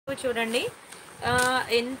చూడండి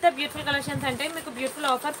ఎంత beautiful collections అంటే మీకు బ్యూటిఫుల్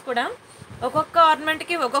ఆఫర్స్ కూడా ఒక్కొక్క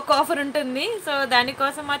ఆర్నమెంట్కి ఒక్కొక్క ఆఫర్ ఉంటుంది. సో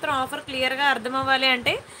దానికోసం మాత్రం ఆఫర్ క్లియర్గా అర్థం అవ్వాలి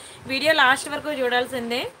అంటే వీడియో లాస్ట్ వరకు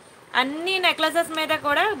చూడాల్సిందే. అన్ని నెక్లెసెస్ మీద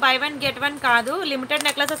కూడా బై వన్ గెట్ వన్ కాదు, లిమిటెడ్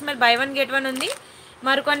నెక్లెసెస్ మీద బై వన్ గెట్ వన్ ఉంది,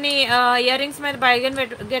 మరికొన్ని ఇయర్ రింగ్స్ మీద బై వన్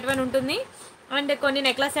గెట్ వన్ ఉంటుంది, అండ్ కొన్ని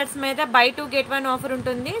నెక్లెస్ సెట్స్ మీద by two get one offer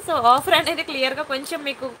ఉంటుంది. సో ఆఫర్ అనేది క్లియర్గా కొంచెం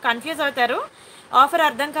మీకు కన్ఫ్యూజ్ అవుతారు. ఆఫర్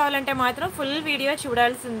అర్థం కావాలంటే మాత్రం ఫుల్ వీడియో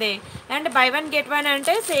చూడాల్సిందే. And by one get one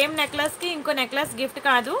అంటే సేమ్ నెక్లెస్కి ఇంకో నెక్లెస్ గిఫ్ట్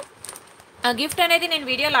కాదు. ఆ గిఫ్ట్ అనేది నేను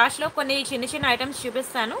వీడియో లాస్ట్లో కొన్ని చిన్న చిన్న ఐటమ్స్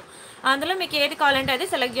చూపిస్తాను. అందులో మీకు ఏది కావాలంటే అది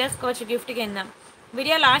సెలెక్ట్ చేసుకోవచ్చు గిఫ్ట్ కింద.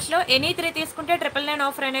 వీడియో లాస్ట్లో ఎనీ 3 తీసుకుంటే 999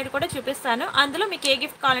 ఆఫర్ అనేది కూడా చూపిస్తాను. అందులో మీకు ఏ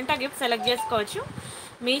గిఫ్ట్ కావాలంటే ఆ గిఫ్ట్ సెలెక్ట్ చేసుకోవచ్చు.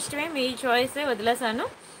 మీ ఇష్టమే, మీ చాయిసే వదిలేసాను.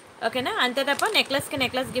 ఓకేనా? అంతే తప్ప నెక్లెస్కి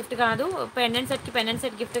నెక్లెస్ గిఫ్ట్ కాదు, పెండెంట్ సెట్కి పెండెంట్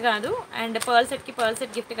సెట్ గిఫ్ట్ కాదు, అండ్ పర్ల్ సెట్కి పర్ల్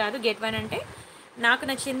సెట్ గిఫ్ట్ కాదు. గెట్ వన్ అంటే నాకు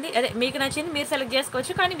నచ్చింది, అదే మీకు నచ్చింది మీరు సెలెక్ట్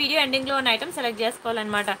చేసుకోవచ్చు. కానీ వీడియో ఎండింగ్లో ఉన్న ఐటమ్ సెలెక్ట్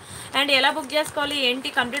చేసుకోవాలన్నమాట. అండ్ ఎలా బుక్ చేసుకోవాలి ఏంటి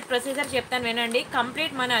కంప్లీట్ ప్రొసీజర్ చెప్తాను వినండి.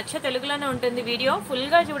 కంప్లీట్ మన అచ్చ తెలుగులోనే ఉంటుంది. వీడియో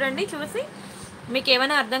ఫుల్గా చూడండి, చూసి మీకు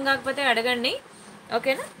ఏమైనా అర్థం కాకపోతే అడగండి.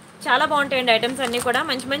 ఓకేనా? చాలా బాగుంటాయండి ఐటమ్స్ అన్నీ కూడా,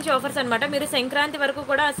 మంచి మంచి ఆఫర్స్ అనమాట. మీరు సంక్రాంతి వరకు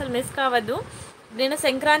కూడా అసలు మిస్ కావద్దు. నేను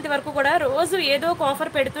సంక్రాంతి వరకు కూడా రోజు ఏదో ఒక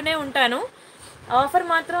ఆఫర్ పెడుతూనే ఉంటాను. ఆఫర్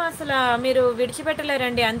మాత్రం అసలు మీరు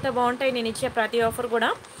విడిచిపెట్టలేరండి, అంత బాగుంటాయి నేను ఇచ్చే ప్రతి ఆఫర్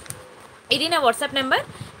కూడా. ఇది నా వాట్సాప్ నెంబర్.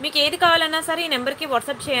 మీకు ఏది కావాలన్నా సరే ఈ నెంబర్కి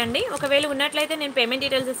వాట్సాప్ చేయండి. ఒకవేళ ఉన్నట్లయితే నేను పేమెంట్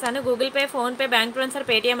డీటెయిల్స్ ఇస్తాను. Google pay, PhonePe, bank transfer,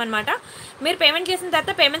 Paytm అనమాట. మీరు పేమెంట్ చేసిన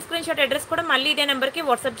తర్వాత పేమెంట్ స్క్రీన్ షాట్ అడ్రస్ కూడా మళ్ళీ ఇదే నెంబర్కి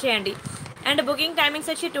వాట్సాప్ చేయండి. అండ్ బుకింగ్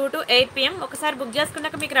టైమింగ్స్ వచ్చి 2 to 8 PM. ఒకసారి బుక్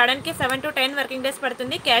చేసుకున్నాక మీకు రావడానికి 7 to 10 వర్కింగ్ డేస్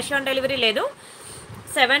పడుతుంది. క్యాష్ ఆన్ డెలివరీ లేదు.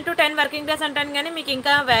 7 to 10 వర్కింగ్ డేస్ అంటాను కానీ మీకు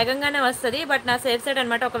ఇంకా వేగంగానే వస్తుంది. బట్ నా సేఫ్ సైడ్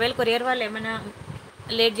అనమాట. ఒకవేళ కొరియర్ వాళ్ళు ఏమైనా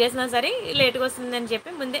లేట్ చేసినా సరే లేట్గా వస్తుందని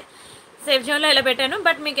చెప్పి ముందే సేఫ్ జోన్లో ఇలా పెట్టాను.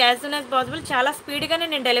 బట్ మీకు యాజ్ సూన్ యాజ్ పాసిబుల్ చాలా స్పీడ్గానే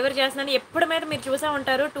నేను డెలివరీ చేస్తున్నాను. ఎప్పుడు మీద మీరు చూసే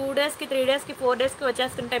ఉంటారు 2 daysకి 3 daysకి 4 daysకి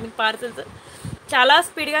వచ్చేస్తుంటాయి మీకు పార్సల్స్. చాలా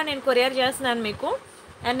స్పీడ్గా నేను కొరియర్ చేస్తున్నాను మీకు.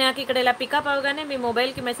 అండ్ నాకు ఇక్కడ ఇలా పికప్ అవగానే మీ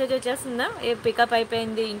మొబైల్కి మెసేజ్ వచ్చేస్తుందా పికప్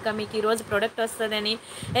అయిపోయింది, ఇంకా మీకు ఈరోజు ప్రోడక్ట్ వస్తుందని.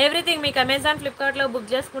 ఎవ్రీథింగ్ మీకు అమెజాన్, ఫ్లిప్కార్ట్లో బుక్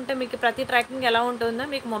చేసుకుంటే మీకు ప్రతి ట్రాకింగ్ ఎలా ఉంటుందో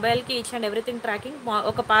మీకు మొబైల్కి ఈచ్ అండ్ ఎవ్రీథింగ్ ట్రాకింగ్.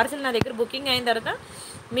 ఒక పార్సల్ నా దగ్గర బుకింగ్ అయిన తర్వాత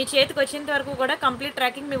మీ చేతికి వచ్చేంత వరకు కూడా కంప్లీట్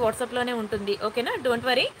ట్రాకింగ్ మీ వాట్సాప్లోనే ఉంటుంది. ఓకేనా? Don't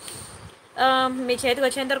worry. మీ చేతికి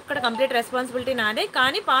వచ్చేంత వరకు కూడా కంప్లీట్ రెస్పాన్సిబిలిటీ నాదే.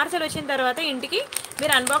 కానీ పార్సల్ వచ్చిన తర్వాత ఇంటికి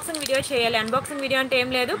మీరు అన్బాక్సింగ్ వీడియో చేయాలి. అన్బాక్సింగ్ వీడియో అంటే ఏం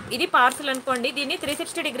లేదు, ఇది పార్సల్ అనుకోండి, దీన్ని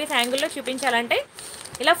 360 degrees యాంగిల్లో చూపించాలంటే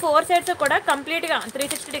ఇలా 4 sides కూడా కంప్లీట్గా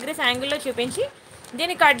 360 degrees యాంగిల్లో చూపించి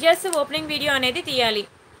దీన్ని కట్ చేసి ఓపెనింగ్ వీడియో అనేది తీయాలి.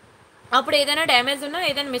 అప్పుడు ఏదైనా డ్యామేజ్ ఉన్నా,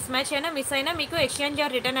 ఏదైనా మిస్ మ్యాచ్ అయినా, మిస్ అయినా మీకు ఎక్స్చేంజ్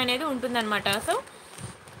ఆర్ రిటర్న్ అనేది ఉంటుందన్నమాట. సో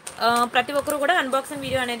ప్రతి ఒక్కరు కూడా అన్బాక్సింగ్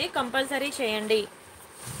వీడియో అనేది కంపల్సరీ చేయండి.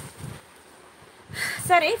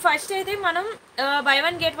 సరే, ఫస్ట్ అయితే మనం బై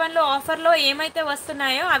వన్ గెట్ వన్లో ఆఫర్లో ఏమైతే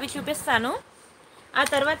వస్తున్నాయో అవి చూపిస్తాను. ఆ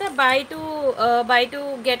తర్వాత బై టూ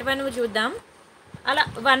గెట్ వన్ చూద్దాం. అలా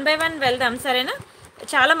 1 by 1 వెళ్దాం. సరేనా?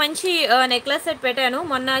 చాలా మంచి నెక్లెస్ సెట్ పెట్టాను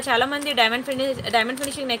మొన్న. చాలామంది diamond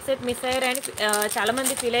finishing neck set miss అయ్యారని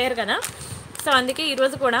చాలామంది ఫీల్ అయ్యారు కదా. సో అందుకే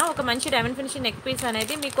ఈరోజు కూడా ఒక మంచి డైమండ్ ఫినిషింగ్ నెక్ పీస్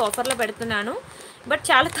అనేది మీకు ఆఫర్లో పెడుతున్నాను. బట్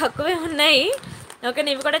చాలా తక్కువే ఉన్నాయి. ఓకే,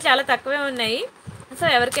 ఇవి కూడా చాలా తక్కువే ఉన్నాయి. సో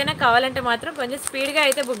ఎవరికైనా కావాలంటే మాత్రం కొంచెం స్పీడ్గా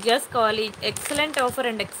అయితే బుక్ చేసుకోవాలి. ఎక్సలెంట్ ఆఫర్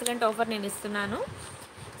అండి, ఎక్సలెంట్ ఆఫర్ నేను ఇస్తున్నాను.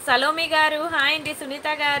 సలోమి గారు హాయ్ అండి, సునీత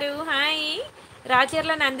గారు హాయ్,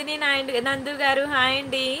 రాచర్ల నందిని నందు గారు హాయ్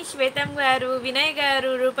అండి, శ్వేతం గారు, వినయ్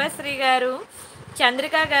గారు, రూపశ్రీ గారు,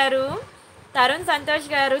 చంద్రిక గారు, తరుణ్ సంతోష్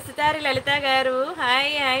గారు, సితారి లలిత గారు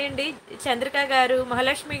హాయ్ హాయ్ అండి, చంద్రిక గారు,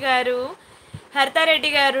 మహాలక్ష్మి గారు,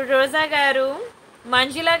 హరితారెడ్డి గారు, రోజా గారు,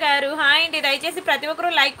 మంజుల గారు హాయ్ అండి. దయచేసి ప్రతి ఒక్కరూ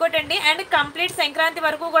లైక్ కొట్టండి. అండ్ కంప్లీట్ సంక్రాంతి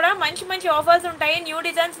వరకు కూడా మంచి మంచి ఆఫర్స్ ఉంటాయి. New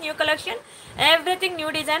designs, new collection, everything new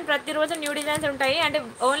design, ప్రతిరోజు న్యూ డిజైన్స్ ఉంటాయి. అండ్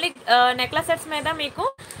ఓన్లీ నెక్లెస్ సెట్స్ మీద మీకు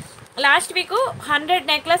లాస్ట్ వీక్ 100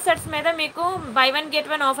 నెక్లెస్ సెట్స్ మీద మీకు by one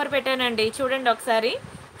get one offer పెట్టానండి. చూడండి ఒకసారి.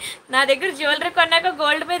 నా దగ్గర జ్యువెలరీ కొన్నాక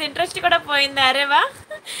గోల్డ్ మీద ఇంట్రెస్ట్ కూడా పోయింది. అరేవా,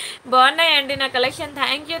 బాగున్నాయండి నా collection.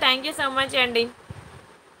 Thank you so much అండి,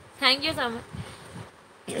 థ్యాంక్ యూ సో మచ్.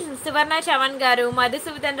 సువర్ణ చవన్ గారు,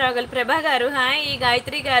 మధుసూదన్ రావుగల్, ప్రభా గారు హాయ్,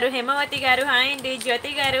 గాయత్రి గారు, హేమవతి గారు హాయ్ అండి,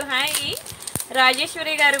 జ్యోతి గారు హాయ్,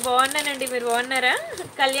 రాజేశ్వరి గారు బాగున్నానండి, మీరు బాగున్నారా?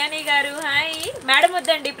 కళ్యాణి గారు హాయ్, మేడం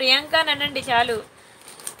వద్దండి ప్రియాంక నన్నండి చాలు.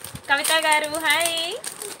 కవిత గారు హాయ్.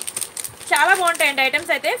 చాలా బాగుంటాయండి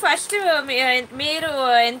ఐటమ్స్ అయితే. ఫస్ట్ మీరు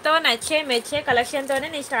ఎంతో మెచ్చే కలెక్షన్తోనే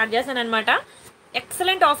నేను స్టార్ట్ చేశాను అనమాట.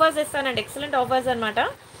 ఎక్సలెంట్ ఆఫర్స్ ఇస్తానండి, ఎక్సలెంట్ ఆఫర్స్ అనమాట.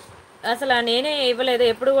 అసలు నేనే ఇవ్వలేదు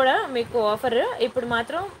ఎప్పుడు కూడా మీకు ఆఫర్. ఇప్పుడు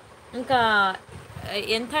మాత్రం ఇంకా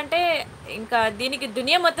ఎంత అంటే ఇంకా దీనికి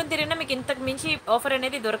దునియా మొత్తం తిరిగినా మీకు ఇంతకు మించి ఆఫర్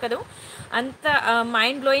అనేది దొరకదు. అంత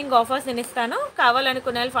మైండ్ బ్లోయింగ్ ఆఫర్స్ నేను ఇస్తాను.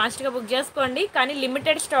 కావాలనుకునే వాళ్ళు ఫాస్ట్గా బుక్ చేసుకోండి. కానీ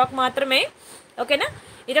లిమిటెడ్ స్టాక్ మాత్రమే. ఓకేనా?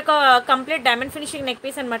 ఇది ఒక complete diamond finishing neck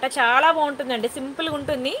piece అనమాట. చాలా బాగుంటుందండి, సింపుల్గా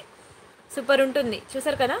ఉంటుంది, సూపర్ ఉంటుంది.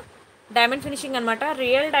 చూసారు కదా, డైమండ్ ఫినిషింగ్ అనమాట.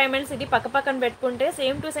 రియల్ డైమండ్స్ ఇది పక్క పక్కన పెట్టుకుంటే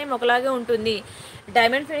సేమ్ టు సేమ్ ఒకలాగే ఉంటుంది.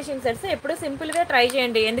 డైమండ్ ఫినిషింగ్ సెట్స్ ఎప్పుడు సింపుల్గా ట్రై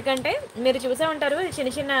చేయండి. ఎందుకంటే మీరు చూసే ఉంటారు చిన్న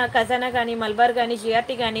చిన్న ఖజానా కానీ, మల్బార్ కానీ,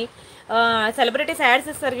 జిఆర్టీ కానీ, సెలబ్రిటీస్ యాడ్స్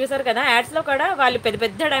ఇస్తారు చూసారు కదా, యాడ్స్లో కూడా వాళ్ళు పెద్ద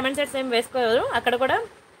పెద్ద డైమండ్ సెట్స్ ఏం వేసుకోరు. అక్కడ కూడా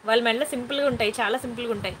వాళ్ళ మెడలో సింపుల్గా ఉంటాయి, చాలా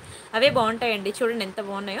సింపుల్గా ఉంటాయి. అవే బాగుంటాయండి. చూడండి ఎంత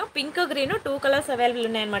బాగున్నాయో. పింక్ గ్రీన్ 2 కలర్స్ అవైలబుల్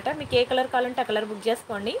ఉన్నాయన్నమాట. మీకు ఏ కలర్ కావాలంటే ఆ కలర్ బుక్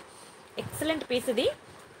చేసుకోండి. ఎక్సలెంట్ పీస్ ఇది.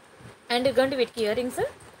 అండ్ ఇదిగోండి వీటికి ఇయర్ రింగ్స్.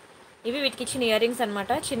 ఇవి వీటికి ఇచ్చిన ఇయర్ రింగ్స్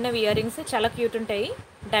అనమాట. చిన్నవి ఇయర్ రింగ్స్ చాలా క్యూట్ ఉంటాయి.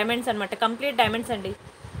 డైమండ్స్ అనమాట, కంప్లీట్ డైమండ్స్ అండి,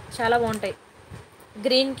 చాలా బాగుంటాయి.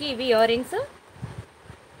 గ్రీన్కి ఇవి ఇయర్ రింగ్స్.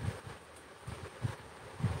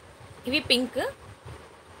 ఇవి పింక్.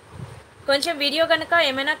 కొంచెం వీడియో కనుక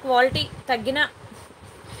ఏమైనా క్వాలిటీ తగ్గినా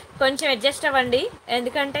కొంచెం అడ్జస్ట్ అవ్వండి.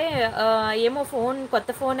 ఎందుకంటే ఏమో ఫోన్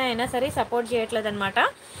కొత్త ఫోన్ అయినా సరే సపోర్ట్ చేయట్లేదు అనమాట.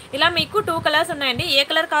 ఇలా మీకు 2 కలర్స్ ఉన్నాయండి. ఏ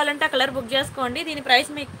కలర్ కావాలంటే ఆ కలర్ బుక్ చేసుకోండి. దీని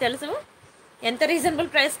ప్రైస్ మీకు తెలుసు, ఎంత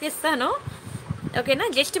రీజనబుల్ ప్రైస్కి ఇస్తానో. ఓకేనా,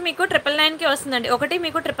 జస్ట్ మీకు 999కి వస్తుందండి. ఒకటి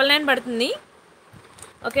మీకు 999 పడుతుంది.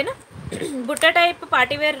 ఓకేనా. బుట్ట టైప్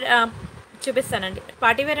పార్టీవేర్ చూపిస్తానండి.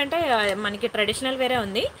 పార్టీవేర్ అంటే మనకి ట్రెడిషనల్ వేరే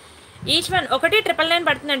ఉంది. ఈచ్ వన్ ఒకటి 999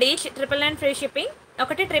 పడుతుందండి. Each 999 free shipping.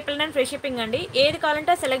 ఒకటి 999 ఫ్రీ షిప్పింగ్ అండి. ఏది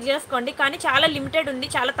కావాలంటే సెలెక్ట్ చేసుకోండి. కానీ చాలా లిమిటెడ్ ఉంది,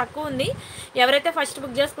 చాలా తక్కువ ఉంది. ఎవరైతే ఫస్ట్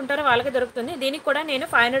బుక్ చేసుకుంటారో వాళ్ళకి దొరుకుతుంది. దీనికి కూడా నేను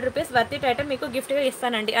 500 రూపీస్ వర్త్ ఇట్ ఐటమ్ మీకు గిఫ్ట్గా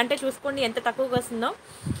ఇస్తానండి. అంటే చూసుకోండి ఎంత తక్కువగా వస్తుందో.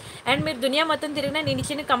 అండ్ మీరు దునియా మొత్తం తిరిగినా నేను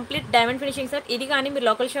ఇచ్చిన కంప్లీట్ డైమండ్ ఫినిషింగ్ సెట్ ఇది కానీ మీరు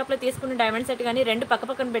లోకల్ షాప్లో తీసుకున్న డైమండ్ సెట్ కానీ రెండు పక్క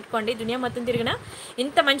పక్కన పెట్టుకోండి. దునియా మొత్తం తిరిగినా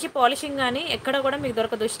ఇంత మంచి పాలిషింగ్ కానీ ఎక్కడ కూడా మీకు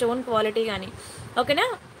దొరకదు, స్టోన్ క్వాలిటీ కానీ. ఓకేనా,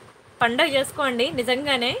 పండగ చేసుకోండి.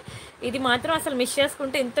 నిజంగానే ఇది మాత్రం అసలు మిస్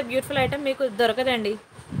చేసుకుంటే ఇంత బ్యూటిఫుల్ ఐటమ్ మీకు దొరకదండి,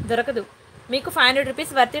 దొరకదు. మీకు 500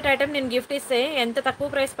 రూపీస్ వర్త్ ఇట్ ఐటమ్ నేను గిఫ్ట్ ఇస్తే ఎంత తక్కువ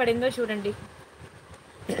ప్రైస్ పడిందో చూడండి.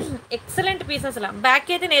 ఎక్సలెంట్ పీస్ అసలు.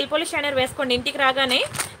 బ్యాక్కి అయితే నెయిల్ పాలిష్ షైనర్ వేసుకోండి. ఇంటికి రాగానే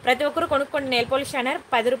ప్రతి ఒక్కరు కొనుక్కోండి. నెయిల్ పాలిష్ షైనర్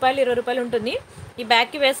 10 రూపాయలు 20 రూపాయలు ఉంటుంది. ఈ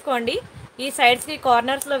బ్యాక్కి వేసుకోండి, ఈ సైడ్స్కి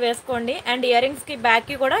కార్నర్స్లో వేసుకోండి. అండ్ ఇయర్ రింగ్స్కి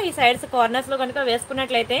బ్యాక్కి కూడా ఈ సైడ్స్ కార్నర్స్లో కనుక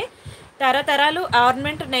వేసుకున్నట్లయితే తరతరాలు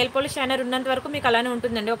ఆర్నమెంట్ నెయిల్ పాలిష్ షైనర్ ఉన్నంత వరకు మీకు అలానే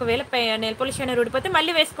ఉంటుందండి. ఒకవేళ నెయిల్ పాలిష్ షైనర్ ఊడిపోతే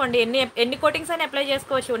మళ్ళీ వేసుకోండి. ఎన్ని కోటింగ్స్ అని అప్లై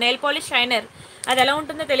చేసుకోవచ్చు. నెయిల్ పాలిష్ షైనర్ అది ఎలా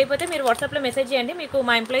ఉంటుందో తెలియకపోతే మీరు వాట్సాప్లో మెసేజ్ చేయండి, మీకు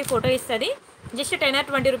మా ఎంప్లాయీ ఫోటో ఇస్తుంది. జస్ట్ 10 or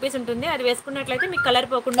 20 రూపీస్ ఉంటుంది. అది వేసుకున్నట్లయితే మీకు కలర్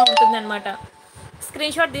పోకుండా ఉంటుందన్నమాట.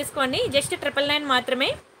 స్క్రీన్ షాట్ తీసుకోండి. జస్ట్ 999 మాత్రమే.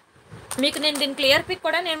 మీకు నేను దీని క్లియర్ పిక్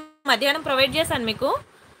కూడా నేను మధ్యాహ్నం ప్రొవైడ్ చేశాను మీకు.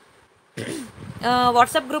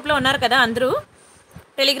 వాట్సాప్ గ్రూప్లో ఉన్నారు కదా అందరూ,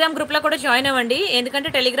 టెలిగ్రామ్ గ్రూప్లో కూడా జాయిన్ అవ్వండి. ఎందుకంటే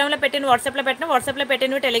టెలిగ్రామ్లో పెట్టిన వాట్సాప్లో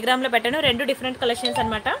పెట్టాను, టెలిగ్రామ్లో పెట్టాను, 2 డిఫరెంట్ కలెక్షన్స్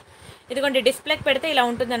అనమాట. ఇదిగోండి డిస్ప్లేకి పెడితే ఇలా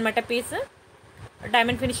ఉంటుంది అనమాట పీస్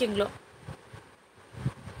డైమండ్ ఫినిషింగ్లో.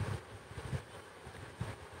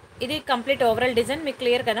 ఇది కంప్లీట్ ఓవరాల్ డిజైన్ మీకు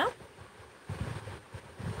క్లియర్ కదా.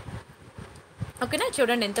 ఓకేనా,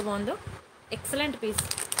 చూడండి ఎంత బాగుందో. Excellent piece.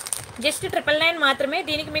 జస్ట్ 999 మాత్రమే.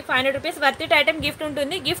 దీనికి మీకు 500 rupees worth it item gift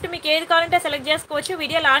ఉంటుంది. గిఫ్ట్ మీకు ఏది కావాలంటే సెలెక్ట్ చేసుకోవచ్చు.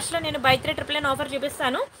 వీడియో లాస్ట్లో నేను బై 3 999 ఆఫర్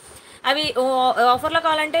చూపిస్తాను. అవి ఆఫర్లో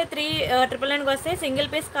కావాలంటే 3 999కి వస్తాయి. సింగిల్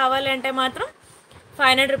పీస్ కావాలంటే మాత్రం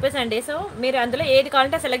 500 రూపీస్ అండి. సో మీరు అందులో ఏది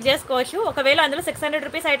కావాలంటే సెలెక్ట్ చేసుకోవచ్చు. ఒకవేళ అందులో 600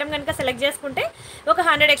 రూపీస్ ఐటమ్ కనుక సెలెక్ట్ చేసుకుంటే ఒక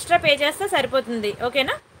 100 ఎక్స్ట్రా పే చేస్తే సరిపోతుంది.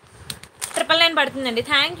 ఓకేనా, 999 పడుతుందండి.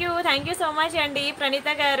 థ్యాంక్ యూ సో మచ్ అండి ప్రణీత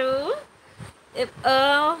గారు.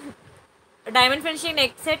 డైమండ్ ఫినిషింగ్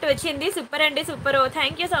నెక్ సెట్ వచ్చింది, సూపర్ అండి, super.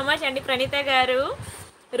 Thank you so much అండి ప్రణీత గారు.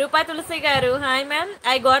 రూపా తులసి గారు, hi ma'am,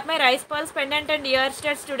 I got my rice Paul's pendant and year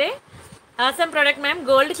studs today. Awesome product ma'am.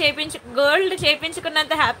 Gold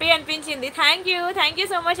చేయించుకున్నంత happy అనిపించింది. Thank you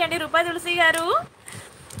so much అండి రూపా తులసి గారు.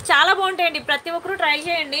 చాలా బాగుంటాయండి, ప్రతి ఒక్కరూ ట్రై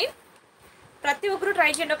చేయండి.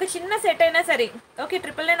 ఒక చిన్న సెట్ అయినా సరే. ఓకే,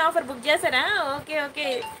 999 ఆఫర్ బుక్ చేశారా? Okay.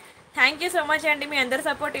 Thank you so much అండి, మీ అందరి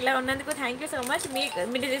సపోర్ట్ ఇలా ఉన్నందుకు థ్యాంక్ యూ సో మచ్.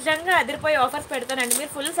 మీరు నిజంగా అదిరిపోయి ఆఫర్స్ పెడతానండి,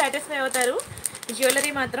 మీరు ఫుల్ సాటిస్ఫై అవుతారు.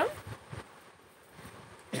 జ్యువెలరీ మాత్రం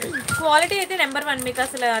క్వాలిటీ అయితే నెంబర్ 1. మీకు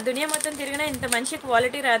అసలు దునియా మొత్తం తిరిగినా ఇంత మంచి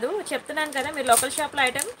క్వాలిటీ రాదు. చెప్తున్నాను కదా, మీరు లోకల్ షాప్లో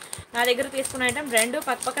ఐటమ్ నా దగ్గర తీసుకున్న ఐటమ్ రెండు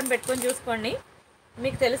పక్కన పెట్టుకొని చూసుకోండి,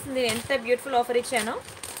 మీకు తెలుస్తుంది ఎంత బ్యూటిఫుల్ ఆఫర్ ఇచ్చానో.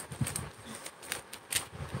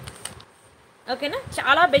 ఓకేనా,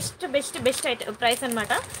 చాలా బెస్ట్ ప్రైస్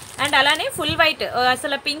అనమాట. అండ్ అలానే ఫుల్ వైట్,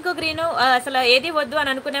 అసలు పింక్ గ్రీను అసలు ఏది వద్దు అని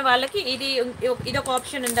అనుకునే వాళ్ళకి ఇది ఒక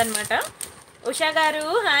ఆప్షన్ ఉందన్నమాట. ఉషా గారు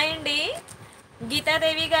హాయ్ అండి,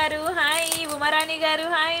 గీతాదేవి గారు హాయ్, ఉమారాణి గారు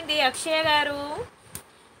హాయ్ అండి, అక్షయ గారు,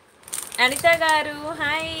 అనిత గారు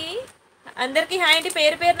హాయ్, అందరికీ హాయ్ అండి,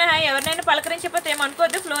 పేరున హాయ్. ఎవరినైనా పలకరించకపోతే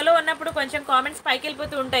ఏమనుకోవద్దు, ఫ్లోలో ఉన్నప్పుడు కొంచెం కామెంట్స్ పైకి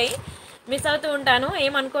వెళ్ళిపోతూ ఉంటాయి, మిస్ అవుతూ ఉంటాను,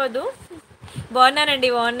 ఏమనుకోవద్దు.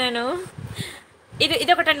 బాగున్నాను.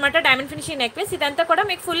 ఇది ఒకటి అనమాట డైమండ్ ఫినిషింగ్ నెక్ పీస్. ఇదంతా కూడా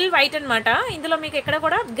మీకు ఫుల్ వైట్ అనమాట. ఇందులో మీకు ఎక్కడ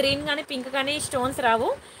కూడా గ్రీన్ కానీ పింక్ కానీ స్టోన్స్ రావు.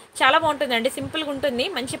 చాలా బాగుంటుందండి, సింపుల్గా ఉంటుంది,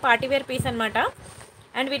 మంచి పార్టీ వేర్ పీస్ అనమాట.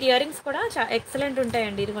 అండ్ వీటి ఇయర్ రింగ్స్ కూడా ఎక్సలెంట్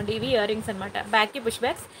ఉంటాయండి. ఇదిగోండి ఇవి ఇయర్ రింగ్స్ అనమాట, బ్యాక్కి పుష్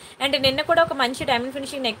బ్యాక్స్. అండ్ నిన్న కూడా ఒక మంచి డైమండ్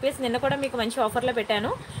ఫినిషింగ్ నెక్ పీస్ నిన్న కూడా మీకు మంచి ఆఫర్లో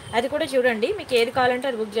పెట్టాను, అది కూడా చూడండి. మీకు ఏది కావాలంటే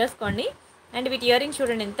అది బుక్ చేసుకోండి. అండ్ వీటి ఇయర్ రింగ్స్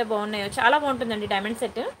చూడండి ఎంత బాగున్నాయో, చాలా బాగుంటుందండి డైమండ్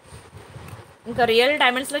సెట్, ఇంకా రియల్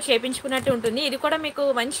డైమండ్స్లో చేయించుకున్నట్టు ఉంటుంది. ఇది కూడా మీకు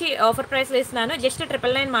మంచి ఆఫర్ ప్రైస్లో ఇస్తున్నాను, జస్ట్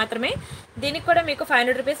 999 మాత్రమే. దీనికి కూడా మీకు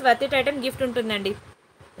 500 rupees worth it item gift ఉంటుందండి.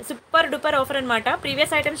 సూపర్ డూపర్ ఆఫర్ అనమాట.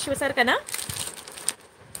 ప్రీవియస్ ఐటమ్స్ చూసారు కదా,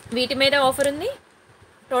 వీటి మీద ఆఫర్ ఉంది.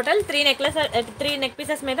 టోటల్ 3 నెక్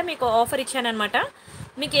పీసెస్ మీద మీకు ఆఫర్ ఇచ్చానమాట.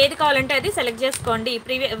 మీకు ఏది కావాలంటే అది సెలెక్ట్ చేసుకోండి.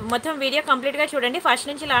 మొత్తం వీడియో కంప్లీట్గా చూడండి, ఫస్ట్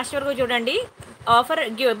నుంచి లాస్ట్ వరకు చూడండి. Offer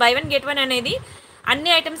buy one get one అనేది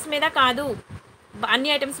అన్ని ఐటమ్స్ మీద కాదు,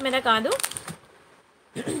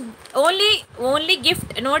 only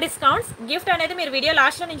gift, no discounts. Gift అనేది మీరు వీడియో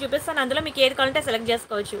లాస్ట్లో నేను చూపిస్తాను, అందులో మీకు ఏది కావాలంటే సెలెక్ట్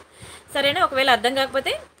చేసుకోవచ్చు. సరేనా? ఒకవేళ అర్థం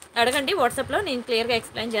కాకపోతే అడగండి వాట్సాప్లో, నేను క్లియర్గా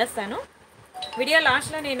ఎక్స్ప్లెయిన్ చేస్తాను. వీడియో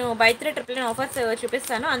లాస్ట్లో నేను బై 3 999 ఆఫర్స్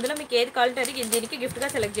చూపిస్తాను, అందులో మీకు ఏది కావాలంటే అది దీనికి గిఫ్ట్గా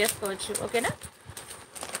సెలెక్ట్ చేసుకోవచ్చు. ఓకేనా?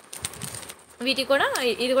 వీటి కూడా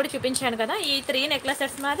ఇది కూడా చూపించాను కదా, ఈ 3 నెక్లెస్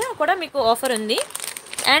సెట్స్ మీద కూడా మీకు ఆఫర్ ఉంది.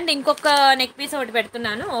 అండ్ ఇంకొక నెక్ పీస్ ఒకటి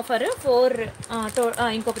పెడుతున్నాను ఆఫర్ 4,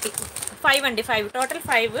 ఇంకొకటి 5 అండి, 5 టోటల్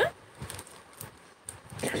 5.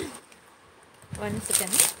 1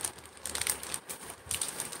 సెకండ్.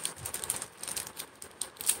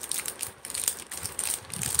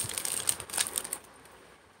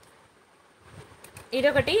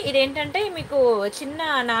 ఇదొకటి, ఇదేంటంటే మీకు చిన్న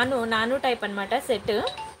నాను టైప్ అనమాట సెట్.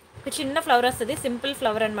 ఒక చిన్న ఫ్లవర్ వస్తుంది, సింపుల్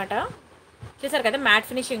ఫ్లవర్ అనమాట. చూసారు కదా, మ్యాట్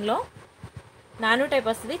ఫినిషింగ్లో నాను టైప్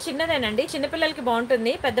వస్తుంది. చిన్నదేనండి, చిన్నపిల్లలకి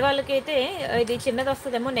బాగుంటుంది. పెద్దవాళ్ళకి అయితే ఇది చిన్నది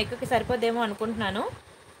వస్తుందేమో, నెక్కి సరిపోదేమో అనుకుంటున్నాను.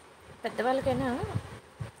 పెద్దవాళ్ళకైనా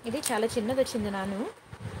ఇది చాలా చిన్నది వచ్చింది నాను,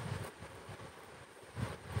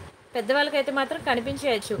 పెద్దవాళ్ళకైతే మాత్రం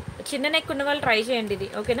కనిపించేయచ్చు. చిన్న నెక్ ఉన్న వాళ్ళు ట్రై చేయండి ఇది.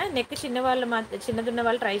 ఓకేనా? నెక్ చిన్నది ఉన్న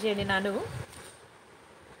వాళ్ళు ట్రై చేయండి నాను,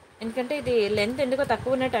 ఎందుకంటే ఇది లెంత్ ఎందుకో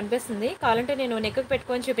తక్కువ ఉన్నట్టు అనిపిస్తుంది. కావాలంటే నేను నెక్కి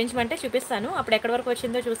పెట్టుకొని చూపించమంటే చూపిస్తాను, అప్పుడు ఎక్కడి వరకు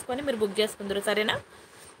వచ్చిందో చూసుకొని మీరు బుక్ చేసుకుందరు. సరేనా?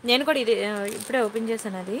 నేను కూడా ఇది ఇప్పుడే ఓపెన్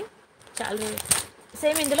చేశాను, అది చాలా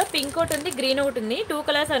సేమ్. ఇందులో పింక్ ఒకటి ఉంది, గ్రీన్ ఒకటి ఉంది, 2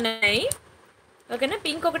 కలర్స్ ఉన్నాయి. ఓకేనా?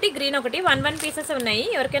 పింక్ ఒకటి, గ్రీన్ ఒకటి, 1 పీసెస్ ఉన్నాయి.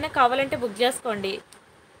 ఎవరికైనా కావాలంటే బుక్ చేసుకోండి.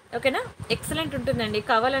 ఓకేనా? ఎక్సలెంట్ ఉంటుందండి,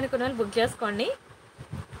 కావాలనుకున్న వాళ్ళు బుక్ చేసుకోండి.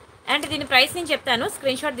 అండ్ దీని ప్రైస్ నేను చెప్తాను,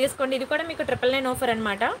 స్క్రీన్ షాట్ తీసుకోండి. ఇది కూడా మీకు 999 ఆఫర్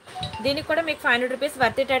అనమాట. దీనికి కూడా మీకు 500 rupees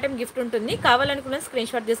worth it item gift ఉంటుంది. కావాలనుకున్న స్క్రీన్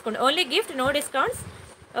షాట్ తీసుకోండి, ఓన్లీ గిఫ్ట్, నో డిస్కౌంట్స్.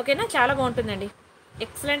 ఓకేనా? చాలా బాగుంటుందండి,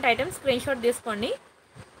 ఎక్సలెంట్ ఐటమ్, స్క్రీన్ షాట్ తీసుకోండి,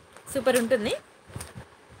 సూపర్ ఉంటుంది.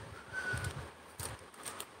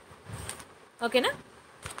 ఓకేనా?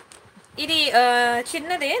 ఇది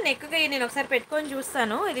చిన్నదే నెక్కి, నేను ఒకసారి పెట్టుకొని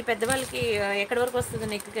చూస్తాను, ఇది పెద్దవాళ్ళకి ఎక్కడి వరకు వస్తుంది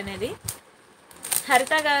నెక్కి అనేది.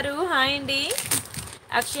 హరిత గారు హాయ్ అండి,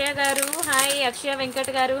 అక్షయ గారు హాయ్, అక్షయ వెంకట్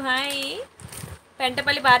గారు హాయ్,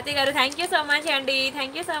 పెంటపల్లి భారతి గారు థ్యాంక్ యూ సో మచ్ అండి,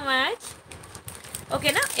 థ్యాంక్ యూ సో మచ్.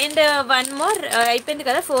 ఓకేనా? అండ్ 1 మోర్ అయిపోయింది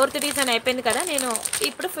కదా, 4th డిజైన్ అయిపోయింది కదా, నేను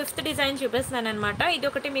ఇప్పుడు 5th డిజైన్ చూపిస్తున్నాను అనమాట. ఇది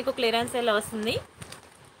ఒకటి మీకు క్లియరెన్స్ సేల్లో వస్తుంది.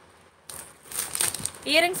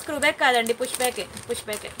 ఇయర్ రింగ్స్ స్క్రూ బ్యాక్ కాదండి, పుష్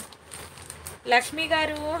బ్యాక్. లక్ష్మి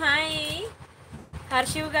గారు హాయ్,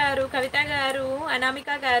 హర్షివ్ గారు, కవిత గారు, అనామిక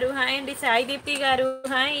గారు హాయ్ అండి, సాయి దీప్తి గారు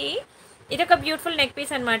హాయ్. ఇది ఒక బ్యూటిఫుల్ నెక్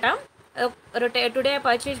పీస్ అనమాట. Today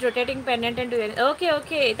purchase rotating pendant and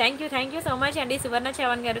okay thank you so much అండి. సువర్ణ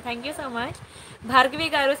చవన్ గారు thank you so much. Bhargavi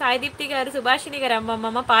గారు, సాయి దీప్తి గారు, సుభాషిణి గారు,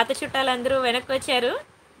 అమ్మమ్మ పాత చుట్టాలందరూ వెనక్కి వచ్చారు.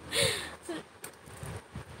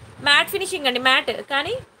 మ్యాట్ ఫినిషింగ్ అండి, మ్యాట్,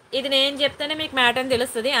 కానీ ఇది నేను చెప్తేనే మీకు మ్యాట్ అని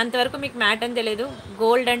తెలుస్తుంది, అంతవరకు మీకు మ్యాట్ అని తెలియదు.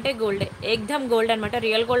 గోల్డ్ అంటే గోల్డే, ఎగ్దమ్ గోల్డ్ అనమాట,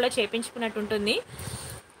 రియల్ గోల్డ్లో చేయించుకున్నట్టు ఉంటుంది.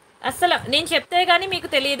 అసలు నేను చెప్తే కానీ మీకు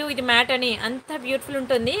తెలియదు ఇది మ్యాట్ అని, అంత బ్యూటిఫుల్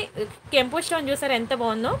ఉంటుంది. కెంపు స్టోన్ చూసారు ఎంత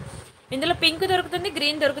బాగుందో. ఇందులో పింక్ దొరుకుతుంది,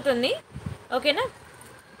 గ్రీన్ దొరుకుతుంది. ఓకేనా?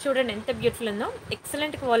 చూడండి ఎంత బ్యూటిఫుల్ ఉందో,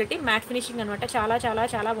 ఎక్సలెంట్ క్వాలిటీ మ్యాట్ ఫినిషింగ్ అనమాట, చాలా చాలా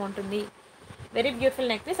చాలా బాగుంటుంది. Very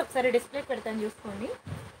beautiful neck piece. ఒకసారి డిస్ప్లే పెడతాను చూసుకోండి.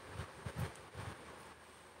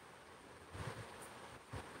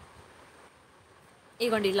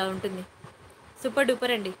 ఇదిగోండి ఇలా ఉంటుంది, సూపర్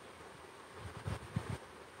డూపర్ అండి.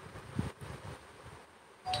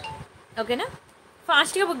 ఓకేనా?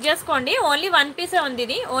 ఫాస్ట్గా బుక్ చేసుకోండి, ఓన్లీ 1 పీసే ఉంది,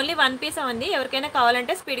 ఇది ఓన్లీ 1 పీసే ఉంది. ఎవరికైనా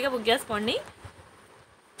కావాలంటే స్పీడ్గా బుక్ చేసుకోండి.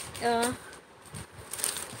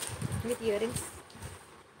 విత్ ఇయర్ రింగ్స్,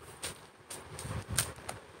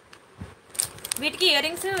 వీటికి ఇయర్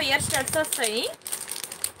రింగ్స్, ఇయర్ స్టడ్స్ వస్తాయి.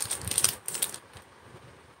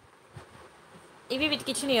 ఇవి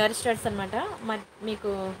వీటికి ఇచ్చిన ఇయర్ స్టడ్స్ అనమాట. మీకు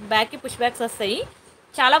బ్యాక్కి పుష్ బ్యాక్స్ వస్తాయి,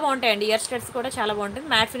 చాలా బాగుంటాయండి. ఇయర్ స్టడ్స్ కూడా చాలా బాగుంటుంది,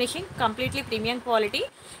 matte finishing, completely premium quality.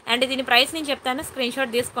 And దీని ప్రైస్ నేను చెప్తాను, స్క్రీన్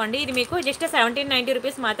షాట్ తీసుకోండి. ఇది మీకు జస్ట్ 1790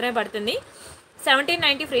 రూపీస్ మాత్రమే పడుతుంది.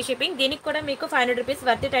 1790 ఫ్రీ షిప్పింగ్. దీనికి కూడా మీకు 500 rupees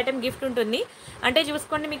worth it item gift ఉంటుంది. అంటే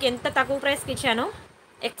చూసుకోండి మీకు ఎంత తక్కువ ప్రైస్కి ఇచ్చాను.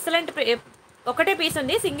 ఎక్సలెంట్. ఒకటే పీస్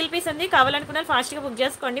ఉంది, సింగిల్ పీస్ ఉంది. కావాలనుకున్న ఫాస్ట్గా బుక్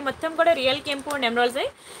చేసుకోండి. మొత్తం కూడా రియల్ కెంపు అండ్ ఎమరాల్డ్స్.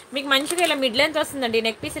 మీకు మంచిగా ఇలా మిడ్ లెంత్ వస్తుందండి.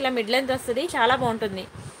 నెక్ పీస్ ఇలా మిడ్ లెంత్ వస్తుంది, చాలా బాగుంటుంది.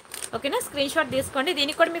 ఓకేనా, స్క్రీన్ షాట్ తీసుకోండి.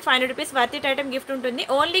 దీనికి కూడా మీకు 500 rupees worth it item gift ఉంటుంది.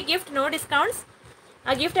 Only gift, no discounts.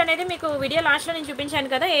 ఆ గిఫ్ట్ అనేది మీకు వీడియో లాస్ట్లో నేను చూపించాను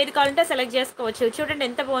కదా, ఏది కావాలంటే సెలెక్ట్ చేసుకోవచ్చు. చూడండి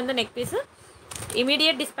ఎంత బాగుందో నెక్ పీస్.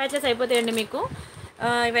 ఇమీడియట్ డిస్పాచెస్ అయిపోతాయండి మీకు.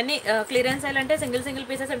 ఇవన్నీ క్లియరెన్స్ సేల్ అంటే సింగిల్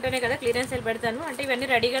పీసెస్ ఉంటేనే కదా క్లియరెన్స్ సేల్ పెడతాను. అంటే ఇవన్నీ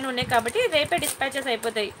రెడీగానే ఉన్నాయి కాబట్టి రేపే డిస్పాచెస్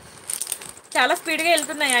అయిపోతాయి. చాలా స్పీడ్గా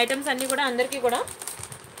వెళ్తున్నాయి ఐటమ్స్ అన్నీ కూడా అందరికీ కూడా.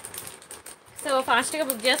 సో ఫాస్ట్గా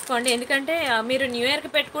బుక్ చేసుకోండి. ఎందుకంటే మీరు న్యూ ఇయర్కి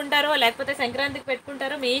పెట్టుకుంటారో లేకపోతే సంక్రాంతికి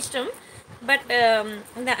పెట్టుకుంటారో మీ ఇష్టం. బట్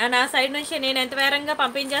నా సైడ్ నుంచి నేను ఎంత వేరంగా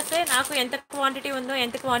పంపించేస్తే నాకు ఎంత క్వాంటిటీ ఉందో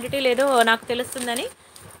ఎంత క్వాంటిటీ లేదో నాకు తెలుస్తుందని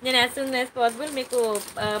నేను యాజ్ సూన్ యాజ్ పాసిబుల్ మీకు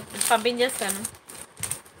పంపించేస్తాను.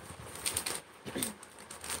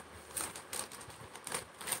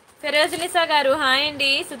 ఫిరోజులిసా గారు హాయ్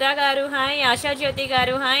అండి. సుధా గారు హాయ్. ఆశాజ్యోతి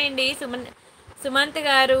గారు హాయ్ అండి. సుమంత్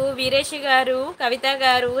గారు, వీరేష్ గారు, కవిత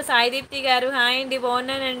గారు, సాయిదీప్తి గారు హాయ్ అండి.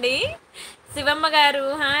 బాగున్నానండి. శివమ్మ గారు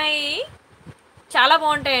హాయ్. చాలా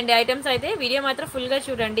బాగుంటాయండి ఐటమ్స్ అయితే. వీడియో మాత్రం ఫుల్గా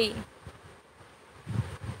చూడండి.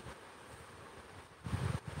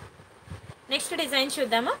 నెక్స్ట్ డిజైన్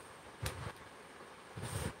చూద్దామా.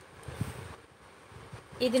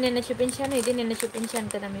 ఇది నిన్న చూపించాను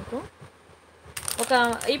కదా మీకు.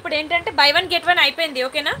 ఇప్పుడు ఏంటంటే బై 1 get 1 అయిపోయింది.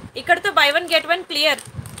 ఓకేనా, ఇక్కడతో బై 1 get 1 క్లియర్.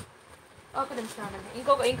 ఒక నిమిషం ఆగండి.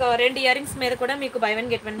 ఇంకో 2 ఇయర్ రింగ్స్ మీద కూడా మీకు బై 1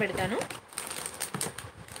 get 1 పెడతాను.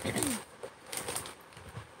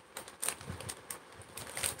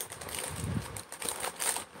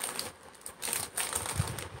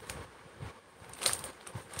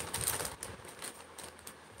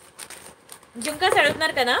 జుంకాస్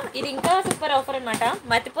అడుగుతున్నారు కదా, ఇది ఇంకా సూపర్ ఆఫర్ అనమాట.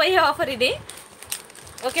 మతిపోయే ఆఫర్ ఇది.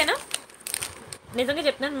 ఓకేనా, నిజంగా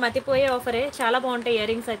చెప్తున్నాను, మతిపోయే ఆఫరే. చాలా బాగుంటాయి ఇయర్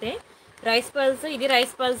రింగ్స్ అయితే. రైస్ పల్స్, ఇది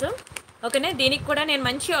రైస్ పల్స్. ఓకేనా, దీనికి కూడా నేను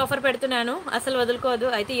మంచి ఆఫర్ పెడుతున్నాను, అసలు వదులుకోదు.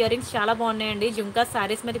 అయితే ఇయర్ రింగ్స్ చాలా బాగున్నాయండి. జుంకాస్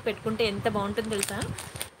శారీస్ మీద పెట్టుకుంటే ఎంత బాగుంటుందో తెలుసా,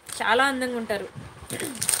 చాలా అందంగా ఉంటారు.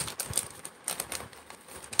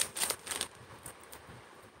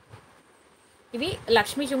 ఇవి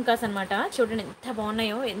లక్ష్మీ జుంకాస్ అనమాట. చూడండి ఎంత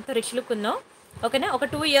బాగున్నాయో, ఎంత రిచ్ లుక్ ఉందో. ఓకేనా, ఒక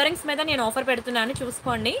 2 ఇయర్ రింగ్స్ మీద నేను ఆఫర్ పెడుతున్నాను,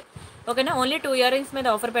 చూసుకోండి. ఓకేనా, ఓన్లీ 2 ఇయర్ రింగ్స్ మీద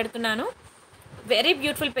ఆఫర్ పెడుతున్నాను. వెరీ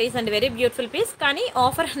బ్యూటిఫుల్ పీస్ అండి, వెరీ బ్యూటిఫుల్ పీస్. కానీ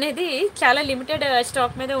ఆఫర్ అనేది చాలా లిమిటెడ్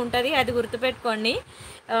స్టాక్ మీద ఉంటుంది, అది గుర్తుపెట్టుకోండి.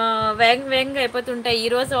 వేగంగా అయిపోతుంటాయి.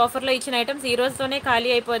 ఈరోజు ఆఫర్లో ఇచ్చిన ఐటమ్స్ ఈ రోజుతోనే ఖాళీ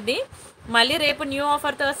అయిపోద్ది. మళ్ళీ రేపు న్యూ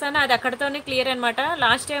ఆఫర్తో వస్తాను, అది అక్కడతోనే క్లియర్ అనమాట.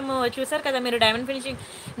 లాస్ట్ టైం చూసారు కదా మీరు, డైమండ్ ఫినిషింగ్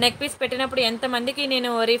నెక్ పీస్ పెట్టినప్పుడు ఎంతమందికి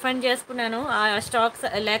నేను రీఫండ్ చేసుకున్నాను. ఆ స్టాక్స్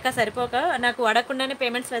లేక సరిపోక నాకు అడగకుండానే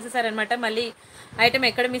పేమెంట్స్ వేసేసారనమాట. మళ్ళీ ఐటమ్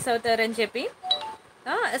ఎక్కడ మిస్ అవుతారని చెప్పి.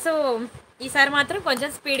 సో ఈసారి మాత్రం కొంచెం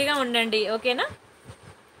స్పీడ్గా ఉండండి. ఓకేనా,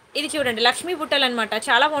 ఇది చూడండి లక్ష్మీ బుట్టలు అనమాట.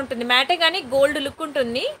 చాలా బాగుంటుంది, మ్యాటే కానీ గోల్డ్ లుక్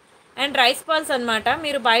ఉంటుంది. అండ్ రైస్ పాల్స్ అనమాట.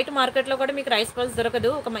 మీరు బయట మార్కెట్లో కూడా మీకు రైస్ పాల్స్ దొరకదు.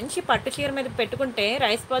 ఒక మంచి పట్టు చీర మీద పెట్టుకుంటే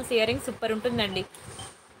rice Paul's ear ring super ఉంటుందండి.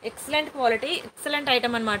 ఎక్సలెంట్ క్వాలిటీ, ఎక్సలెంట్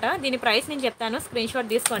ఐటమ్ అనమాట. దీని ప్రైస్ నేను చెప్తాను, స్క్రీన్ షాట్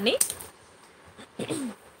తీసుకోండి.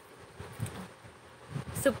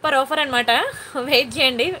 సూపర్ ఆఫర్ అనమాట, వెయిట్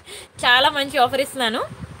చేయండి, చాలా మంచి ఆఫర్ ఇస్తున్నాను.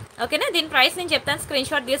 ఓకేనా, దీని ప్రైస్ నేను చెప్తాను, స్క్రీన్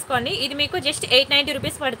షాట్ తీసుకోండి. ఇది మీకు జస్ట్ 890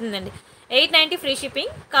 రూపీస్ పడుతుందండి. 890 ఫ్రీ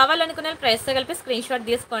షిప్పింగ్. కావాలనుకున్న ప్రైస్తో కలిపి స్క్రీన్ షాట్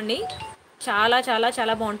తీసుకోండి. చాలా చాలా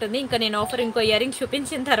చాలా బాగుంటుంది. ఇంకా నేను ఆఫర్ ఇంకో ఇయర్ రింగ్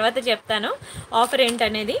చూపించిన తర్వాత చెప్తాను ఆఫర్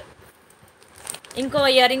ఏంటనేది. ఇంకో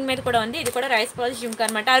ఇయర్ రింగ్ మీద కూడా ఉంది, ఇది కూడా రైస్ పాల్స్ జుంకా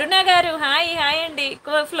అనమాట. అరుణ గారు హాయ్. హాయ్ అండి,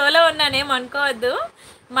 ఫ్లోలో ఉన్నానేం అనుకోవద్దు.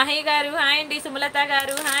 మహి గారు హాయ్ అండి. సుమలత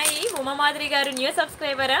గారు హాయ్. ఉమామాధురి గారు న్యూ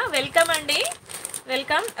సబ్స్క్రైబరా, వెల్కమ్ అండి,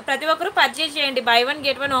 వెల్కమ్. ప్రతి ఒక్కరు పర్చేజ్ చేయండి. బై 1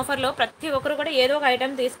 get 1 ఆఫర్లో ప్రతి ఒక్కరు కూడా ఏదో ఒక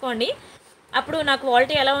ఐటమ్ తీసుకోండి. అప్పుడు నాకు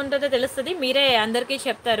క్వాలిటీ ఎలా ఉంటుందో తెలుస్తుంది, మీరే అందరికీ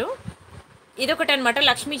చెప్తారు. ఇదొకటి అనమాట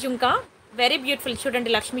లక్ష్మీ జుంకా, వెరీ బ్యూటిఫుల్. చూడండి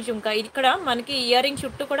లక్ష్మీ జుంకా. ఇక్కడ మనకి ఇయర్ రింగ్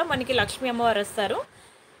చుట్టూ కూడా మనకి లక్ష్మీ అమ్మవారు వస్తారు.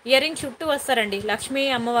 ఇయర్ రింగ్ చుట్టూ వస్తారండి లక్ష్మీ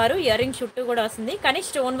అమ్మవారు. ఇయర్ రింగ్ చుట్టూ కూడా వస్తుంది, కానీ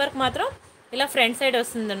స్టోన్ వర్క్ మాత్రం ఇలా ఫ్రంట్ సైడ్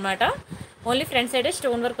వస్తుంది అనమాట. ఓన్లీ ఫ్రంట్ సైడే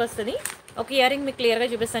స్టోన్ వర్క్ వస్తుంది. ఒక ఇయర్ రింగ్ మీకు క్లియర్గా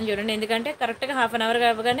చూపిస్తాను చూడండి, ఎందుకంటే కరెక్ట్గా హాఫ్ అన్ అవర్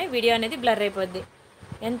అవ్వగానే వీడియో అనేది బ్లర్ అయిపోద్ది.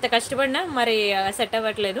 ఎంత కష్టపడినా మరి సెట్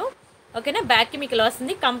అవ్వట్లేదు. ఓకేనా, బ్యాక్కి మీకు ఇలా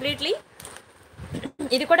వస్తుంది కంప్లీట్లీ.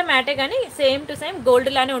 ఇది కూడా మ్యాటే కానీ సేమ్ టు సేమ్ గోల్డ్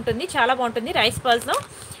లానే ఉంటుంది, చాలా బాగుంటుంది. రైస్ పల్స్లో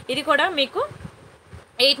ఇది కూడా మీకు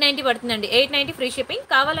 890 పడుతుందండి. 890 ఫ్రీ షిప్పింగ్.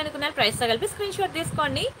 కావాలనుకున్న ప్రైస్తో కలిపి స్క్రీన్ షాట్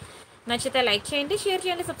తీసుకోండి. నచ్చితే లైక్ చేయండి, షేర్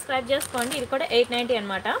చేయండి, సబ్స్క్రైబ్ చేసుకోండి. ఇది కూడా 890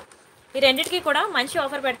 అనమాట. ఈ రెండింటికి కూడా మంచి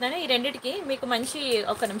ఆఫర్ పెడుతున్నాను. ఈ రెండింటికి మీకు మంచి,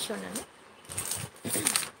 ఒక నిమిషం ఉండండి,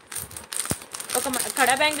 ఒక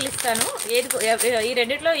కడా బ్యాంగిల్ ఇస్తాను. ఈ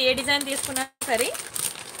రెండిట్లో ఏ డిజైన్ తీసుకున్నా సరే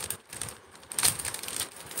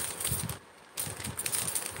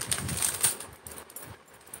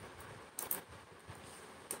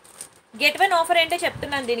గెట్ వన్ ఆఫర్ ఏంటో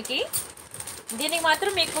చెప్తున్నాను. దీనికి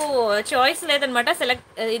మాత్రం మీకు చాయిస్ లేదనమాట.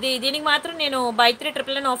 దీనికి మాత్రం నేను by 3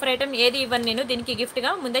 triple nine offer item ఏది ఇవ్వను నేను దీనికి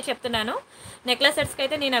గిఫ్ట్గా, ముందే చెప్తున్నాను. నెక్లెస్ సెట్స్కి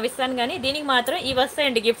అయితే నేను అవి ఇస్తాను, కానీ దీనికి మాత్రం ఇవి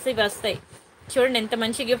వస్తాయండి గిఫ్ట్స్. ఇవి వస్తాయి చూడండి ఎంత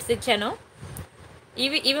మంచి గిఫ్ట్స్ ఇచ్చానో.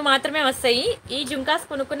 ఇవి మాత్రమే వస్తాయి. ఈ జుంకాస్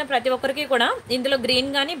కొనుక్కున్న ప్రతి ఒక్కరికి కూడా ఇందులో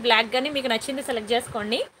గ్రీన్ కానీ బ్లాక్ కానీ మీకు నచ్చింది సెలెక్ట్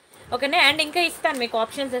చేసుకోండి, ఓకేనా. అండ్ ఇంకా ఇస్తాను మీకు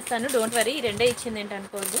ఆప్షన్స్ ఇస్తాను, డోంట్ వరీ. ఈ రెండే ఇచ్చింది ఏంటి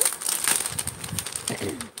అనుకోవద్దు.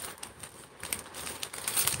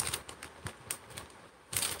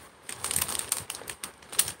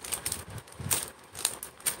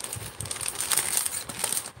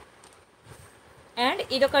 అండ్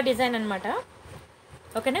ఇదొక డిజైన్ అనమాట,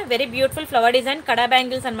 ఓకేనా. వెరీ బ్యూటిఫుల్ ఫ్లవర్ డిజైన్ కడా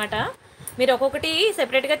బ్యాంగిల్స్ అనమాట. మీరు ఒక్కొక్కటి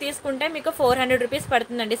సెపరేట్గా తీసుకుంటే మీకు 400 రూపీస్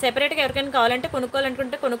పడుతుందండి. సెపరేట్గా ఎవరికైనా కావాలంటే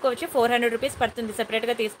కొనుక్కోవాలనుకుంటే కొనుక్కోవచ్చు. 400 రూపీస్ పడుతుంది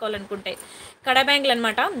సెపరేట్గా తీసుకోవాలనుకుంటే. కడా బ్యాంగిల్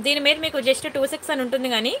అనమాట. దీని మీద మీకు జస్ట్ 26 అని ఉంటుంది,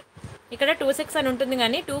 కానీ ఇక్కడ 26 అని ఉంటుంది,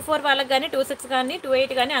 కానీ 24 వాళ్ళకి కానీ 26 కానీ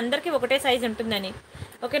 28 కానీ అందరికీ ఒకటే సైజ్ ఉంటుందని,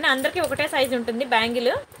 ఓకేనా. అందరికీ ఒకటే సైజ్ ఉంటుంది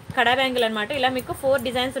బ్యాంగిల్, కడా బ్యాంగిల్ అనమాట. ఇలా మీకు 4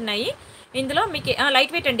 డిజైన్స్ ఉన్నాయి. ఇందులో మీకు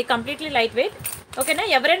లైట్ వెయిట్ అండి, కంప్లీట్లీ లైట్ వెయిట్, ఓకేనా.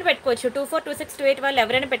 ఎవరైనా పెట్టుకోవచ్చు, 24, 26, 28 వాళ్ళు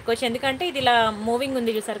ఎవరైనా పెట్టుకోవచ్చు. ఎందుకంటే ఇది ఇలా మూవింగ్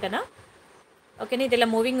ఉంది చూసారు కదా, ఓకేనా. ఇది ఇలా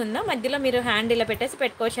మూవింగ్ ఉందా, మధ్యలో మీరు హ్యాండ్ ఇలా పెట్టేసి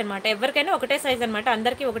పెట్టుకోవచ్చు అనమాట. ఎవరికైనా ఒకటే సైజ్ అనమాట,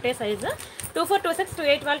 అందరికీ ఒకటే సైజు. 24, 26,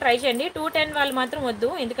 28 వాళ్ళు ట్రై చేయండి. 210 వాళ్ళు మాత్రం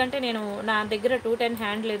వద్దు, ఎందుకంటే నేను నా దగ్గర 210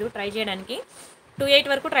 హ్యాండ్ లేదు ట్రై చేయడానికి. 28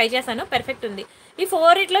 వరకు ట్రై చేశాను, పర్ఫెక్ట్ ఉంది. ఈ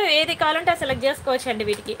 4 ఏది కావాలంటే అది సెలెక్ట్ చేసుకోవచ్చు అండి.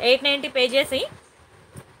 వీటికి 890 పే చేసి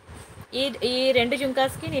ఈ 2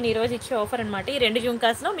 జుంకాస్కి నేను ఈరోజు ఇచ్చే ఆఫర్ అనమాట. ఈ 2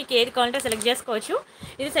 జుంకాస్లో మీకు ఏది కావాలంటే సెలెక్ట్ చేసుకోవచ్చు.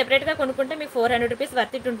 ఇది సెపరేట్గా కొనుక్కుంటే మీకు 400 రూపీస్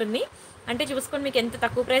వర్త్ ఇట్ ఉంటుంది. అంటే చూసుకొని మీకు ఎంత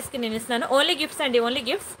తక్కువ ప్రైస్కి నేను ఇస్తున్నాను. ఓన్లీ గిఫ్ట్స్ అండి, ఓన్లీ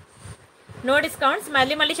గిఫ్ట్స్, నో డిస్కౌంట్స్.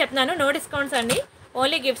 మళ్ళీ చెప్తున్నాను, నో డిస్కౌంట్స్ అండి,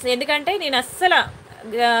 ఓన్లీ గిఫ్ట్స్. ఎందుకంటే నేను అస్సలు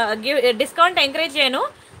డిస్కౌంట్ ఎంకరేజ్ చేయను.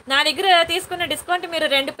 నా దగ్గర తీసుకున్న డిస్కౌంట్ మీరు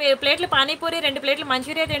 2 ప్లేట్లు పానీపూరి 2 ప్లేట్లు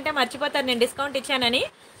మంచూరియా తింటే మర్చిపోతారు నేను డిస్కౌంట్ ఇచ్చానని.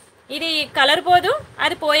 ఇది కలర్ పోదు,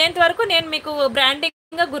 అది పోయేంత వరకు నేను మీకు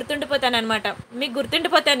బ్రాండింగ్గా గుర్తుండిపోతాను అనమాట. మీకు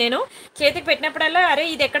గుర్తుండిపోతాను నేను. చేతికి పెట్టినప్పుడల్లా అరే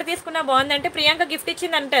ఇది ఎక్కడ తీసుకున్నా బాగుందంటే ప్రియాంక గిఫ్ట్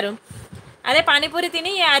ఇచ్చింది అంటారు. అదే పానీపూరి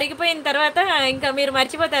తిని అరిగిపోయిన తర్వాత ఇంకా మీరు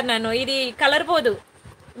మర్చిపోతారు నన్ను. ఇది కలర్ పోదు,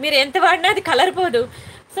 మీరు ఎంత వాడినా అది కలర్ పోదు.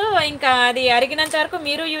 సో ఇంకా అది అరిగినంత వరకు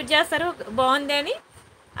మీరు యూజ్ చేస్తారు బాగుంది అని.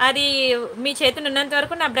 అది మీ చేతిని ఉన్నంత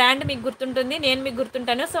వరకు నా బ్రాండ్ మీకు గుర్తుంటుంది, నేను మీకు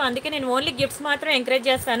గుర్తుంటాను. సో అందుకే నేను ఓన్లీ గిఫ్ట్స్ మాత్రం ఎంకరేజ్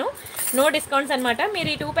చేస్తాను, నో డిస్కౌంట్స్ అనమాట. మీరు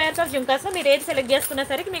ఈ 2 pairs ఆఫ్ జుంకాస్లో మీరు ఏది సెలెక్ట్ చేసుకున్నా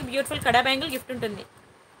సరే మీకు బ్యూటిఫుల్ కడా బ్యాంగిల్ గిఫ్ట్ ఉంటుంది,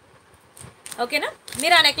 ఓకేనా.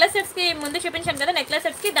 మీరు ఆ నెక్లెస్ సెట్స్కి ముందు చూపించాను కదా, నెక్లెస్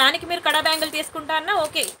సెట్స్కి దానికి మీరు కడా బ్యాంగిల్ తీసుకుంటా అన్నా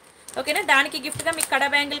ఓకేనా. దానికి గిఫ్ట్గా మీకు కడా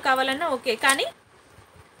బ్యాంగిల్ కావాలన్నా ఓకే. కానీ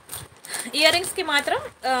ఇయర్ రింగ్స్కి మాత్రం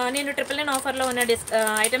నేను 999 ఆఫర్లో ఉన్న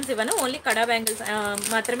ఐటమ్స్ ఇవ్వను, ఓన్లీ కడా బ్యాంగిల్స్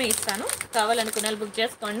మాత్రమే ఇస్తాను. కావాలనుకున్న వాళ్ళు బుక్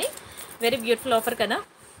చేసుకోండి. వెరీ బ్యూటిఫుల్ ఆఫర్ కదా.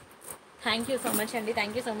 థ్యాంక్ యూ సో మచ్ అండి,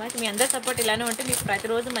 థ్యాంక్ యూ సో మచ్. మీ అందరి సపోర్ట్ ఇలానే ఉంటే మీకు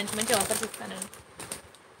ప్రతిరోజు మంచి మంచి ఆఫర్స్ ఇస్తానండి.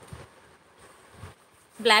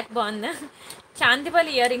 బ్లాక్ బాగుందా?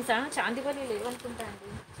 చాందిపల్లి ఇయర్ రింగ్సా? చాందిపల్లి లేవనుకుంటా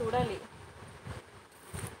అండి, చూడాలి,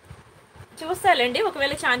 చూస్తాలండి.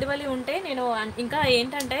 ఒకవేళ చాందిపల్లి ఉంటే నేను ఇంకా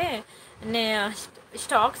ఏంటంటే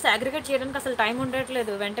స్టాక్స్ అగ్రిగేట్ చేయడానికి అసలు టైం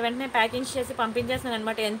ఉండట్లేదు. వెంటనే ప్యాకింగ్ చేసి పంపించేస్తాను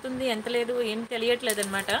అనమాట. ఎంత ఉంది ఎంత లేదు ఏం తెలియట్లేదు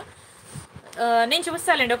అనమాట. నేను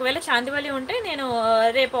చూస్తానండి, ఒకవేళ చాందిపల్లి ఉంటే నేను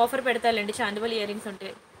రేపు ఆఫర్ పెడతానండి. చాందిపల్లి ఇయర్ రింగ్స్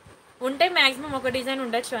ఉంటే మ్యాక్సిమం ఒక డిజైన్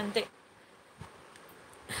ఉండొచ్చు అంతే.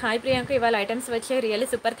 హాయ్ ప్రియాంక, ఇవాళ ఐటమ్స్ వచ్చాయి, really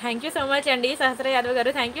super. Thank you so much అండి సహస్ర యాదవ్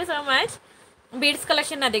గారు, thank you so much. Beads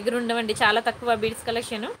collection నా దగ్గర ఉండవండి, చాలా తక్కువ బీడ్స్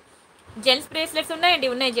కలెక్షన్. జెంట్స్ బ్రేస్లెట్స్ ఉన్నాయండి,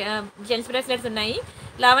 ఉన్నాయి జెంట్స్ బ్రేస్లెట్స్ ఉన్నాయి.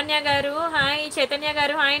 లావణ్య గారు హాయ్, చైతన్య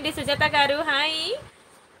గారు హాయ్ అండి, సుజాత గారు హాయ్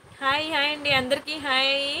హాయ్ హాయ్ అండి, అందరికీ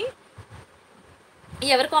హాయ్.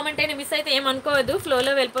 ఎవరు కామెంట్ అయినా మిస్ అయితే ఏమనుకోవద్దు,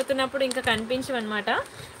 ఫ్లోలో వెళ్ళిపోతున్నప్పుడు ఇంకా కనిపించమన్నమాట.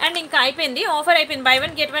 అండ్ ఇంకా అయిపోయింది, ఆఫర్ అయిపోయింది, బై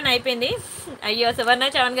 1 get 1 అయిపోయింది. అయ్యో సువర్ణ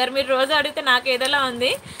చవన్ గారు, మీరు రోజు అడిగితే నాకు ఏదోలా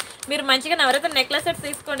ఉంది. మీరు మంచిగా నవరత్న నెక్లెస్ సెట్స్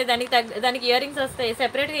తీసుకోండి, దానికి ఇయర్ రింగ్స్ వస్తాయి.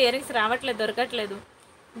 సెపరేట్గా ఇయర్ రింగ్స్ రావట్లేదు, దొరకట్లేదు.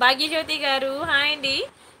 భాగ్యజ్యోతి గారు హాయ్ అండి.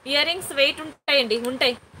 ఇయర్ రింగ్స్ వెయిట్ ఉంటాయండి,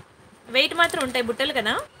 ఉంటాయి, వెయిట్ మాత్రం ఉంటాయి, బుట్టలు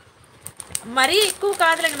కదా, మరీ ఎక్కువ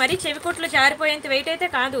కాదులేండి, మరీ చెవికొట్లు జారిపోయేంత వెయిట్ అయితే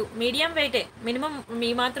కాదు, మీడియం వెయిటే, మినిమం మీ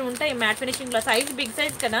మాత్రం ఉంటాయి. మ్యాట్ ఫినిషింగ్లో సైజ్ బిగ్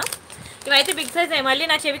సైజ్ కదా, ఇవైతే బిగ్ సైజే. మళ్ళీ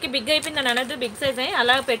నా చెవికి బిగ్ అయిపోయిందని అనొద్దు, బిగ్ సైజే.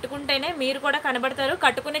 అలా పెట్టుకుంటేనే మీరు కూడా కనబడతారు,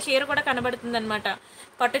 కట్టుకునే చీర కూడా కనబడుతుంది అనమాట.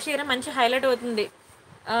 పట్టు చీర మంచి హైలైట్ అవుతుంది.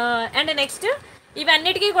 అండ్ నెక్స్ట్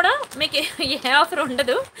ఇవన్నిటికీ కూడా మీకు ఏ ఆఫర్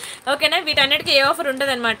ఉండదు, ఓకేనా. వీటన్నిటికీ ఏ ఆఫర్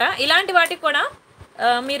ఉండదు అనమాట. ఇలాంటి వాటికి కూడా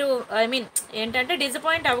మీరు ఏంటంటే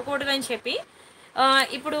డిసప్పాయింట్ అవ్వకూడదు అని చెప్పి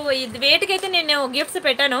ఇప్పుడు వేటికైతే నేను గిఫ్ట్స్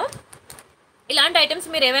పెట్టాను, ఇలాంటి ఐటమ్స్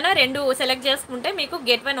మీరు ఏమైనా 2 సెలెక్ట్ చేసుకుంటే మీకు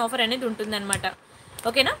get 1 ఆఫర్ అనేది ఉంటుందన్నమాట,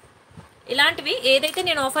 ఓకేనా. ఇలాంటివి ఏదైతే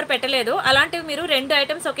నేను ఆఫర్ పెట్టలేదో అలాంటివి మీరు 2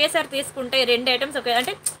 ఐటమ్స్ ఒకేసారి తీసుకుంటే, 2 ఐటమ్స్ ఒకే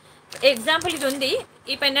అంటే ఎగ్జాంపుల్ ఇది ఉంది,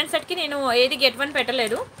 ఈ పెండెంట్ సెట్కి నేను ఏది గెట్ వన్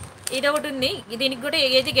పెట్టలేదు, ఇది ఒకటి ఉంది, దీనికి కూడా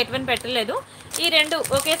ఏది గెట్ వన్ పెట్టలేదు. ఈ రెండు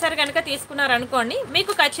ఒకేసారి కనుక తీసుకున్నారనుకోండి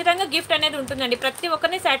మీకు ఖచ్చితంగా గిఫ్ట్ అనేది ఉంటుందండి. ప్రతి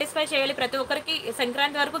ఒక్కరిని సాటిస్ఫై చేయాలి, ప్రతి ఒక్కరికి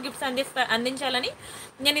సంక్రాంతి వరకు గిఫ్ట్స్ అందించాలని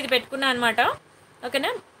నేను ఇది పెట్టుకున్నాను అనమాట.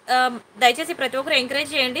 ఓకేనా. దయచేసి ప్రతి ఒక్కరు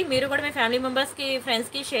ఎంకరేజ్ చేయండి, మీరు కూడా మీ ఫ్యామిలీ మెంబర్స్కి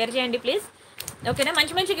ఫ్రెండ్స్కి షేర్ చేయండి ప్లీజ్. ఓకేనా.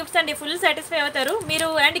 మంచి మంచి గిఫ్ట్స్ అండి, ఫుల్ సాటిస్ఫై అవుతారు మీరు.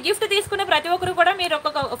 అండ్ గిఫ్ట్ తీసుకునే ప్రతి ఒక్కరు కూడా మీరు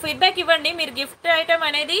ఒక ఫీడ్బ్యాక్ ఇవ్వండి. మీరు గిఫ్ట్ ఐటమ్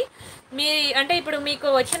అనేది మీ అంటే ఇప్పుడు మీకు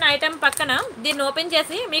వచ్చిన ఐటమ్ పక్కన దీన్ని ఓపెన్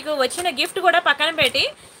చేసి మీకు వచ్చిన గిఫ్ట్ కూడా పక్కన పెట్టి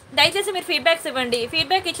దయచేసి మీరు ఫీడ్బ్యాక్స్ ఇవ్వండి.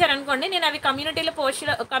 ఫీడ్బ్యాక్ ఇచ్చారనుకోండి నేను అవి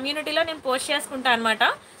కమ్యూనిటీలో నేను పోస్ట్ చేసుకుంటాను అనమాట.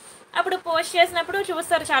 అప్పుడు పోస్ట్ చేసినప్పుడు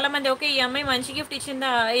చూస్తారు చాలామంది, ఓకే ఈ అమ్మాయి మంచి గిఫ్ట్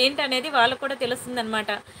ఇచ్చిందా ఏంటి అనేది వాళ్ళకు కూడా తెలుస్తుంది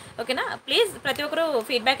అనమాట. ఓకేనా. ప్లీజ్ ప్రతి ఒక్కరు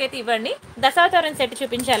ఫీడ్బ్యాక్ అయితే ఇవ్వండి. దశావతారం సెట్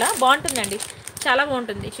చూపించాలా, బాగుంటుందండి, చాలా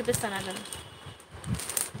బాగుంటుంది, చూపిస్తాను అలా.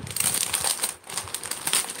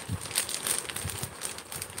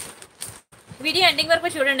 వీడియో ఎండింగ్ వరకు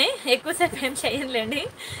చూడండి, ఎక్కువసేపు ఏం చేయనులేండి,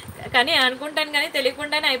 కానీ అనుకుంటాను కానీ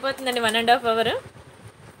తెలియకుండానే అయిపోతుందండి 1.5 hours.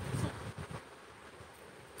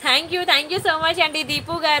 Thank you so much అండి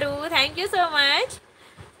దీపు గారు, థ్యాంక్ యూ సో మచ్.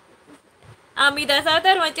 మీ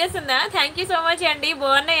దశావతారం వచ్చేసిందా? థ్యాంక్ యూ సో మచ్ అండి,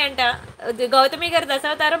 బాగున్నాయంట. గౌతమి గారు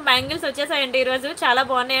దశావతారం బ్యాంగిల్స్ వచ్చేసాయండి ఈరోజు, చాలా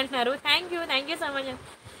బాగున్నాయి అంటున్నారు. థ్యాంక్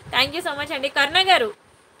యూ సో మచ్ అండి. కర్ణ గారు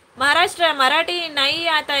महाराष्ट्र मराठी नहीं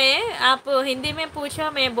आता है, आप हिंदी में पूछो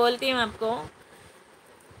मैं बोलती हूँ आपको.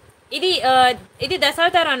 ఇది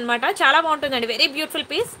దశావతారం అనమాట, చాలా బాగుంటుందండి, వెరీ బ్యూటిఫుల్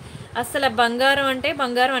పీస్. అసలు బంగారం అంటే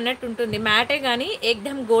బంగారం అన్నట్టు ఉంటుంది, మ్యాటే కానీ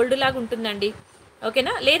ఎక్దమ్ గోల్డ్ లాగా ఉంటుందండి.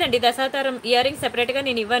 ఓకేనా. లేదండి దశావతారం ఇయర్ రింగ్స్ సెపరేట్గా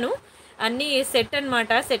నేను ఇవ్వను, అన్నీ సెట్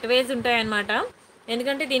అనమాట, సెట్ వైజ్ ఉంటాయన్నమాట.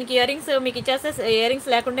 ఎందుకంటే దీనికి ఇయర్ రింగ్స్ మీకు ఇచ్చేస్తే ఇయర్ రింగ్స్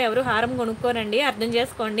లేకుండా ఎవరు హారం కొనుక్కోరండి, అర్థం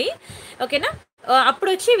చేసుకోండి. ఓకేనా. అప్పుడు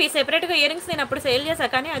వచ్చి ఇవి సెపరేట్గా ఇయర్ రింగ్స్ నేను అప్పుడు సేల్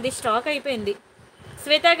చేశాను, కానీ అది స్టాక్ అయిపోయింది.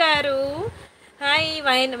 శ్వేత గారు హాయ్,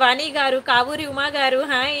 వాణి గారు, కావూరి ఉమా గారు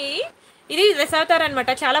హాయ్. ఇది దశావతారం అనమాట,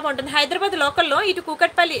 చాలా బాగుంటుంది. హైదరాబాద్ లోకల్లో ఇటు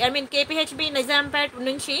కూకట్పల్లి కేపీహెచ్బి నిజాంపేట్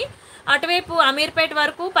నుంచి అటువైపు అమీర్పేట్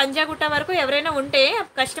వరకు పంజాగుట్ట వరకు ఎవరైనా ఉంటే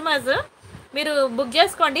కస్టమర్స్ మీరు బుక్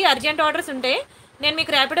చేసుకోండి. అర్జెంట్ ఆర్డర్స్ ఉంటే నేను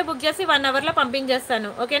మీకు ర్యాపిడో బుక్ చేసి 1 hourలో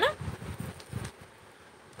పంపించేస్తాను. ఓకేనా.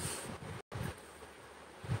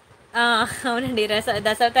 అవునండి.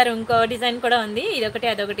 దశావతారం ఇంకో డిజైన్ కూడా ఉంది, ఇదొకటి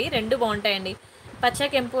అదొకటి, రెండు బాగుంటాయండి. పచ్చ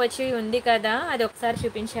కెంపు వచ్చి ఉంది కదా, అది ఒకసారి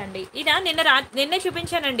చూపించండి. ఇదా నిన్నే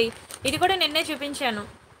చూపించానండి, ఇది కూడా నిన్నే చూపించాను.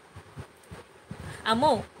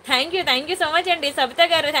 అమ్మో థ్యాంక్ యూ సో మచ్ అండి. సబిత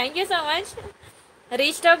గారు thank you so much.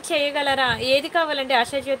 Restock చేయగలరా? ఏది కావాలండి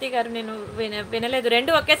ఆశాజ్యోతి గారు? నేను వినలేదు.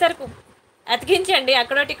 రెండు ఒకేసారి అతికించండి,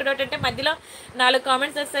 అక్కడోటి ఇక్కడోటి అంటే మధ్యలో 4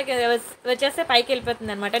 కామెంట్స్ వచ్చేస్తే పైకి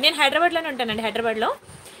వెళ్ళిపోతుంది అనమాట. నేను హైదరాబాద్లోనే ఉంటానండి, హైదరాబాద్లో.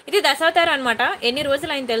 ఇది దశావతారం అనమాట. ఎన్ని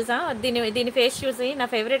రోజులు అయింది తెలుసా దీని ఫేస్ చూసి? నా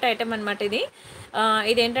ఫేవరెట్ ఐటమ్ అనమాట ఇది.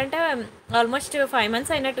 ఇదేంటంటే ఆల్మోస్ట్ 5 months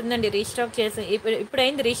అయినట్టుందండి రీస్టాక్ చేసి, ఇప్పుడు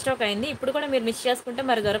అయింది, రీస్టాక్ అయింది. ఇప్పుడు కూడా మీరు మిస్ చేసుకుంటే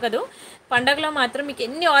మరి దొరకదు. పండగలో మాత్రం మీకు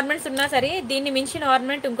ఎన్ని ఆర్నమెంట్స్ ఉన్నా సరే దీన్ని మించిన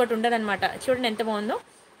ఆర్నమెంట్ ఇంకోటి ఉండదన్నమాట. చూడండి ఎంత బాగుందో,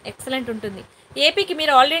 ఎక్సలెంట్ ఉంటుంది. ఏపీకి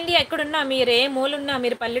మీరు ఆల్ ఇండియా ఎక్కడున్నా, మీరు ఏ మూలున్నా,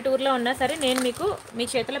 మీరు పల్లెటూరులో ఉన్నా సరే నేను మీకు మీ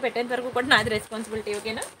చేతిలో పెట్టేంత వరకు కూడా నాది రెస్పాన్సిబిలిటీ.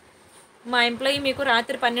 ఓకేనా. మా ఎంప్లాయీ మీకు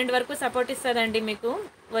రాత్రి 12 వరకు సపోర్ట్ ఇస్తుందండి. మీకు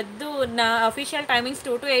వద్దు నా అఫీషియల్ టైమింగ్స్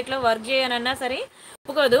 2 to 8లో వర్క్ చేయనన్నా సరే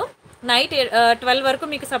ఒప్పుకోదు. నైట్ 12 వరకు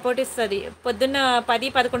మీకు సపోర్ట్ ఇస్తుంది. పొద్దున్న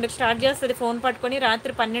 10-11కి స్టార్ట్ చేస్తుంది ఫోన్ పట్టుకొని,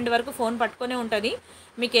 రాత్రి 12 వరకు ఫోన్ పట్టుకొనే ఉంటుంది.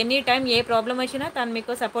 మీకు ఎనీ టైం ఏ ప్రాబ్లం వచ్చినా తను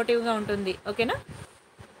మీకు సపోర్టివ్గా ఉంటుంది. ఓకేనా.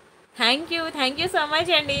 థ్యాంక్ యూ సో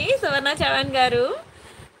మచ్ అండి సువర్ణ చవాన్ గారు.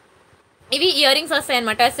 ఇవి ఇయర్ రింగ్స్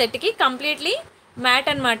వస్తాయన్నమాట సెట్కి, కంప్లీట్లీ మ్యాట్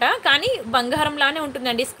అనమాట, కానీ బంగారంలానే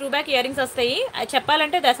ఉంటుందండి. స్క్రూ బ్యాక్ ఇయర్ రింగ్స్ వస్తాయి.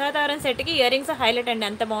 చెప్పాలంటే దశావతారం సెట్కి ఇయర్ రింగ్స్ హైలైట్ అండి,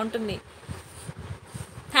 అంత బాగుంటుంది.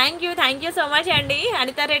 థ్యాంక్ యూ సో మచ్ అండి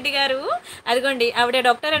అనితారెడ్డి గారు. అదిగోండి ఆవిడ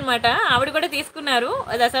డాక్టర్ అనమాట, ఆవిడ కూడా తీసుకున్నారు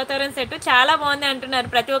దశావతారం సెట్, చాలా బాగుంది అంటున్నారు,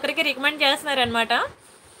 ప్రతి ఒక్కరికి రికమెండ్ చేస్తున్నారు అనమాట.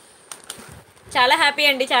 చాలా హ్యాపీ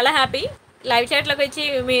అండి, చాలా హ్యాపీ. లైవ్ చాట్లోకి వచ్చి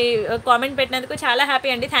మీ కామెంట్ పెట్టినందుకు చాలా హ్యాపీ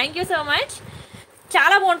అండి. Thank you so much.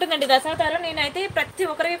 చాలా బాగుంటుందండి దశావతారం, నేనైతే ప్రతి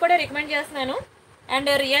ఒక్కరికి కూడా రికమెండ్ చేస్తున్నాను. అండ్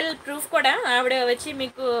రియల్ ప్రూఫ్ కూడా ఆవిడ వచ్చి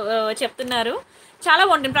మీకు చెప్తున్నారు, చాలా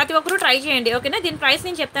బాగుంటుంది, ప్రతి ఒక్కరు ట్రై చేయండి. ఓకేనా. దీని ప్రైస్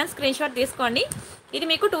నేను చెప్తాను, స్క్రీన్ షాట్ తీసుకోండి. ఇది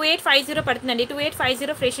మీకు 2850 పడుతుందండి,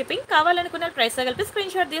 2850 ఫ్రీ షిప్పింగ్. కావాలనుకున్న ప్రైస్తో కలిపి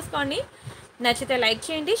స్క్రీన్ షాట్ తీసుకోండి. నచ్చితే లైక్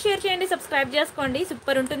చేయండి, షేర్ చేయండి, సబ్స్క్రైబ్ చేసుకోండి.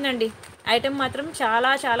 సూపర్ ఉంటుందండి ఐటమ్ మాత్రం,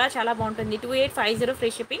 చాలా చాలా చాలా బాగుంటుంది. 2850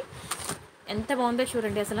 ఫ్రీ షిప్పింగ్. ఎంత బాగుందో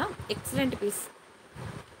చూడండి అసలు, ఎక్సలెంట్ పీస్,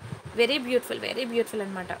 వెరీ బ్యూటిఫుల్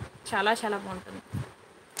అనమాట, చాలా చాలా బాగుంటుంది.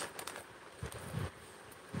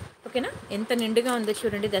 ఓకేనా. ఎంత నిండుగా ఉందో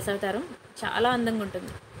చూడండి దశావతారం, చాలా అందంగా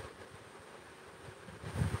ఉంటుంది.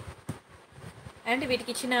 అండ్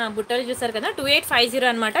వీటికి ఇచ్చిన బుట్టలు చూసారు కదా 2850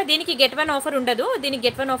 అనమాట. దీనికి గెట్ వన్ ఆఫర్ ఉండదు, దీనికి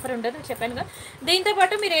గెట్ వన్ ఆఫర్ ఉండదు చెప్పానుగా. దీంతో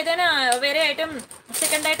పాటు మీరు ఏదైనా వేరే ఐటమ్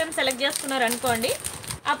సెకండ్ ఐటమ్ సెలెక్ట్ చేసుకున్నారు అనుకోండి,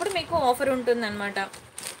 అప్పుడు మీకు ఆఫర్ ఉంటుందన్నమాట.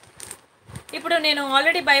 ఇప్పుడు నేను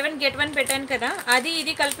already by one get one పెట్టాను కదా, అది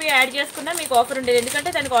ఇది కలిపి యాడ్ చేసుకున్నా మీకు ఆఫర్ ఉండేది, ఎందుకంటే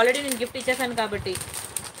దానికి ఆల్రెడీ నేను గిఫ్ట్ ఇచ్చేసాను కాబట్టి.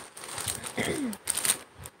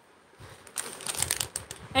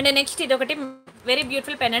 అండ్ నెక్స్ట్ ఇది ఒకటి వెరీ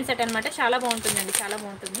బ్యూటిఫుల్ పెండెంట్ సెట్ అనమాట. చాలా బాగుంటుందండి, చాలా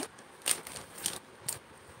బాగుంటుంది.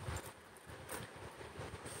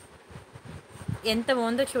 ఎంత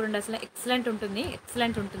బాగుందో చూడండి, అసలు ఎక్సలెంట్ ఉంటుంది,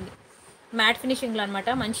 ఎక్సలెంట్ ఉంటుంది. మ్యాట్ ఫినిషింగ్లో అనమాట,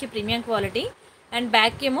 మంచి ప్రీమియం క్వాలిటీ. అండ్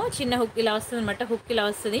బ్యాక్ ఏమో చిన్న హుక్ ఇలా వస్తుంది అనమాట, హుక్ ఇలా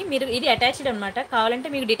వస్తుంది. మీరు ఇది అటాచ్డ్ అనమాట, కావాలంటే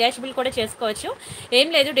మీకు డిటాచబుల్ కూడా చేసుకోవచ్చు. ఏం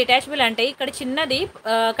లేదు, డిటాచబుల్ అంటే ఇక్కడ చిన్నది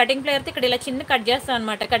కటింగ్ ప్లేయర్తో ఇక్కడ ఇలా చిన్న కట్ చేస్తాం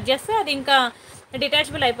అనమాట, కట్ చేస్తే అది ఇంకా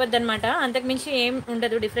డిటాచబుల్ అయిపోద్ది అనమాట. అంతకుమించి ఏం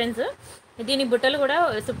ఉండదు డిఫరెన్స్. దీని బుట్టలు కూడా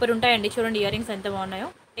సూపర్ ఉంటాయండి. చూడండి ఇయర్ రింగ్స్ ఎంత బాగున్నాయో,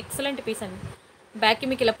 ఎక్సలెంట్ పీస్ అండి. బ్యాక్కి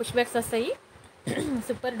మీకు ఇలా పుష్ బ్యాక్స్ వస్తాయి,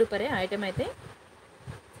 సూపర్ డూపరే ఐటమ్ అయితే.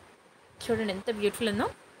 చూడండి ఎంత బ్యూటిఫుల్ ఉందో.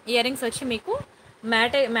 ఇయర్ రింగ్స్ వచ్చి మీకు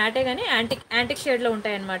మ్యాటే కానీ యాంటిక్ షేడ్లో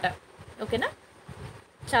ఉంటాయన్నమాట. ఓకేనా,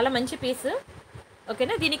 చాలా మంచి పీస్.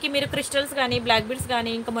 ఓకేనా, దీనికి మీరు క్రిస్టల్స్ కానీ బ్లాక్ బీడ్స్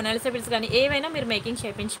కానీ ఇంకా మొనాలిసా బీడ్స్ కానీ ఏవైనా మీరు మేకింగ్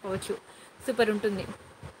చేయించుకోవచ్చు, సూపర్ ఉంటుంది.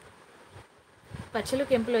 పచ్చలు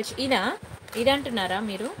కెంపులు వచ్చి ఇదంటున్నారా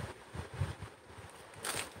మీరు?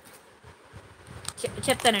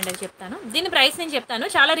 చెప్తానండి, అది చెప్తాను. దీని ప్రైస్ నేను చెప్తాను,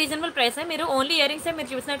 చాలా రీజనబుల్ ప్రైస్. మీరు ఓన్లీ ఇయర్ రింగ్సే మీరు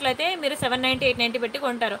చూసినట్లయితే మీరు 790 890 పెట్టి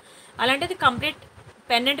కొంటారు. అలాంటిది complete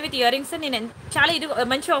pendant with ear rings నేను చాలా ఇది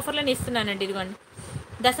మంచి ఆఫర్లో ఇస్తున్నానండి. ఇదిగోండి,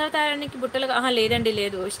 దశావతారానికి బుట్టలు లేదండి,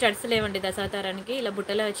 లేదు స్టడ్స్ లేవండి దశావతారానికి, ఇలా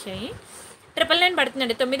బుట్టలే వచ్చాయి. 999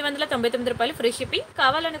 పడుతుందండి, 999 రూపాయలు ఫ్రీ షిప్పింగ్.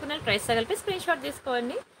 కావాలనుకున్న ప్రైస్ తగిలిపి స్క్రీన్ షాట్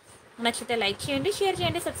తీసుకోండి. నచ్చితే లైక్ చేయండి, షేర్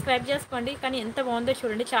చేయండి, సబ్స్క్రైబ్ చేసుకోండి. కానీ ఎంత బాగుందో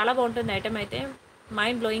చూడండి, చాలా బాగుంటుంది ఐటమ్ అయితే,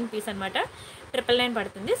 మైండ్ బ్లోయింగ్ పీస్ అనమాట. 999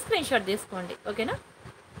 పడుతుంది, స్క్రీన్ షాట్ తీసుకోండి. ఓకేనా,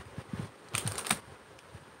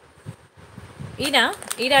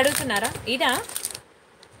 ఇది అడుగుతున్నారా?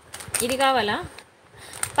 ఇది కావాలా?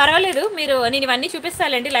 పర్వాలేదు, నేను ఇవన్నీ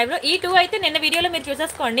చూపిస్తానండి లైవ్లో. ఈ 2 అయితే నిన్న వీడియోలో మీరు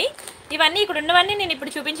చూసేసుకోండి. ఇవన్నీ ఇక్కడ ఉన్నవన్నీ నేను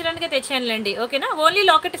ఇప్పుడు చూపించడానికే తెచ్చానులేండి. ఓకేనా, ఓన్లీ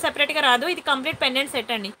లాకెట్ సెపరేట్గా రాదు, ఇది కంప్లీట్ పెండెంట్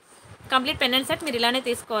సెట్ అండి. కంప్లీట్ పెండెంట్ సెట్ మీరు ఇలానే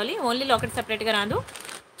తీసుకోవాలి, ఓన్లీ లాకెట్ సెపరేట్గా రాదు.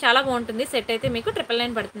 చాలా బాగుంటుంది సెట్ అయితే, మీకు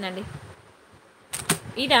 999 పడుతుందండి.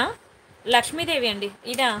 లక్ష్మీదేవి అండి,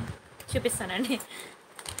 చూపిస్తానండి.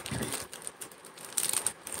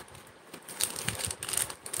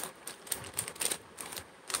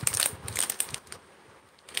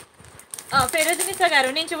 ఫెరోజినిసా గారు,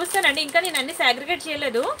 నేను చూస్తానండి, ఇంకా నేను అన్ని సాగ్రిగేట్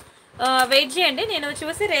చేయలేదు. వెయిట్ చేయండి, నేను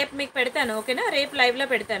చూసి రేపు మీకు పెడతాను. ఓకేనా, రేపు లైవ్లో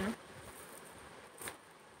పెడతాను.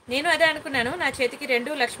 నేను అదే అనుకున్నాను, నా చేతికి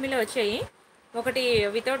 2 లక్ష్మీలో వచ్చాయి, ఒకటి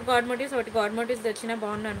వితౌట్ గాడ్ మోటివ్స్, ఒకటి గాడ్ మోటివ్స్ వచ్చినా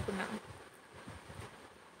బాగుండు అనుకున్నాను.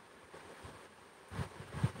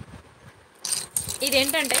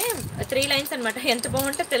 ఇదేంటంటే 3 లైన్స్ అనమాట, ఎంత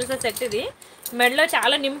బాగుంటుందో తెలుసా సెట్. ఇది మెడలో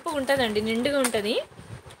చాలా నింపు ఉంటుందండి, నిండుగా ఉంటుంది.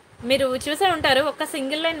 మీరు చూసే ఉంటారు, ఒక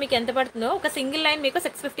సింగిల్ లైన్ మీకు ఎంత పడుతుందో. ఒక సింగిల్ లైన్ మీకు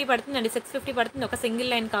 650 పడుతుందండి, 650 పడుతుంది ఒక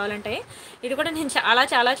సింగిల్ లైన్ కావాలంటే. ఇది కూడా నేను చాలా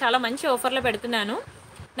చాలా చాలా మంచి ఆఫర్లో పెడుతున్నాను.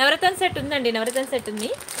 నవరత్న సెట్ ఉందండి, నవరత్న సెట్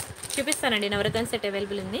ఉంది, చూపిస్తానండి. నవరత్న సెట్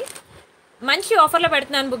అవైలబుల్ ఉంది, మంచి ఆఫర్లో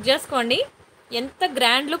పెడుతున్నాను, బుక్ చేసుకోండి. ఎంత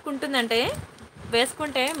గ్రాండ్ లుక్ ఉంటుందంటే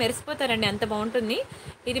వేసుకుంటే మెరిసిపోతారండి, అంత బాగుంటుంది.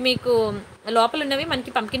 ఇది మీకు లోపల ఉన్నవి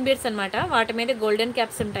మనకి పంకిన్ బీడ్స్ అనమాట, వాటి మీద గోల్డెన్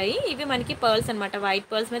క్యాప్స్ ఉంటాయి. ఇవి మనకి పర్ల్స్ అనమాట, వైట్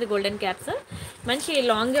పర్ల్స్ మీద గోల్డెన్ క్యాప్స్, మంచి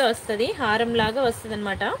లాంగ్గా వస్తుంది, హారం లాగా వస్తుంది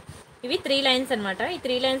అనమాట. ఇవి 3 లైన్స్ అనమాట. ఈ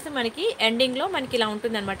 3 లైన్స్ మనకి ఎండింగ్లో మనకి ఇలా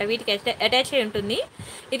ఉంటుంది అనమాట, వీటికి అటాచ్ అయి ఉంటుంది.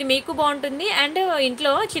 ఇది మీకు బాగుంటుంది. అండ్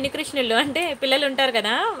ఇంట్లో చిన్ని కృష్ణులు అంటే పిల్లలు ఉంటారు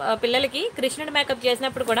కదా, పిల్లలకి కృష్ణుడు మేకప్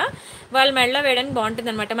చేసినప్పుడు కూడా వాళ్ళ మెడలో వేయడానికి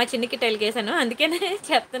బాగుంటుంది అనమాట. మా చిన్నకి టెలికేసాను, అందుకనే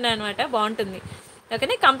చెప్తున్నాను అనమాట, బాగుంటుంది.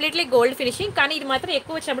 ఓకేనా, కంప్లీట్లీ గోల్డ్ ఫినిషింగ్. కానీ ఇది మాత్రం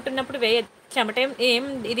ఎక్కువ చెమటున్నప్పుడు చెమట ఏం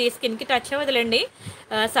ఇది స్కిన్కి టచ్ అవ్వదులేండి,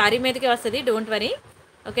 సారీ మీదకి వస్తుంది, డోంట్ వరీ.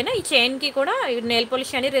 ఓకేనా, ఈ చైన్కి కూడా నెయిల్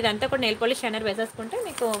పాలిష్ షైనర్, ఇదంతా కూడా నెయిల్ పాలిష్ షైనర్ వేసేసుకుంటే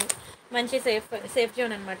మీకు మంచి సేఫ్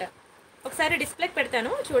జోన్ అనమాట. ఒకసారి డిస్ప్లేకి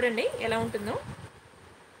పెడతాను, చూడండి ఎలా ఉంటుందో.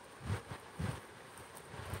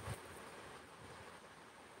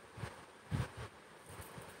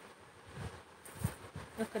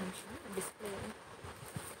 ఒక్క నిమిషం, డిస్ప్లే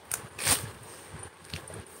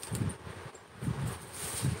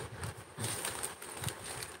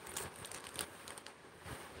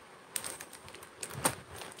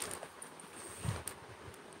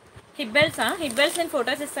హిప్ బెల్ట్స్ నేను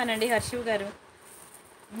ఫొటోస్ ఇస్తానండి హర్షివ్ గారు.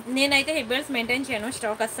 నేనైతే హిప్ బెల్ట్స్ మెయింటైన్ చేయను,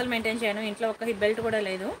 స్టాక్ అస్సలు మెయింటైన్ చేయను, ఇంట్లో ఒక హిప్ బెల్ట్ కూడా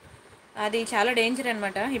లేదు. అది చాలా డేంజర్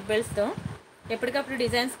అనమాట హిప్ బెల్ట్స్తో. ఎప్పటికప్పుడు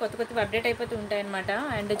డిజైన్స్ కొత్తవి అప్డేట్ అయిపోతూ ఉంటాయి అనమాట.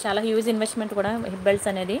 అండ్ చాలా హ్యూజ్ ఇన్వెస్ట్మెంట్ కూడా హిప్ బెల్ట్స్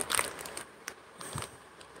అనేది.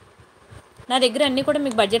 నా దగ్గర అన్నీ కూడా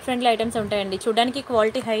మీకు బడ్జెట్ ఫ్రెండ్లీ ఐటమ్స్ ఉంటాయండి, చూడడానికి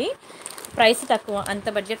క్వాలిటీ హై, ప్రైస్ తక్కువ, అంత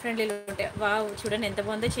బడ్జెట్ ఫ్రెండ్లీలో ఉంటాయి. వావ్ చూడండి ఎంత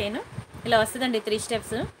బాగుందో చైన్. ఇలా వస్తుందండి 3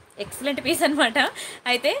 స్టెప్స్. ఎక్సలెంట్ పీస్ అనమాట.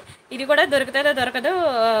 అయితే ఇది కూడా దొరుకుతుందో దొరకదో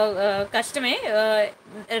కష్టమే.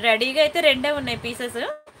 రెడీగా అయితే రెండే ఉన్నాయి పీసెస్,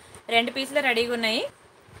 2 పీసులు రెడీగా ఉన్నాయి.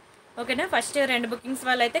 ఓకేనా, ఫస్ట్ 2 బుకింగ్స్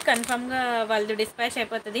వాళ్ళైతే కన్ఫామ్గా వాళ్ళది డిస్పాచ్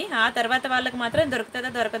అయిపోతుంది. ఆ తర్వాత వాళ్ళకి మాత్రం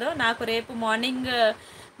దొరుకుతుందో దొరకదో నాకు రేపు మార్నింగ్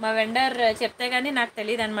మా వెండర్ చెప్తే కానీ నాకు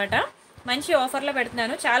తెలియదు అనమాట. మంచి ఆఫర్లో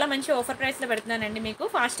పెడుతున్నాను, చాలా మంచి ఆఫర్ ప్రైస్లో పెడుతున్నానండి. మీకు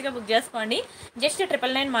ఫాస్ట్గా బుక్ చేసుకోండి. జస్ట్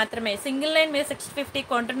 999 మాత్రమే. సింగిల్ లైన్ మీరు 650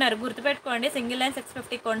 కొంటున్నారు, గుర్తుపెట్టుకోండి. సింగిల్ లైన్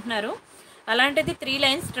 650 కొంటున్నారు, అలాంటిది 3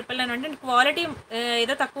 లైన్స్ 999 అంటే క్వాలిటీ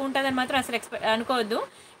ఏదో తక్కువ ఉంటుందని మాత్రం అసలు అనుకోవద్దు.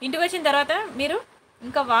 ఇంటికి వచ్చిన తర్వాత మీరు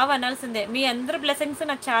ఇంకా వావ్ అనాల్సిందే. మీ అందరి బ్లెస్సింగ్స్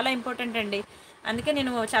నాకు చాలా ఇంపార్టెంట్ అండి. అందుకే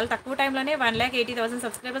నేను చాలా తక్కువ టైంలోనే 1,80,000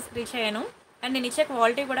 సబ్స్క్రైబర్స్ రీచ్ అయ్యాను. అండ్ నేను ఇచ్చే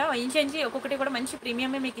క్వాలిటీ కూడా ఇంచి ఒక్కొక్కటి కూడా మంచి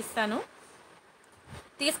ప్రీమియమే మీకు ఇస్తాను.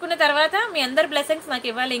 తీసుకున్న తర్వాత మీ అందరి బ్లెస్సింగ్స్ నాకు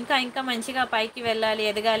ఇవ్వాలి. ఇంకా ఇంకా మంచిగా పైకి వెళ్ళాలి,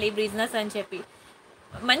 ఎదగాలి బిజినెస్ అని చెప్పి.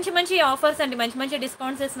 మంచి మంచి ఆఫర్స్ అండి, మంచి మంచి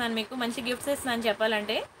డిస్కౌంట్స్ ఇస్తున్నాను మీకు, మంచి గిఫ్ట్స్ ఇస్తున్నాను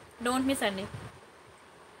చెప్పాలంటే. డోంట్ మిస్ అండి.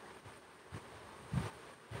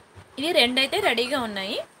 ఇది 2 అయితే రెడీగా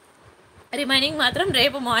ఉన్నాయి, రిమైనింగ్ మాత్రం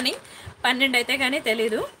రేపు మార్నింగ్ 12 అయితే కానీ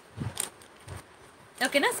తెలీదు.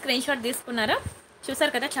 ఓకేనా, స్క్రీన్ షాట్ తీసుకున్నారా?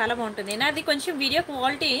 చూసారు కదా, చాలా బాగుంటుంది. నాది కొంచెం వీడియో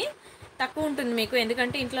క్వాలిటీ తక్కువ ఉంటుంది మీకు,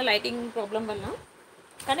 ఎందుకంటే ఇంట్లో లైటింగ్ ప్రాబ్లం వల్ల.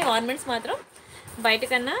 కానీ ఆర్నమెంట్స్ మాత్రం బయట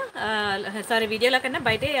కన్నా వీడియోలో కన్నా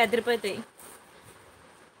బయటే అదిరిపోతాయి.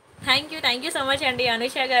 థ్యాంక్ యూ సో మచ్ అండి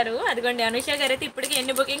అనుష గారు. అదిగోండి అనుష గారు అయితే ఇప్పటికీ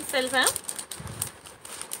ఎన్ని బుకింగ్స్ తెలుసా,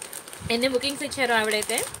 ఎన్ని బుకింగ్స్ ఇచ్చారు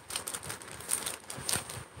ఆవిడైతే.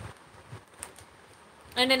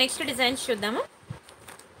 అండ్ నెక్స్ట్ డిజైన్స్ చూద్దాము.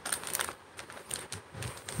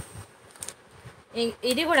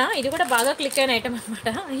 ఇది కూడా బాగా క్లిక్ అయిన ఐటమ్ అనమాట.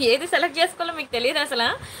 ఏది సెలెక్ట్ చేసుకోవాలో మీకు తెలియదు అసలు.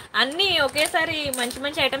 అన్నీ ఒకేసారి మంచి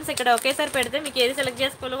మంచి ఐటమ్స్ ఇక్కడ ఒకేసారి పెడితే మీకు ఏది సెలెక్ట్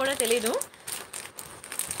చేసుకోవాలో కూడా తెలీదు.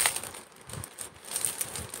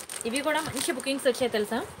 ఇవి కూడా మంచి బుకింగ్స్ వచ్చాయి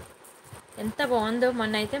తెలుసా. ఎంత బాగుందో.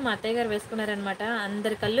 మొన్న అయితే మా అత్తయ్య గారు వేసుకున్నారనమాట.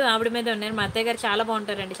 అందరి కళ్ళు ఆవిడ మీద ఉన్నారు. మా అత్తయ్య గారు చాలా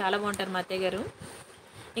బాగుంటారండి, చాలా బాగుంటారు మా అత్తయ్య గారు.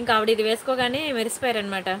 ఇంకా ఆవిడ ఇది వేసుకోగానే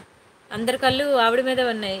మెరిసిపోయారనమాట. అందరి కళ్ళు ఆవిడ మీద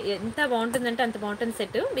ఉన్నాయి. ఎంత బాగుంటుందంటే అంత బాగుంటుంది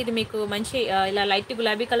సెట్. ఇది మీకు మంచి ఇలా లైట్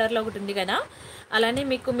గులాబీ కలర్లో ఒకటి ఉంది కదా, అలానే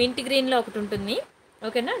మీకు మింట్ గ్రీన్లో ఒకటి ఉంటుంది.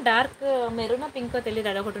 ఓకేనా, డార్క్ మెరూన్ పింకో తెలియదు,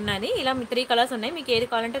 అది ఒకటి ఉన్నది. ఇలా 3 కలర్స్ ఉన్నాయి, మీకు ఏది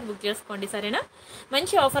కావాలంటే అది బుక్ చేసుకోండి సరేనా.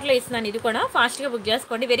 మంచి ఆఫర్లో ఇస్తున్నాను, ఇది కూడా ఫాస్ట్గా బుక్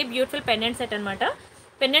చేసుకోండి. వెరీ బ్యూటిఫుల్ పెండెంట్ సెట్ అనమాట.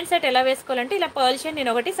 పెండెంట్ సెట్ ఎలా వేసుకోవాలంటే ఇలా పర్ల్ చైన్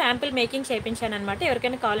నేను ఒకటి శాంపిల్ మేకింగ్ చేయించాను అనమాట.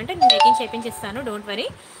 ఎవరికైనా కావాలంటే నేను మేకింగ్ చేయించిస్తాను, డోంట్ వరీ.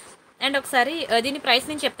 అండ్ ఒకసారి దీని ప్రైస్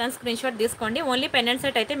నేను చెప్తాను, స్క్రీన్ షాట్ తీసుకోండి. ఓన్లీ పెండెంట్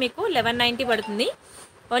సెట్ అయితే మీకు 1190 పడుతుంది.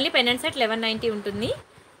 ఓన్లీ పెండెంట్ సెట్ 1190 ఉంటుంది.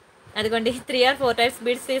 అదిగోండి 3 or 4 టైప్స్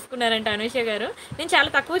బీడ్స్ తీసుకున్నారంట అనుష గారు. నేను చాలా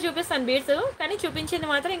తక్కువ చూపిస్తాను బీడ్స్, కానీ చూపించింది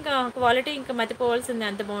మాత్రం ఇంకా క్వాలిటీ ఇంకా మతిపోవాల్సింది,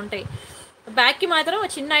 అంత బాగుంటాయి. బ్యాక్కి మాత్రం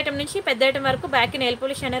చిన్న ఐటమ్ నుంచి పెద్ద ఐటమ్ వరకు బ్యాక్కి నెయిల్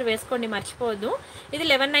పాలిష్ అనేది వేసుకోండి, మర్చిపోవద్దు. ఇది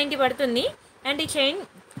 1190 పడుతుంది. అండ్ ఈ చైన్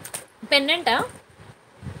పెండెంటా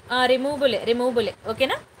రిమూవబులే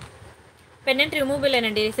ఓకేనా. పెండెంట్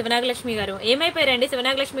రిమూవబులేనండి. శివనాగలక్ష్మి గారు ఏమైపోయారండి,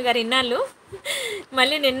 శివనాగలక్ష్మి గారు ఇన్నాళ్ళు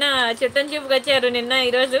మళ్ళీ నిన్న చుట్టం చూపుకి వచ్చారు, నిన్న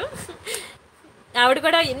ఈరోజు. ఆవిడ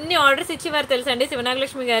కూడా ఎన్ని ఆర్డర్స్ ఇచ్చేవారు తెలుసండి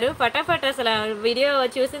శివనాగలక్ష్మి గారు. ఫటాఫట్ అసలు వీడియో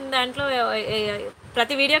చూసిన దాంట్లో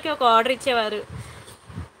ప్రతి వీడియోకి ఒక ఆర్డర్ ఇచ్చేవారు.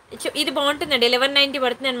 ఇది బాగుంటుందండి, 1190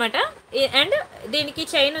 పడుతుంది అనమాట. అండ్ దీనికి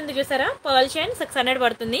చైన్ ఉంది చూసారా, పర్ల్ చైన్ 600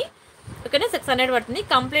 పడుతుంది. ఓకేనా, 600 పడుతుంది.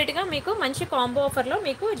 కంప్లీట్గా మీకు మంచి కాంబో ఆఫర్లో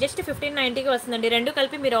మీకు జస్ట్ 1590కి వస్తుందండి. రెండు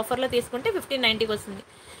కలిపి మీరు ఆఫర్లో తీసుకుంటే 1590కి వస్తుంది.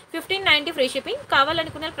 1590 ఫ్రీ షిప్పింగ్.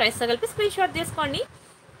 కావాలనుకున్న ప్రైస్తో కలిపి స్క్రీన్ షాట్ తీసుకోండి.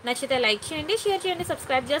 నచ్చితే లైక్ చేయండి, షేర్ చేయండి,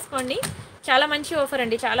 సబ్స్క్రైబ్ చేసుకోండి. చాలా మంచి ఆఫర్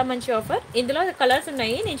అండి, చాలా మంచి ఆఫర్. ఇందులో కలర్స్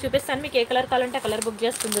ఉన్నాయి, నేను చూపిస్తాను. మీకు ఏ కలర్ కావాలంటే ఆ కలర్ బుక్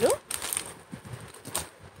చేసుకుందరు.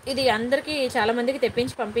 ఇది అందరికీ చాలామందికి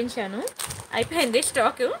తెప్పించి పంపించాను, అయిపోయింది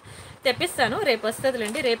స్టాక్. తెప్పిస్తాను, రేపు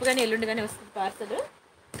వస్తుందిలేండి. రేపు కానీ ఎల్లుండి కానీ వస్తుంది పార్సల్.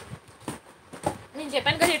 నేను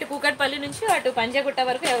చెప్పాను కదా, ఇటు కూకట్పల్లి నుంచి అటు పంజాగుట్ట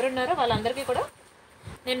వరకు ఎవరున్నారో వాళ్ళందరికీ కూడా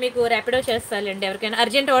నేను మీకు ర్యాపిడో చేస్తానులేండి. ఎవరికైనా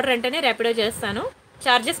అర్జెంట్ ఆర్డర్ అంటేనే ర్యాపిడో చేస్తాను.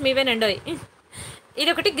 చార్జెస్ మీవేనండి. ఇది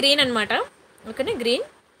ఒకటి గ్రీన్ అనమాట. ఓకేనా, గ్రీన్.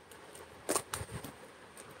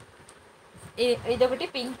 ఇదొకటి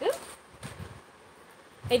పింక్.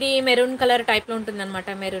 ఇది మెరూన్ కలర్ టైప్లో ఉంటుంది అనమాట,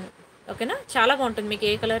 మెరూన్. ఓకేనా, చాలా బాగుంటుంది. మీకు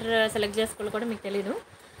ఏ కలర్ సెలెక్ట్ చేసుకోవాలో కూడా మీకు తెలీదు.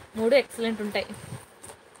 3 ఎక్సలెంట్ ఉంటాయి.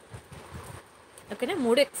 ఓకేనా,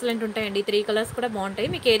 3 ఎక్సలెంట్ ఉంటాయండి. 3 కలర్స్ కూడా బాగుంటాయి.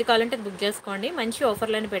 మీకు ఏది కావాలంటే అది బుక్ చేసుకోండి. మంచి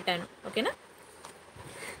ఆఫర్లని పెట్టాను. ఓకేనా,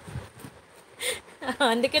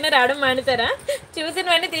 అందుకనే రావడం మానేతారా,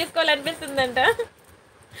 చూసినవన్నీ తీసుకోవాలనిపిస్తుందంట.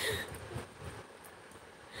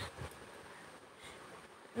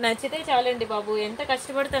 నచ్చితే చాలండి బాబు. ఎంత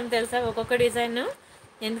కష్టపడతాం తెలుసా ఒక్కొక్క డిజైన్.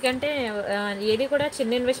 ఎందుకంటే ఏది కూడా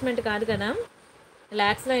చిన్న ఇన్వెస్ట్మెంట్ కాదు కదా,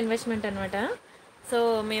 ల్యాక్స్లో ఇన్వెస్ట్మెంట్ అనమాట. సో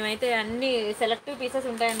మేమైతే అన్ని సెలెక్టివ్ పీసెస్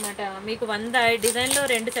ఉంటాయన్నమాట. మీకు 100 డిజైన్లో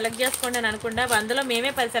 2 సెలెక్ట్ చేసుకోండి అని అనుకుంటా, 100లో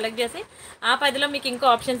మేమే 10 సెలెక్ట్ చేసి ఆ 10లో మీకు ఇంకో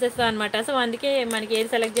ఆప్షన్స్ ఇస్తాం అనమాట. సో అందుకే మనకి ఏది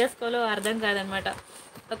సెలెక్ట్ చేసుకోవాలో అర్థం కాదనమాట.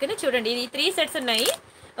 ఓకేనా, చూడండి ఇది 3 సెట్స్ ఉన్నాయి.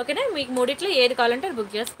 ఓకేనా, మీకు మూడిట్లో ఏది కావాలంటే అది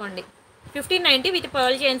బుక్ చేసుకోండి. 1590 with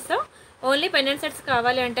pearl చైన్స్తో. Only pendant sets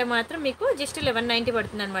కావాలి అంటే మాత్రం మీకు జస్ట్ 1190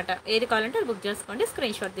 పడుతుంది అనమాట. ఏది కావాలంటే అది బుక్ చేసుకోండి,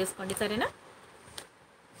 స్క్రీన్ షాట్ తీసుకోండి. సరేనా,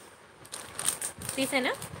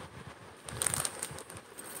 తీసేనా?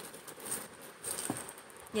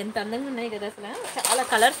 ఎంత అందంగా ఉన్నాయి కదా అసలు. చాలా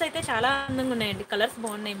కలర్స్ అయితే చాలా అందంగా ఉన్నాయండి. కలర్స్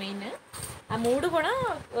బాగున్నాయి. మెయిన్ ఆ మూడు కూడా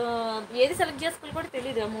ఏది సెలెక్ట్ చేసుకోవాలి కూడా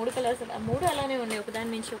తెలియదు. ఆ మూడు కలర్స్, ఆ మూడు అలానే ఉన్నాయి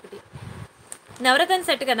ఒకదాని నుంచి ఒకటి. నవరత్న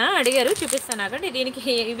సెట్ కదా అడిగారు, చూపిస్తాను అక్కడ. దీనికి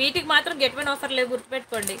వీటికి మాత్రం గెట్ వన్ ఆఫర్ లేవు,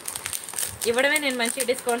 గుర్తుపెట్టుకోండి. ఇవ్వడమే నేను మంచి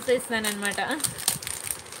డిస్కౌంట్స్ ఇస్తున్నాను అనమాట.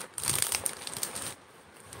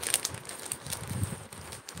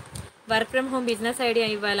 Work from home business idea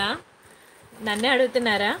ఇవ్వాలా? నన్నే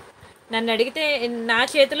అడుగుతున్నారా? నన్ను అడిగితే నా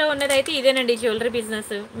చేతిలో ఉన్నదైతే ఇదేనండి, జ్యువెలరీ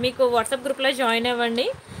బిజినెస్. మీకు వాట్సాప్ గ్రూప్లో జాయిన్ అవ్వండి,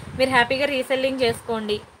 మీరు హ్యాపీగా రీసెల్లింగ్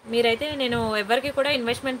చేసుకోండి. మీరైతే నేను ఎవరికి కూడా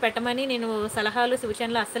ఇన్వెస్ట్మెంట్ పెట్టమని నేను సలహాలు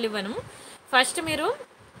సూచనలు అస్సలు ఇవ్వను. ఫస్ట్ మీరు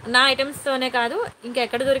నా ఐటమ్స్తోనే కాదు, ఇంకా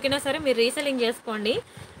ఎక్కడ దొరికినా సరే మీరు రీసెల్లింగ్ చేసుకోండి.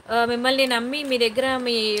 మిమ్మల్ని నమ్మి మీ దగ్గర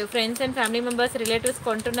మీ friends and family members, relatives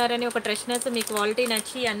కొంటున్నారని ఒక ట్రస్ట్నెస్, మీ క్వాలిటీ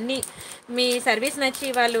నచ్చి, అన్నీ మీ సర్వీస్ నచ్చి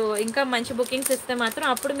వాళ్ళు ఇంకా మంచి బుకింగ్స్ ఇస్తే మాత్రం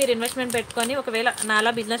అప్పుడు మీరు ఇన్వెస్ట్మెంట్ పెట్టుకొని, ఒకవేళ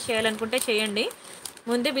నాలా బిజినెస్ చేయాలనుకుంటే చేయండి.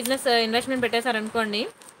 ముందే బిజినెస్ ఇన్వెస్ట్మెంట్ పెట్టేశారనుకోండి,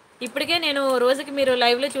 ఇప్పటికే నేను రోజుకి మీరు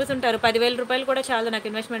లైవ్లో చూసుంటారు, 10,000 రూపాయలు కూడా చాలు నాకు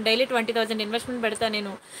ఇన్వెస్ట్మెంట్. డైలీ 20,000 ఇన్వెస్ట్మెంట్ పెడతాను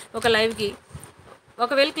నేను ఒక లైవ్కి.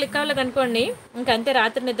 ఒకవేళ క్లిక్ అవ్వలేదు అనుకోండి, ఇంకంతే,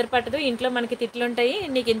 రాత్రి నిద్ర పట్టదు, ఇంట్లో మనకి తిట్లు ఉంటాయి.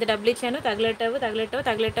 నీకు ఇంత డబ్బులు ఇచ్చాను,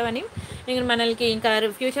 తగలెట్టావు అని ఇంక మనకి ఇంకా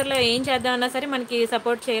ఫ్యూచర్లో ఏం చేద్దామన్నా సరే మనకి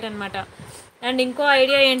సపోర్ట్ చేయరనమాట. అండ్ ఇంకో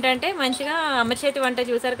ఐడియా ఏంటంటే, మంచిగా అమ్మ చేతి వంట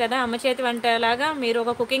చూసారు కదా, అమ్మ చేతి వంట లాగా మీరు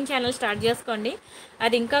ఒక కుకింగ్ ఛానల్ స్టార్ట్ చేసుకోండి.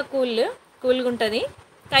 అది ఇంకా కూల్గా ఉంటుంది.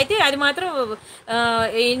 అయితే అది మాత్రం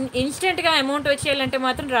ఇన్స్టెంట్గా అమౌంట్ వచ్చేయాలంటే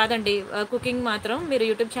మాత్రం రాదండి. కుకింగ్ మాత్రం మీరు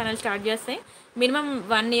యూట్యూబ్ ఛానల్ స్టార్ట్ చేస్తే మినిమం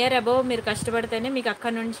 1 ఇయర్ అబోవ్ మీరు కష్టపడితేనే మీకు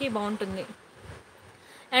అక్కడ నుంచి బాగుంటుంది.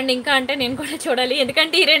 అండ్ ఇంకా అంటే నేను కూడా చూడాలి,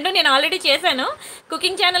 ఎందుకంటే ఈ రెండు నేను ఆల్రెడీ చేశాను.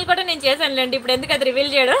 కుకింగ్ ఛానల్ కూడా నేను చేశానులేండి, ఇప్పుడు ఎందుకు అది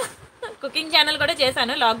రివీల్ చేయడం. కుకింగ్ ఛానల్ కూడా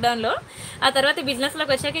చేశాను లాక్డౌన్లో. ఆ తర్వాత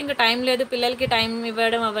బిజినెస్లోకి వచ్చాక ఇంకా టైం లేదు, పిల్లలకి టైం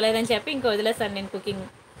ఇవ్వడం అవ్వలేదని చెప్పి ఇంకా వదిలేస్తాను నేను కుకింగ్.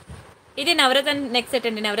 ఇది నవరత్న నెక్ సెట్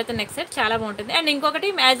అండి, నవరత్న నెక్ సెట్ చాలా బాగుంటుంది. అండ్ ఇంకొకటి,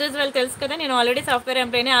 యాజ్ యూజువల్ తెలుసు కదా, నేను ఆల్రెడీ సాఫ్ట్వేర్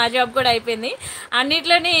ఎంప్లాయీని, ఆ జాబ్ కూడా అయిపోయింది.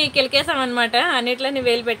 అన్నిట్లోని కిలికేసామన్నమాట, అన్నిట్లోని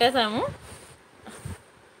వేలు పెట్టేశాము.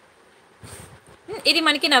 ఇది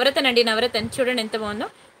మనకి నవరత్న అండి, నవరత్న చూడండి ఎంత బాగుందో.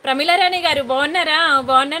 ప్రమిళారాణి గారు బాగున్నారా?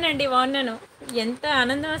 బాగున్నానండి, బాగున్నాను. ఎంత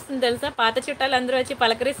ఆనందం వస్తుంది తెలుసా, పాత చుట్టాలు అందరూ వచ్చి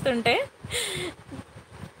పలకరిస్తుంటే.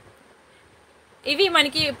 ఇవి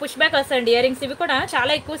మనకి పుష్ బ్యాక్ వస్తాయండి ఇయర్ రింగ్స్. ఇవి కూడా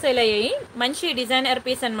చాలా ఎక్కువ సేల్ అయ్యాయి. మంచి డిజైనర్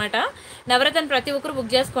పీస్ అనమాట. నవరత్న ప్రతి ఒక్కరు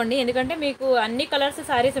బుక్ చేసుకోండి, ఎందుకంటే మీకు అన్ని కలర్స్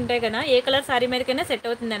సారీస్ ఉంటాయి కదా, ఏ కలర్ సారీ మీదకైనా సెట్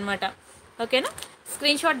అవుతుంది అనమాట. ఓకేనా,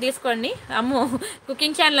 స్క్రీన్ షాట్ తీసుకోండి. అమ్మో,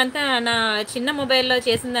 కుకింగ్ ఛానల్ అంతా నా చిన్న మొబైల్లో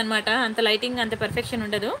చేసిందనమాట, అంత లైటింగ్ అంత పర్ఫెక్షన్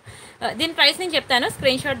ఉండదు. దీని ప్రైస్ నేను చెప్తాను,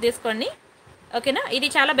 స్క్రీన్ షాట్ తీసుకోండి. ఓకేనా, ఇది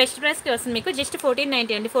చాలా బెస్ట్ ప్రైస్కి వస్తుంది మీకు, జస్ట్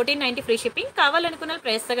 1490 అండి. 1490 ఫ్రీ షిప్పింగ్. కావాలనుకున్న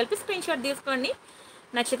ప్రైస్తో కలిపి స్క్రీన్ షాట్ తీసుకోండి.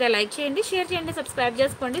 నచ్చితే లైక్ చేయండి, షేర్ చేయండి, సబ్స్క్రైబ్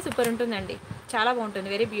చేసుకోండి. సూపర్ ఉంటుందండి, చాలా బాగుంటుంది,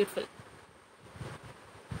 వెరీ బ్యూటిఫుల్.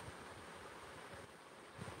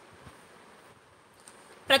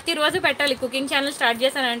 ప్రతిరోజు పెట్టాలి. కుకింగ్ ఛానల్ స్టార్ట్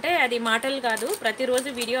చేశానంటే అది మాటలు కాదు, ప్రతిరోజు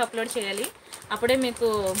వీడియో అప్లోడ్ చేయాలి. అప్పుడే మీకు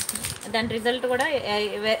దాని రిజల్ట్ కూడా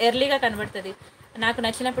ఎర్లీగా కనబడుతుంది. నాకు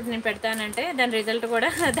నచ్చినప్పుడు నేను పెడతానంటే దాని రిజల్ట్ కూడా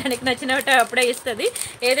దానికి నచ్చినట్టు అప్పుడే ఇస్తుంది.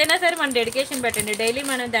 ఏదైనా సరే మనం డెడికేషన్ పెట్టండి, డైలీ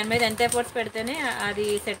మనం దాని మీద ఎంత ఎఫర్ట్స్ పెడితేనే అది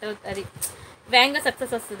సెట్ అవుతుంది, అది వేగంగా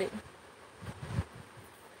సక్సెస్ వస్తుంది.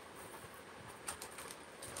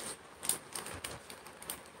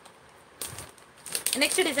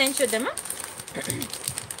 నెక్స్ట్ డిజైన్ చూద్దామా.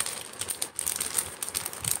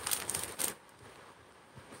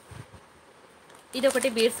 ఇది ఒకటి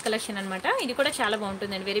బీడ్స్ కలెక్షన్ అనమాట, ఇది కూడా చాలా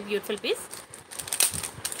బాగుంటుందండి, very beautiful piece.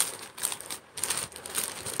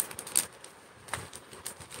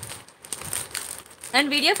 And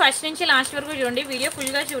video first నుంచి లాస్ట్ వరకు చూడండి, వీడియో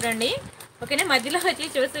ఫుల్గా చూడండి. ఓకేనా, మధ్యలో వచ్చి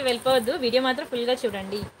చూసి వెళ్ళిపోవద్దు, వీడియో మాత్రం ఫుల్గా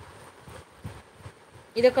చూడండి.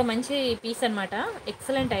 ఇది ఒక మంచి పీస్ అనమాట,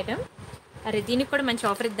 ఎక్సలెంట్ ఐటమ్. అరే దీనికి కూడా మంచి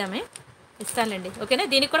ఆఫర్ ఇస్తానులేండి. ఓకేనా,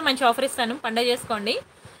 దీనికి కూడా మంచి ఆఫర్ ఇస్తాను, పండగ చేసుకోండి.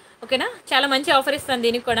 ఓకేనా, చాలా మంచి ఆఫర్ ఇస్తాను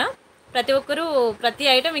దీనికి కూడా. ప్రతి ఒక్కరూ ప్రతి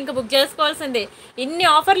ఐటమ్ ఇంకా బుక్ చేసుకోవాల్సిందే. ఇన్ని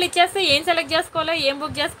ఆఫర్లు ఇచ్చేస్తే ఏం సెలెక్ట్ చేసుకోవాలో, ఏం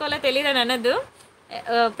బుక్ చేసుకోవాలో తెలియదు అని అనద్దు.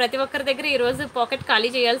 ప్రతి ఒక్కరి దగ్గర ఈరోజు పాకెట్ ఖాళీ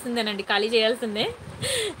చేయాల్సిందేనండి, ఖాళీ చేయాల్సిందే.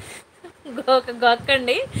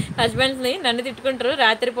 గోక్కండి హస్బెండ్స్ని, నన్ను తిట్టుకుంటారు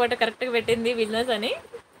రాత్రిపూట కరెక్ట్గా పెట్టింది బిజినెస్ అని.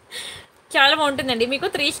 చాలా బాగుంటుందండి. మీకు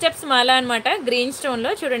 3 స్టెప్స్ మాల అనమాట. గ్రీన్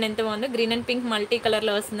స్టోన్‌లో చూడండి ఎంత బాగుందో. గ్రీన్ అండ్ పింక్ మల్టీ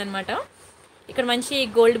కలర్‌లో వస్తుందనమాట. ఇక్కడ మంచి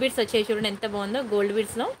గోల్డ్ బీడ్స్ వచ్చాయి చూడండి ఎంత బాగుందో. Gold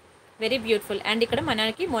బీడ్స్‌లో very beautiful. అండ్ ఇక్కడ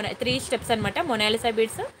మనకి 3 స్టెప్స్ అనమాట. మొనాలిసా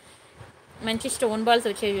బీడ్స్ మంచి స్టోన్ బాల్స్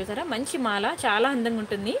వచ్చాయి చూసారా. మంచి మాల చాలా అందంగా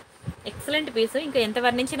ఉంటుంది. Excellent piece. ఇంకా ఎంత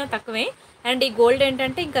వర్ణించినా తక్కువే. అండ్ ఈ గోల్డ్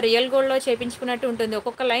ఏంటంటే ఇంకా రియల్ గోల్డ్‌లో చేపించుకున్నట్టు ఉంటుంది.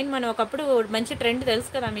 ఒక్కొక్క లైన్ మనం ఒకప్పుడు మంచి ట్రెండ్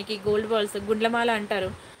తెలుసు కదా మీకు ఈ గోల్డ్ బాల్స్ గుండ్లమాల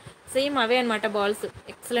అంటారు. సేమ్ అవే అనమాట బాల్స్.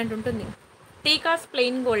 ఎక్సలెంట్ ఉంటుంది. టీకాస్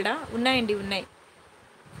ప్లెయిన్ గోల్డా ఉన్నాయండి ఉన్నాయి.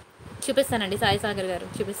 చూపిస్తానండి సాయి సాగర్ గారు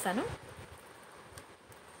చూపిస్తాను.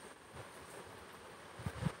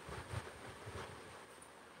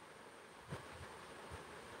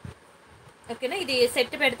 ఓకేనా. ఇది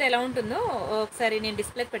సెట్ పెడితే ఎలా ఉంటుందో ఒకసారి నేను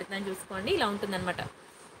డిస్ప్లేకి పెడతాను చూసుకోండి. ఇలా ఉంటుందన్నమాట.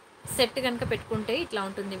 సెట్ కనుక పెట్టుకుంటే ఇట్లా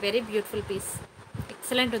ఉంటుంది. Very beautiful piece.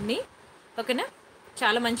 ఎక్సలెంట్ ఉంది. ఓకేనా.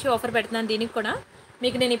 చాలా మంచి ఆఫర్ పెడుతున్నాను దీనికి కూడా.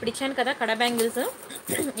 మీకు నేను ఇప్పుడు ఇచ్చాను కదా కడా బ్యాంగిల్స్,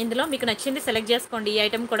 ఇందులో మీకు నచ్చింది సెలెక్ట్ చేసుకోండి. ఈ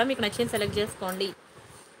ఐటెం కూడా మీకు నచ్చింది సెలెక్ట్ చేసుకోండి.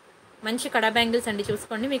 మంచి కడా బ్యాంగిల్స్ అండి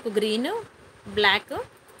చూసుకోండి. మీకు గ్రీన్, బ్లాక్,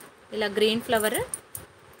 ఇలా గ్రీన్ ఫ్లవర్,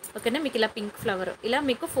 ఓకేనా. మీకు ఇలా పింక్ ఫ్లవర్, ఇలా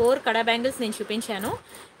మీకు 4 కడా బ్యాంగిల్స్ నేను చూపించాను.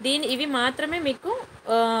 ఇవి మాత్రమే మీకు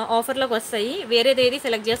ఆఫర్లోకి వస్తాయి. వేరేది ఏది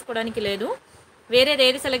సెలెక్ట్ చేసుకోవడానికి లేదు. వేరేది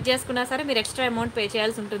ఏది సెలెక్ట్ చేసుకున్నా సరే మీరు ఎక్స్ట్రా అమౌంట్ పే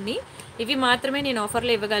చేయాల్సి ఉంటుంది. ఇవి మాత్రమే నేను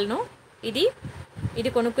ఆఫర్లో ఇవ్వగలను. ఇది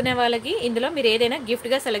కొనుక్కునే వాళ్ళకి ఇందులో మీరు ఏదైనా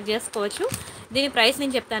గిఫ్ట్గా సెలెక్ట్ చేసుకోవచ్చు. దీని ప్రైస్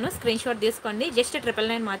నేను చెప్తాను, స్క్రీన్ షాట్ తీసుకోండి. జస్ట్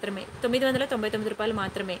 999 మాత్రమే, 999 రూపాయలు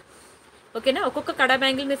మాత్రమే. ఓకేనా. ఒక్కొక్క కడా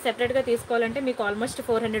బ్యాంగిల్ మీరు సెపరేట్గా తీసుకోవాలంటే మీకు ఆల్మోస్ట్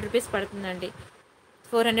 400 రూపీస్ పడుతుందండి.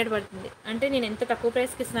 400 పడుతుంది. అంటే నేను ఎంత తక్కువ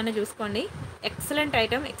ప్రైస్కి ఇస్తున్నానో చూసుకోండి. Excellent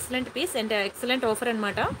item, excellent piece and excellent offer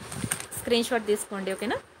అనమాట. స్క్రీన్ షాట్ తీసుకోండి.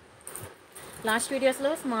 ఓకేనా. లాస్ట్ వీడియోస్లో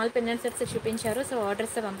స్మాల్ పెండెంట్ సెట్స్ చూపించారు. సో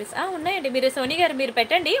ఆర్డర్స్ ఉన్నాయండి. మీరు సోనీ గారు మీరు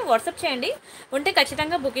పెట్టండి, వాట్సాప్ చేయండి. ఉంటే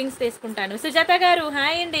ఖచ్చితంగా బుకింగ్స్ తీసుకుంటాను. సుజాత గారు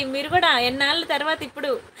హాయ్ అండి. మీరు కూడా ఎన్నాళ్ళ తర్వాత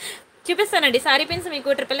ఇప్పుడు చూపిస్తానండి. సారీ పిన్స్ మీకు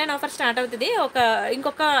 999 ఆఫర్ స్టార్ట్ అవుతుంది.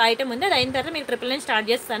 ఇంకొక ఐటమ్ ఉంది, అది అయిన తర్వాత మీకు 999 స్టార్ట్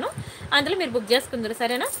చేస్తాను. అందులో మీరు బుక్ చేసుకుందరు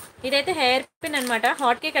సరేనా. ఇదైతే హెయిర్ పిన్ అనమాట,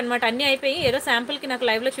 హాట్ కేక్ అనమాట. అన్నీ అయిపోయి ఏదో శాంపుల్కి నాకు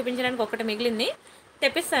లైవ్లో చూపించడానికి ఒకటి మిగిలింది,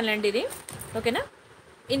 తెప్పిస్తానులేండి ఇది. ఓకేనా.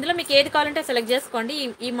 ఇందులో మీకు ఏది కావాలంటే సెలెక్ట్ చేసుకోండి.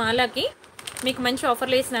 ఈ మాలకి మీకు మంచి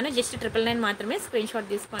ఆఫర్లు ఇస్తున్నాను. జస్ట్ 999 మాత్రమే. స్క్రీన్ షాట్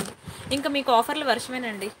తీసుకోండి. ఇంకా మీకు ఆఫర్లు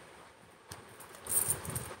వర్షమేనండి.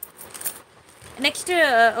 నెక్స్ట్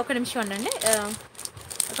ఒక నిమిషం ఉండండి.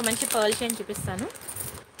 ఒక మంచి పర్ల్ చైన్ చూపిస్తాను.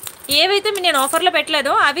 ఏవైతే నేను ఆఫర్లో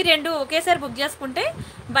పెట్టలేదో అవి 2 ఒకేసారి బుక్ చేసుకుంటే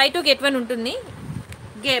బై 2 గెట్ 1 ఉంటుంది.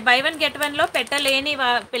 బై 1 గెట్ 1లో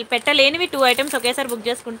పెట్టలేనివి 2 ఐటమ్స్ ఒకేసారి బుక్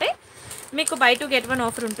చేసుకుంటే మీకు బై 2 గెట్ 1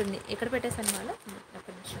 ఆఫర్ ఉంటుంది. ఎక్కడ పెట్టేసాను వాళ్ళు ఒక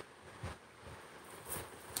నిమిషం.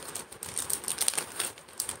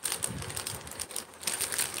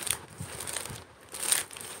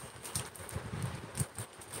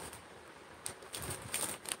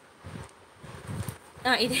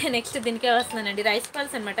 ఇదే నెక్స్ట్ దీనికే వస్తుందండి. రైస్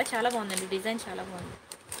పల్స్ అనమాట. చాలా బాగుందండి డిజైన్, చాలా బాగుంది.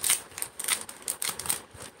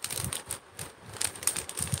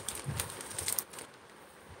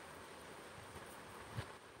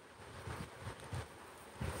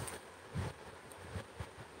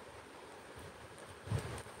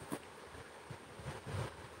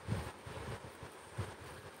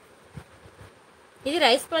 ఇది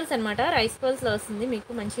రైస్ పల్స్ అనమాట. రైస్ పల్స్లో వస్తుంది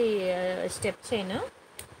మీకు మంచి స్టెప్ చైన్.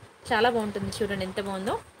 చాలా బాగుంటుంది చూడండి ఎంత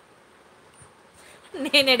బాగుందో.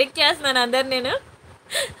 నేను ఎడిట్ చేస్తున్నాను అందరు. నేను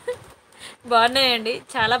బాగున్నాయండి,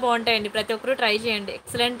 చాలా బాగుంటాయండి. ప్రతి ఒక్కరూ ట్రై చేయండి.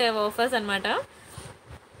 ఎక్సలెంట్ ఆఫర్స్ అనమాట.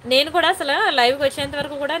 నేను కూడా అసలు లైవ్కి వచ్చేంత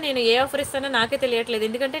వరకు కూడా నేను ఏ ఆఫర్ ఇస్తానో నాకే తెలియట్లేదు.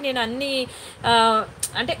 ఎందుకంటే నేను అన్ని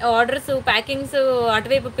అంటే ఆర్డర్స్, ప్యాకింగ్స్,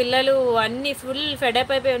 అటువైపు పిల్లలు అన్నీ ఫుల్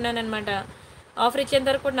ఫెడప్ అయిపోయి ఉన్నానమాట. ఆఫర్ ఇచ్చేంత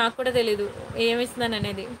వరకు కూడా నాకు కూడా తెలీదు ఏమి ఇస్తున్నాను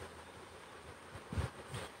అనేది.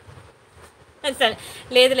 సరే,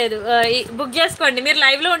 లేదు బుక్ చేసుకోండి. మీరు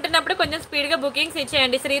లైవ్లో ఉంటున్నప్పుడు కొంచెం స్పీడ్గా బుకింగ్స్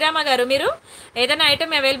ఇచ్చేయండి. శ్రీరామ గారు మీరు ఏదైనా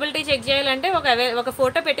ఐటమ్ అవైలబిలిటీ చెక్ చేయాలంటే ఒక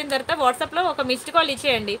ఫోటో పెట్టిన తర్వాత వాట్సాప్లో ఒక మిస్డ్ కాల్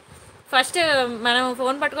ఇచ్చేయండి. ఫస్ట్ మనం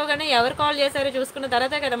ఫోన్ పట్టుకోగానే ఎవరు కాల్ చేశారో చూసుకున్న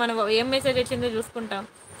తర్వాత కదా మనం ఏం మెసేజ్ వచ్చిందో చూసుకుంటాం.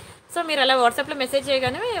 సో మీరు అలా వాట్సాప్లో మెసేజ్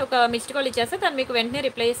చేయగానే ఒక మిస్డ్ కాల్ ఇచ్చేస్తే తను మీకు వెంటనే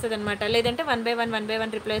రిప్లై ఇస్తుంది అనమాట. లేదంటే 1 by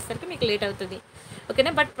 1 రిప్లై ఇస్తానికి మీకు లేట్ అవుతుంది.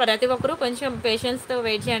 ఓకేనా. బట్ ప్రతి ఒక్కరూ కొంచెం పేషెన్స్తో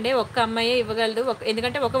వెయిట్ చేయండి. ఒక్క అమ్మాయి ఇవ్వగలదు.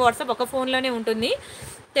 ఎందుకంటే ఒక వాట్సాప్ ఒక ఫోన్లోనే ఉంటుంది.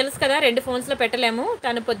 తెలుసు కదా, 2 ఫోన్స్లో పెట్టలేము.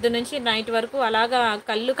 తను పొద్దు నుంచి నైట్ వరకు అలాగా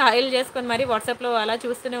కళ్ళు కాయలు చేసుకొని మరి వాట్సాప్లో అలా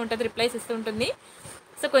చూస్తూనే ఉంటుంది, రిప్లైస్ ఇస్తూ ఉంటుంది.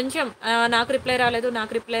 సో కొంచెం నాకు రిప్లై రాలేదు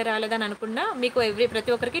అని అనుకున్నా మీకు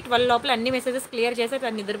ప్రతి ఒక్కరికి 12 లోపల అన్ని మెసేజెస్ క్లియర్ చేస్తే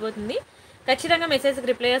తను నిద్రపోతుంది. ఖచ్చితంగా మెసేజ్కి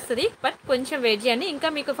రిప్లై వస్తుంది. బట్ కొంచెం వెయిట్ చేయండి. ఇంకా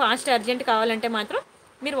మీకు ఫాస్ట్ అర్జెంట్ కావాలంటే మాత్రం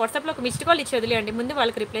మీరు వాట్సాప్లో ఒక మిస్డ్ కాల్ ఇచ్చి వదిలేయండి. ముందు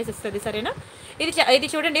వాళ్ళకి రిప్లైస్ ఇస్తుంది సరేనా. ఇది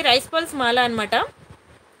చూడండి రైస్ పల్స్ మాల అనమాట.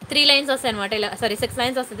 3 లైన్స్ వస్తాయి అనమాట. ఇలా 6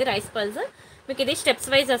 లైన్స్ వస్తుంది రైస్ పల్స్. మీకు ఇది స్టెప్స్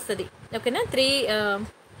వైజ్ వస్తుంది. ఓకేనా.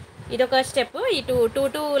 ఇదొక స్టెప్, ఈ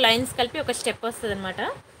టూ లైన్స్ కలిపి ఒక స్టెప్ వస్తుంది అనమాట.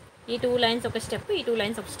 ఈ 2 లైన్స్ ఒక స్టెప్, ఈ 2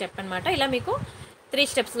 లైన్స్ ఒక స్టెప్ అనమాట. ఇలా మీకు 3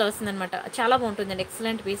 స్టెప్స్లో వస్తుందన్నమాట. చాలా బాగుంటుందండి,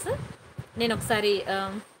 ఎక్సలెంట్ పీస్. నేను ఒకసారి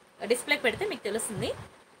డిస్ప్లేకి పెడితే మీకు తెలుస్తుంది.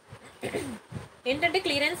 ఏంటంటే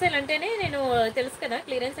క్లియరెన్స్ సేల్ అంటేనే నేను తెలుసు కదా,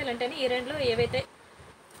 క్లియరెన్స్ సేల్ అంటేనే ఈ రెండులో ఏవైతే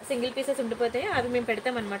సింగిల్ పీసెస్ ఉండిపోతాయో అవి మేము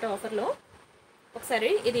పెడతామన్నమాట ఆఫర్లో. ఒకసారి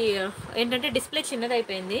ఇది ఏంటంటే డిస్ప్లే చిన్నది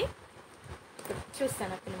అయిపోయింది,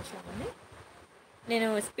 చూస్తాను ఒక్క నిమిషం అండి. నేను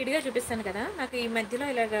స్పీడ్గా చూపిస్తాను కదా, నాకు ఈ మధ్యలో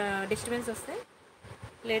ఇలాగ డిస్టర్బెన్స్ వస్తే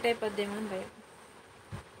లేట్ అయిపోద్దేమో అని భయం.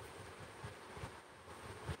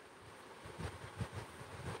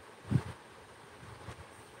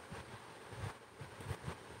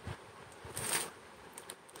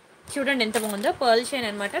 చూడండి ఎంత బాగుందో, పర్ల్ చైన్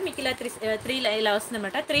అనమాట. మీకు ఇలా త్రీ ఇలా వస్తుంది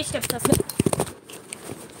అనమాట, 3 స్టెప్స్ వస్తుంది.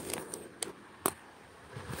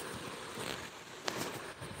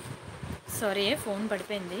 సారీ, ఫోన్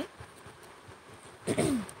పడిపోయింది.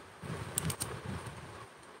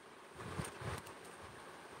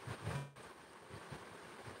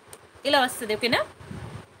 ఇలా వస్తుంది, ఓకేనా.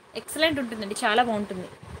 ఎక్సలెంట్ ఉంటుందండి, చాలా బాగుంటుంది.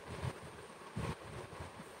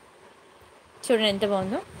 చూడండి ఎంత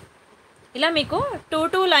బాగుందో. ఇలా మీకు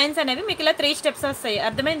టూ లైన్స్ అనేవి మీకు ఇలా 3 స్టెప్స్ వస్తాయి.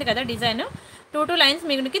 అర్థమైంది కదా డిజైన్. టూ లైన్స్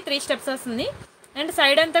మీకు 3 స్టెప్స్ వస్తుంది. అండ్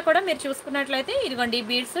సైడ్ అంతా కూడా మీరు చూసుకున్నట్లయితే ఇదిగోండి ఈ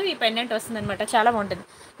బీడ్స్, ఈ పెండెంట్ వస్తుంది అనమాట. చాలా బాగుంటుంది.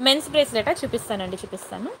 మెన్స్ బ్రేస్లెట్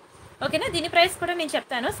చూపిస్తాను. ఓకేనా. దీని ప్రైస్ కూడా నేను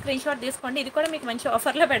చెప్తాను, స్క్రీన్ షాట్ తీసుకోండి. ఇది కూడా మీకు మంచి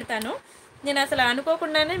ఆఫర్లో పెడతాను. నేను అసలు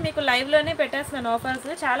అనుకోకుండానే మీకు లైవ్లోనే పెట్టేస్తున్నాను ఆఫర్స్.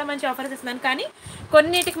 చాలా మంచి ఆఫర్స్ ఇస్తున్నాను, కానీ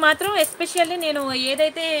కొన్నిటికి మాత్రం ఎస్పెషల్లీ నేను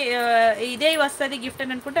ఏదైతే ఇదే వస్తుంది గిఫ్ట్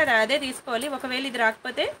అని అనుకుంటే అదే తీసుకోవాలి. ఒకవేళ ఇది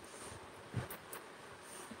రాకపోతే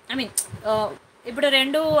ఐ మీన్ ఇప్పుడు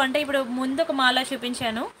రెండు అంటే ఇప్పుడు ముందు ఒక మాల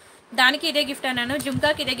చూపించాను, దానికి ఇదే గిఫ్ట్ అన్నాను,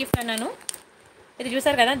 జుంకాకి ఇదే గిఫ్ట్ అన్నాను. ఇది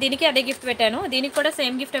చూసారు కదా, దీనికి అదే గిఫ్ట్ పెట్టాను, దీనికి కూడా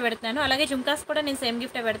సేమ్ గిఫ్ట్ పెడుతున్నాను. అలాగే జుంకాస్ కూడా నేను సేమ్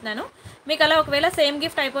గిఫ్ట్ పెడుతున్నాను. మీకు అలా ఒకవేళ సేమ్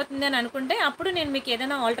గిఫ్ట్ అయిపోతుంది అని అనుకుంటే అప్పుడు నేను మీకు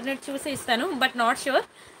ఏదైనా ఆల్టర్నేట్ చూసి ఇస్తాను, బట్ నాట్ షూర్.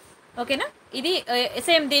 ఓకేనా. ఇది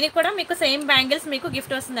సేమ్, దీనికి కూడా మీకు సేమ్ బ్యాంగిల్స్ మీకు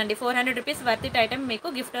గిఫ్ట్ వస్తుందండి. 400 రూపీస్ వర్త్ ఇట్ ఐటమ్ మీకు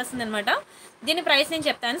గిఫ్ట్ వస్తుంది అనమాట. దీని ప్రైస్ నేను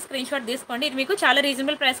చెప్తాను, స్క్రీన్ షాట్ తీసుకోండి. ఇది మీకు చాలా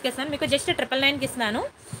రీజనబుల్ ప్రైస్కి ఇస్తాను, మీకు జస్ట్ 999కి ఇస్తున్నాను.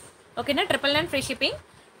 ఓకేనా. 999 ఫ్రీ షిప్పింగ్,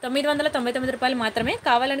 999 రూపాయలు మాత్రమే.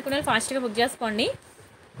 కావాలనుకునే ఫాస్ట్గా బుక్ చేసుకోండి.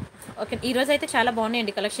 ఓకే. ఈరోజు అయితే చాలా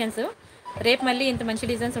బాగున్నాయండి కలెక్షన్స్. రేపు మళ్ళీ ఇంత మంచి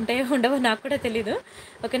డిజైన్స్ ఉంటాయో ఉండవో నాకు కూడా తెలీదు.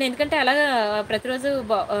 ఓకేనా. ఎందుకంటే అలాగా ప్రతిరోజు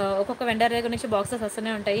ఒక్కొక్క వెండర్ దగ్గర నుంచి బాక్సెస్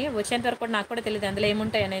వస్తూనే ఉంటాయి. వచ్చేంత వరకు కూడా నాకు కూడా తెలియదు అందులో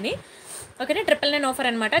ఏముంటాయి అనేది. ఓకేనా. 999 ఆఫర్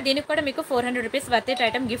అనమాట. దీనికి కూడా మీకు 400 rupees worth it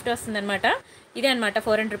item gift వస్తుందన్నమాట. ఇదే అనమాట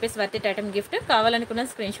 400 rupees worth it item gift. కావాలనుకున్న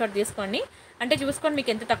స్క్రీన్ షాట్ తీసుకోండి. అంటే చూసుకోండి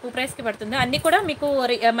మీకు ఎంత తక్కువ ప్రైస్కి పడుతుందో. అన్నీ కూడా మీకు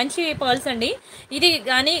మంచి పర్ల్స్ అండి. ఇది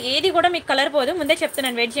కానీ ఏది కూడా మీకు కలర్ పోదు, ముందే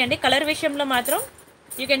చెప్తున్నాను, వెయిట్ చేయండి. కలర్ విషయంలో మాత్రం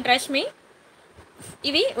యూ కెన్ ట్రస్ట్ మీ.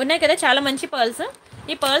 ఇవి ఉన్నాయి కదా చాలా మంచి పర్ల్స్.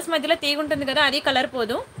 ఈ పర్ల్స్ మధ్యలో తీగ ఉంటుంది కదా, అది కలర్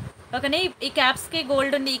పోదు. ఓకేనా. ఈ క్యాప్స్కి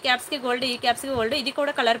గోల్డ్ ఉంది, ఈ క్యాప్స్కి గోల్డ్, ఈ క్యాప్స్కి గోల్డ్, ఇది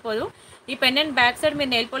కూడా కలర్ పోదు. ఈ పెండెంట్ బ్యాక్ సైడ్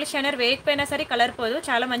మీరు నెయిల్ పాలిష్ షైనర్ వేయకపోయినా సరే కలర్ పోదు.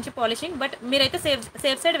 చాలా మంచి పాలిషింగ్, బట్ మీరైతే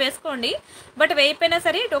సేఫ్ సైడ్ వేసుకోండి. బట్ వేయకపోయినా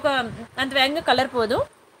సరే ఒక అంత వేగంగా కలర్ పోదు.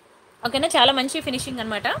 ఓకేనా. చాలా మంచి ఫినిషింగ్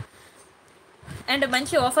అనమాట. అండ్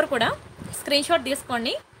మంచి ఆఫర్ కూడా, స్క్రీన్ షాట్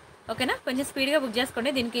తీసుకోండి. ఓకేనా. కొంచెం స్పీడ్గా బుక్ చేసుకోండి,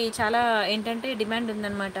 దీనికి చాలా ఏంటంటే డిమాండ్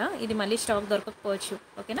ఉందన్నమాట. ఇది మళ్ళీ స్టాక్ దొరకకపోవచ్చు.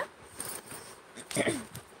 ఓకేనా.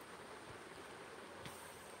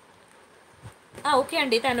 ఓకే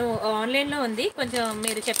అండి, తను ఆన్లైన్లో ఉంది. కొంచెం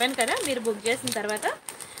మీరు చెప్పాను కదా, మీరు బుక్ చేసిన తర్వాత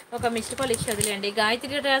ఒక మిస్డ్ కాల్ ఇచ్చి వదిలేండి.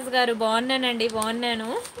 గాయత్రి రాజు గారు బాగున్నానండి, బాగున్నాను.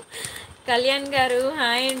 కళ్యాణ్ గారు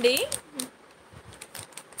హాయ్ అండి.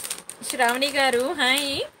 శ్రావణి గారు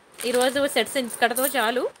హాయ్. ఈరోజు సెట్స్ ఇక్కడతో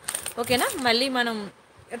చాలు. ఓకేనా. మళ్ళీ మనం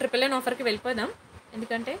 999 ఆఫర్కి వెళ్ళిపోదాం,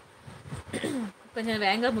 ఎందుకంటే కొంచెం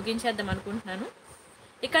వేగంగా ముగించేద్దాం అనుకుంటున్నాను.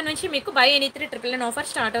 ఇక్కడ నుంచి మీకు బై ఎనీ 3 999 ఆఫర్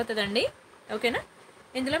స్టార్ట్ అవుతుందండి. ఓకేనా.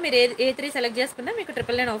 ఇందులో మీరు ఏ 3 సెలెక్ట్ చేసుకున్నా మీకు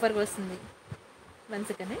 999 ఆఫర్కి వస్తుంది. 1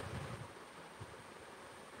 సెకండ్.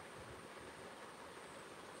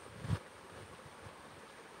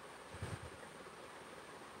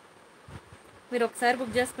 మీరు ఒకసారి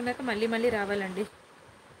బుక్ చేసుకున్నాక మళ్ళీ రావాలండి.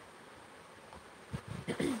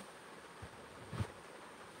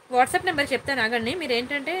 వాట్సాప్ నెంబర్ చెప్తాను ఆగండి. మీరు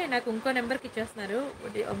ఏంటంటే నాకు ఇంకో నెంబర్కి ఇచ్చేస్తున్నారు,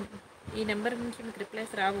 ఈ నెంబర్ నుంచి మీకు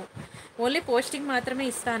రిప్లైస్ రావు, ఓన్లీ పోస్టింగ్ మాత్రమే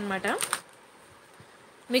ఇస్తాను అనమాట.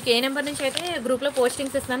 మీకు ఏ నెంబర్ నుంచి అయితే గ్రూప్లో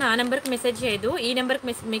పోస్టింగ్స్ ఇస్తానో ఆ నెంబర్కి మెసేజ్ చేయదు. ఈ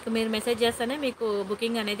నెంబర్కి మీరు మెసేజ్ చేస్తేనే మీకు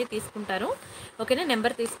బుకింగ్ అనేది తీసుకుంటారు. ఓకేనా.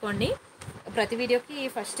 నెంబర్ తీసుకోండి. ప్రతి వీడియోకి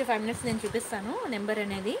ఫస్ట్ 5 మినిట్స్ నేను చూపిస్తాను నెంబర్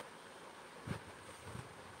అనేది.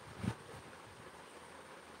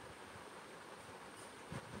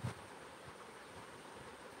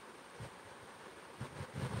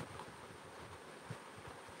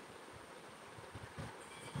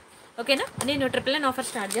 ఓకేనా. నేను 999 ఆఫర్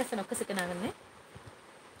స్టార్ట్ చేస్తాను, ఒక్క సెకండ్ ఆగండి.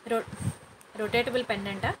 రొటేటబుల్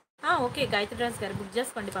పెండెంటా ఓకే గాయత్రి రాజ్ గారు బుక్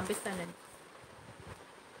చేసుకోండి, పంపిస్తానండి.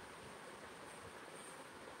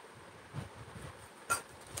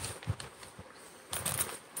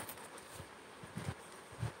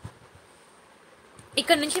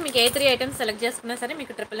 ఇక్కడ నుంచి మీకు ఏ 3 ఐటమ్స్ సెలెక్ట్ చేసుకున్నా సరే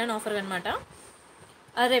మీకు 999 ఆఫర్ అనమాట.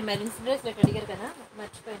 అరే మెరిన్స్ బ్రేస్లెట్ అడిగారు కదా,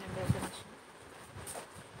 మర్చిపోయానండి. ఒక నిమిషం.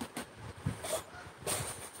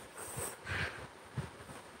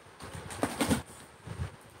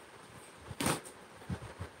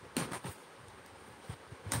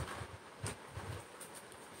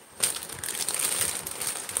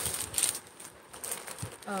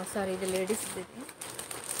 సారీ, ఇది లేడీస్.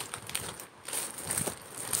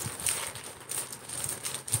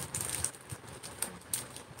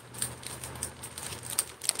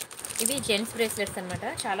 ఇవి జెంట్స్ బ్రేస్లెట్స్ అనమాట,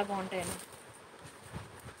 చాలా బాగుంటాయండి.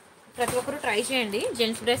 ప్రతి ఒక్కరు ట్రై చేయండి.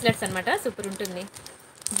 జెంట్స్ బ్రేస్లెట్స్ అనమాట, సూపర్ ఉంటుంది.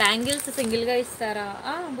 బ్యాంగిల్స్ సింగిల్గా ఇస్తారా?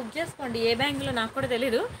 బుక్ చేసుకోండి. ఏ బ్యాంగిల్ నాకు కూడా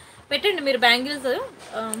తెలీదు, పెట్టండి మీరు బ్యాంగిల్స్.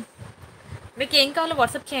 మీకు ఏం కావాలో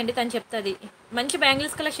వాట్సాప్ చేయండి, తను చెప్తుంది. మంచి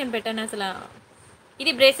బ్యాంగిల్స్ కలెక్షన్ పెట్టాను అసలు.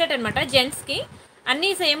 ఇది బ్రేస్లెట్ అనమాట జెంట్స్కి. అన్నీ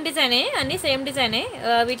సేమ్ డిజైనే.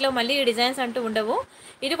 వీటిలో మళ్ళీ డిజైన్స్ అంటూ ఉండవు.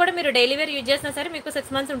 ఇది కూడా మీరు డైలీ వేర్ యూజ్ చేసినా సరే మీకు 6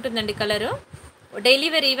 months ఉంటుందండి కలరు. డైలీ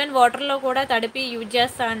వేర్ ఈవెన్ వాటర్లో కూడా తడిపి యూజ్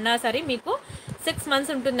చేస్తా అన్నా సరే మీకు 6 months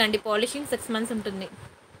ఉంటుందండి. పాలిషింగ్ 6 months ఉంటుంది.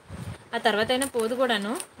 ఆ తర్వాత అయినా పోదు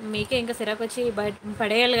కూడాను. మీకే ఇంకా సిరాకు వచ్చి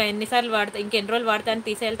పడేయాలిగా, ఎన్నిసార్లు వాడతా, ఇంకెన్ని రోజులు వాడతా అని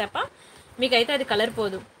తీసేయాలి తప్ప మీకైతే అది కలర్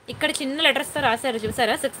పోదు. ఇక్కడ చిన్న లెటర్స్తో రాశారు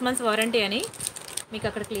చూసారా, 6 months వారంటీ అని. మీకు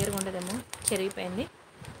అక్కడ క్లియర్గా ఉండదేమో, చెరిగిపోయింది.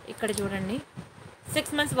 ఇక్కడ చూడండి,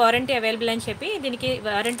 6 months వారంటీ అవైలబుల్ అని చెప్పి దీనికి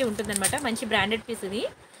వారంటీ ఉంటుందన్నమాట. మంచి బ్రాండెడ్ పీస్ ఇది.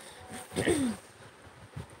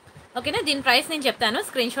 ఓకేనా, దీని ప్రైస్ నేను చెప్తాను,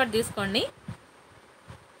 స్క్రీన్ షాట్ తీసుకోండి.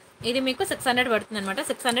 ఇది మీకు 600 పడుతుంది అనమాట.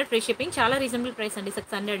 600 ఫ్రీ షిప్పింగ్, చాలా రీజనబుల్ ప్రైస్ అండి.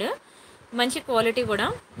 600 మంచి క్వాలిటీ కూడా,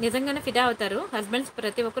 నిజంగానే ఫిదా అవుతారు. హస్బెండ్స్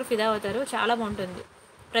ప్రతి ఒక్కరు ఫిదా అవుతారు, చాలా బాగుంటుంది.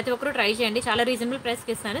 ప్రతి ఒక్కరు ట్రై చేయండి, చాలా రీజనబుల్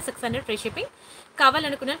ప్రైస్కి ఇస్తాను. 600 ఫ్రీ షిప్పింగ్.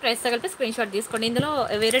 కావాలనుకున్న ప్రైస్ తగిలిపి స్క్రీన్ షాట్ తీసుకోండి. ఇందులో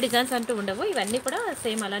వేరే డిజైన్స్ అంటూ ఉండవు, ఇవన్నీ కూడా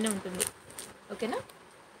సేమ్ అలానే ఉంటుంది. ఓకేనా,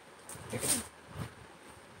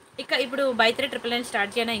 ఇక ఇప్పుడు బై 3 999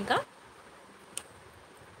 స్టార్ట్ చేయనా? ఇంకా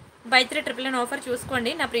బై 3 999 ఆఫర్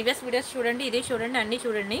చూసుకోండి. నా ప్రీవియస్ వీడియోస్ చూడండి, ఇది చూడండి, అన్నీ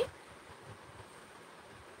చూడండి.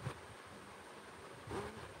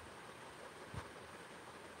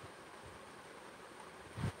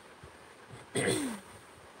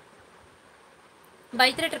 బై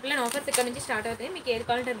 3 999 ఆఫర్స్ ఇక్కడ నుంచి స్టార్ట్ అవుతాయి. మీకు ఏది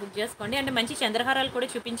కావాలంటే బుక్ చేసుకోండి. అంటే మంచి చంద్రహారాలు కూడా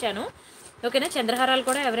చూపించాను. ఓకేనా, చంద్రహారాలు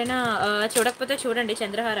కూడా ఎవరైనా చూడకపోతే చూడండి.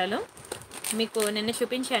 చంద్రహారాలు మీకు నిన్న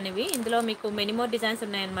చూపించాను ఇవి. ఇందులో మీకు మెనీ మోర్ డిజైన్స్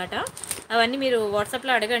ఉన్నాయన్నమాట. అవన్నీ మీరు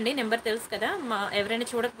వాట్సాప్లో అడగండి, నెంబర్ తెలుసు కదా. ఎవరైనా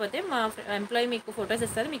చూడకపోతే మా ఎంప్లాయీ మీకు ఫొటోస్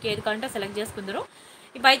ఇస్తారు, మీకు ఏది కావాలంటే సెలెక్ట్ చేసుకుందరు.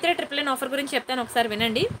 ఈ బై 3 999 ఆఫర్ గురించి చెప్తాను, ఒకసారి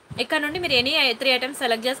వినండి. ఇక్కడ నుండి మీరు ఎనీ 3 ఐటమ్స్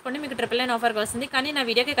సెలెక్ట్ చేసుకోండి, మీకు 999 ఆఫర్కి వస్తుంది. కానీ నా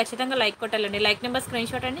వీడియోకి ఖచ్చితంగా like కొట్టాలండి. Like number screen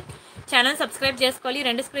shot అండి, ఛానల్ సబ్స్క్రైబ్ చేసుకోవాలి.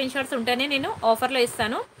 2 స్క్రీన్ షాట్స్ ఉంటేనే నేను ఆఫర్లో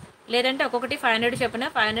ఇస్తాను. లేదంటే ఒక్కొక్కటి 500 చెప్పిన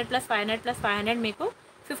 500 + 500 + 500 మీకు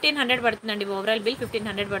 1500 పడుతుందండి. ఓవరాల్ బిల్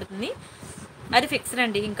 1500 పడుతుంది. అది ఫిక్స్డ్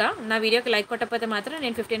అండి. ఇంకా నా వీడియోకి లైక్ కొట్టకపోతే మాత్రం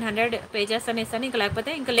నేను 1500 పే చేస్తాను, ఇస్తాను. ఇంకా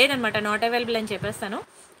లేకపోతే ఇంకా లేదనమాట, నాట్ అవైలబుల్ అని చెప్పేస్తాను.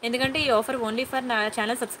 ఎందుకంటే ఈ ఆఫర్ ఓన్లీ ఫర్ నా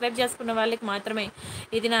ఛానల్ సబ్స్క్రైబ్ చేసుకున్న వాళ్ళకి మాత్రమే.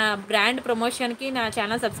 ఇది నా బ్రాండ్ ప్రమోషన్కి, నా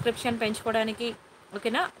ఛానల్ సబ్స్క్రిప్షన్ పెంచుకోవడానికి,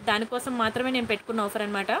 ఓకేనా, దానికోసం మాత్రమే నేను పెట్టుకున్న ఆఫర్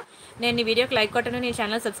అనమాట. నేను ఈ వీడియోకి లైక్ కొట్టను, నేను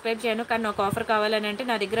ఛానల్ సబ్స్క్రైబ్ చేయను, కానీ నాకు ఆఫర్ కావాలని అంటే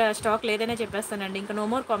నా దగ్గర స్టాక్ లేదనే చెప్పేస్తానండి. ఇంకా నో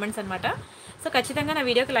మోర్ కామెంట్స్ అనమాట. సో ఖచ్చితంగా నా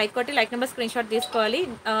వీడియోకి లైక్ కొట్టి లైక్ నెంబర్ స్క్రీన్ షాట్ తీసుకోవాలి.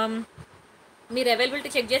 మీరు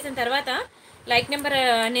అవైలబిలిటీ చెక్ చేసిన తర్వాత లైక్ నెంబర్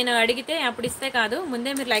నేను అడిగితే అప్పుడు ఇస్తే కాదు,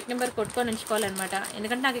 ముందే మీరు లైక్ నెంబర్ కొట్టుకొని ఉంచుకోవాలన్నమాట.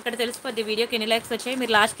 ఎందుకంటే నాకు ఇక్కడ తెలిసిపోద్ది వీడియోకి ఎన్ని లైక్స్ వచ్చాయి,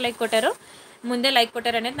 మీరు లాస్ట్ లైక్ కొట్టారో ముందే లైక్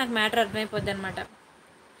కొట్టారు అనేది నాకు మ్యాటర్ అర్థమైపోద్ది అనమాట.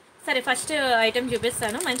 సరే, ఫస్ట్ ఐటెం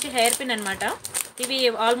చూపిస్తాను. మంచి హెయిర్ పిన్ అనమాట. ఇవి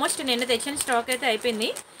ఆల్మోస్ట్ నిన్న తెచ్చిన స్టాక్ అయితే అయిపోయింది.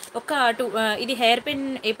 ఇది హెయిర్ పిన్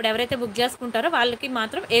ఇప్పుడు ఎవరైతే బుక్ చేసుకుంటారో వాళ్ళకి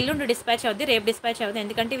మాత్రం ఎల్లుండి డిస్పాచ్ అవుద్ది, రేపు డిస్పాచ్ అవుద్ది.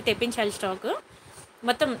 ఎందుకంటే ఇవి తెప్పించాలి స్టాక్.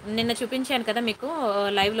 మొత్తం నిన్న చూపించాను కదా మీకు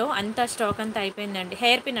లైవ్లో, అంతా స్టాక్ అంతా అయిపోయిందండి.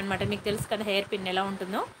 హెయిర్ పిన్ అనమాట, మీకు తెలుసు కదా హెయిర్ పిన్ ఎలా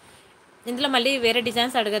ఉంటుందో. ఇందులో మళ్ళీ వేరే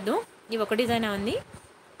డిజైన్స్ అడగద్దు, ఇవి ఒక డిజైన్ ఉంది.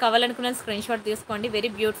 కావాలనుకున్న స్క్రీన్ షాట్ తీసుకోండి.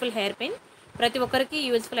 వెరీ బ్యూటిఫుల్ హెయిర్ పిన్, ప్రతి ఒక్కరికి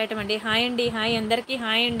యూజ్ఫుల్ ఐటమ్ అండి. హాయ్ అండి, హాయ్ అందరికీ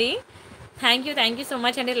హాయ్ అండి. థ్యాంక్ యూ సో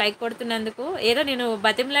మచ్ అండి లైక్ కొడుతున్నందుకు. ఏదో నేను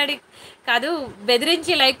బతిమలాడి కాదు,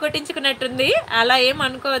 బెదిరించి లైక్ కొట్టించుకున్నట్టుంది, అలా ఏం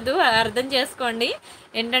అనుకోవద్దు, అర్థం చేసుకోండి.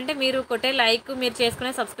 ఏంటంటే మీరు కొట్టే లైక్, మీరు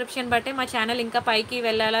చేసుకునే సబ్స్క్రిప్షన్ బట్టే మా ఛానల్ ఇంకా పైకి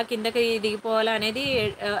వెళ్ళాలా కిందకి దిగిపోవాలా అనేది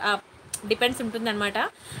డిపెండ్స్ ఉంటుందన్నమాట.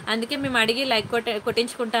 అందుకే మేము అడిగి లైక్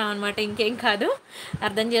కొట్టించుకుంటాం అనమాట, ఇంకేం కాదు,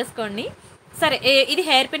 అర్థం చేసుకోండి. సరే, ఇది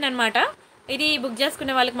హెయిర్ పిన్ అనమాట. ఇది బుక్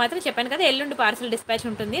చేసుకునే వాళ్ళకి మాత్రం చెప్పాను కదా, ఎల్లుండి పార్సల్ డిస్పాచ్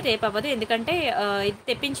ఉంటుంది, రేపు అవ్వదు. ఎందుకంటే ఇది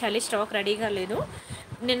తెప్పించాలి, స్టాక్ రెడీగా లేదు.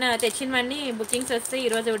 నిన్న తెచ్చినవన్నీ బుకింగ్స్ వస్తే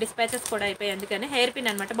ఈరోజు డిస్పాచెస్ కూడా అయిపోయాయి. అందుకని హెయిర్ పిన్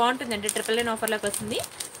అనమాట, బాగుంటుందండి. 999 ఆఫర్లోకి వస్తుంది.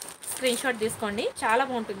 స్క్రీన్ షాట్ తీసుకోండి, చాలా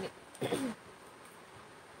బాగుంటుంది.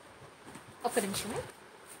 ఒక్క నిమిషం.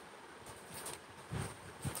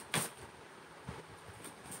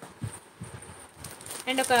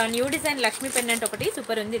 అండ్ ఒక న్యూ డిజైన్ లక్ష్మీ పెండెంట్ ఒకటి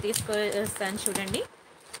సూపర్ ఉంది, తీసుకొస్తాను చూడండి.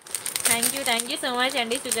 థ్యాంక్ యూ సో మచ్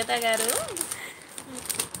అండి సుజాత గారు.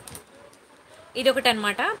 ఇది ఒకటి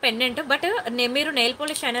అనమాట పెండెంట్. బట్ మీరు నెయిల్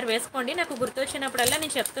పాలిష్ షైనర్ వేసుకోండి, నాకు గుర్తొచ్చినప్పుడల్లా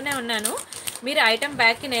నేను చెప్తూనే ఉన్నాను. మీరు ఐటమ్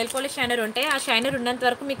బ్యాగ్కి నెయిల్ పాలిష్ షైనర్ ఉంటే ఆ షైనర్ ఉన్నంత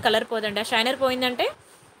వరకు మీకు కలర్ పోదండి. ఆ షైనర్ పోయిందంటే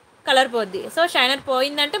కలర్ పోద్ది. సో షైనర్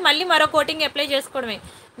పోయిందంటే మళ్ళీ మరో కోటింగ్ అప్లై చేసుకోవడమే.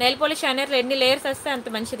 నెయిల్ పాలిష్ షైనర్లో ఎన్ని లేయర్స్ వస్తే అంత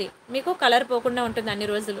మంచిది, మీకు కలర్ పోకుండా ఉంటుంది అన్ని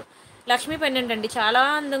రోజులు. లక్ష్మీ పెండెంట్ అండి, చాలా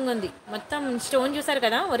అందంగా ఉంది. మొత్తం స్టోన్ చూసారు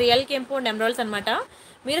కదా, రియల్ కెంపు ఎమరాల్డ్స్ అనమాట.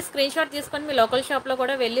 మీరు స్క్రీన్ షాట్ తీసుకొని మీ లోకల్ షాప్లో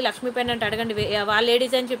కూడా వెళ్ళి లక్ష్మీ పెండెంట్ అడగండి. వాళ్ళు ఏ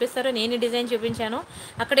డిజైన్ చూపిస్తారో, నేను డిజైన్ చూపించాను,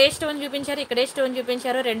 అక్కడ ఏ స్టోన్ చూపించారు, ఇక్కడ ఏ స్టోన్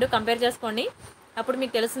చూపించారో రెండు కంపేర్ చేసుకోండి. అప్పుడు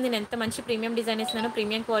మీకు తెలుస్తుంది నేను ఎంత మంచి ప్రీమియం డిజైన్ ఇస్తున్నాను,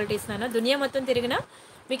 ప్రీమియం క్వాలిటీ ఇస్తున్నాను. దునియా మొత్తం తిరిగినా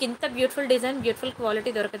మీకు ఇంత బ్యూటిఫుల్ డిజైన్, బ్యూటిఫుల్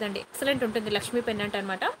క్వాలిటీ దొరకదండి. ఎక్సలెంట్ ఉంటుంది లక్ష్మీ పెండెంట్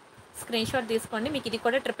అనమాట. స్క్రీన్ షాట్ తీసుకోండి, మీకు ఇది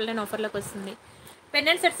కూడా 999 ఆఫర్లోకి వస్తుంది.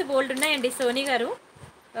 పెండెంట్ సెట్స్ బోల్డ్ ఉన్నాయండి. సోనీ గారు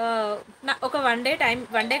ఒక వన్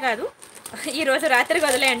డే కాదు, ఈరోజు రాత్రికి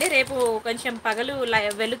వదిలేయండి. రేపు కొంచెం పగలు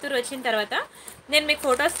వెలుతురు వచ్చిన తర్వాత నేను మీకు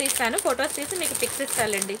ఫొటోస్ తీస్తాను, ఫొటోస్ తీసి మీకు పిక్స్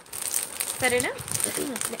ఇస్తానండి, సరేనా?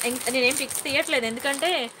 నేనేం పిక్స్ తీయట్లేదు,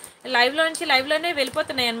 ఎందుకంటే లైవ్లోనే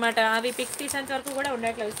వెళ్ళిపోతున్నాయి అనమాట. అవి పిక్స్ తీసేంత వరకు కూడా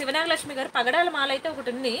ఉండట్లేదు. శివనాగలక్ష్మి గారు పగడాల మాల అయితే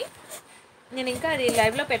ఒకటి ఉంది, నేను ఇంకా అది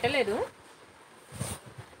లైవ్లో పెట్టలేదు.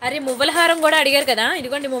 అరే మువ్వలహారం కూడా అడిగారు కదా,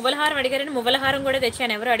 ఇదిగోండి మువ్వలహారం అడిగారండి, మువ్వలహారం కూడా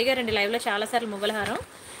తెచ్చాను. ఎవరు అడిగారండి లైవ్లో చాలాసార్లు మువ్వలహారం,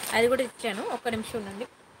 అది కూడా ఇచ్చాను. ఒక్క నిమిషం ఉండండి.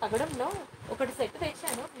 పగడంలో ఒకటి సెట్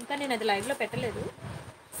తెచ్చాను, ఇంకా నేను అది లైవ్లో పెట్టలేదు.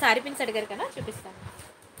 సారీ పిన్స్ అడిగారు కదా, చూపిస్తాను.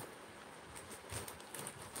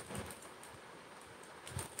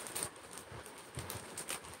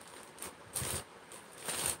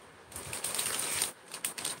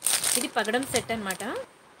 ఇది పగడం సెట్ అనమాట.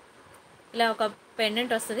 ఇలా ఒక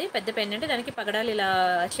పెండెంట్ వస్తుంది, పెద్ద పెండెంట్, దానికి పగడాలు ఇలా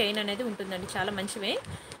చైన్ అనేది ఉంటుందండి, చాలా మంచివే.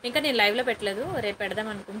 ఇంకా నేను లైవ్లో పెట్టలేదు, రేపు పెడదాం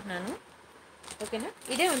అనుకుంటున్నాను, ఓకేనా?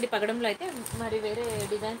 ఇదే ఉంది పగడంలో అయితే, మరి వేరే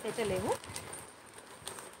డిజైన్స్ అయితే లేవు.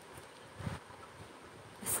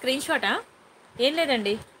 స్క్రీన్ షాటా? ఏం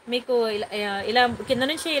లేదండి, మీకు ఇలా కింద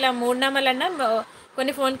నుంచి ఇలా 3 నామాలన్నా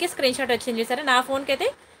కొన్ని ఫోన్కి స్క్రీన్ షాట్ వచ్చింది చూసారా, నా ఫోన్కి అయితే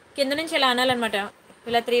కింద నుంచి ఇలా అనాలన్నమాట,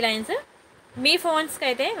 ఇలా 3 లైన్స్. మీ ఫోన్స్కి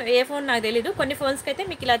అయితే ఏ ఫోన్ నాకు తెలీదు, కొన్ని ఫోన్స్కి అయితే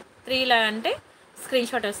మీకు ఇలా 3 అంటే స్క్రీన్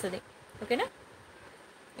షాట్ వస్తుంది, ఓకేనా?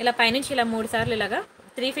 ఇలా పైనుంచి ఇలా 3 సార్లు ఇలాగా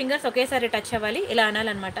 3 ఫింగర్స్ ఒకేసారి టచ్ అవ్వాలి, ఇలా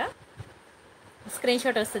అనాలన్నమాట, స్క్రీన్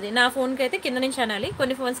షాట్ వస్తుంది. నా ఫోన్కి అయితే కింద నుంచి అనాలి,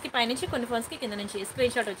 కొన్ని ఫోన్స్కి పైనుంచి, కొన్ని ఫోన్స్కి కింద నుంచి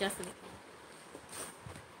స్క్రీన్ షాట్ వచ్చేస్తుంది.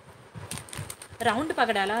 రౌండ్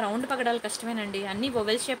పగడాలు కష్టమేనండి, అన్నీ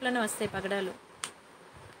ఓవెల్ షేప్లోనే వస్తాయి పగడాలు.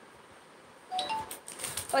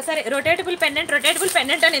 ఒకసారి రొటేటబుల్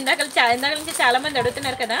పెండెంట్ అని ఇందాక నుంచి చాలామంది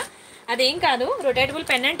అడుగుతున్నారు కదా, అదేం కాదు, రొటేటబుల్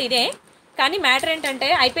పెండెంట్ ఇదే. కానీ మ్యాటర్ ఏంటంటే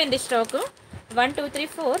అయిపోయింది స్టాక్. 1 2 3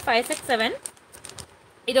 4 5 6 7,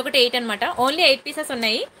 ఇది ఒకటి 8 అనమాట. ఓన్లీ 8 పీసెస్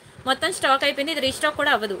ఉన్నాయి, మొత్తం స్టాక్ అయిపోయింది. ఇది రీస్టాక్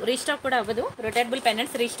కూడా అవ్వదు. రొటేటబుల్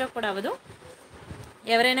పెండెంట్స్ రీస్టాక్ కూడా అవ్వదు.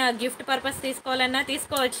 ఎవరైనా గిఫ్ట్ పర్పస్ తీసుకోవాలన్నా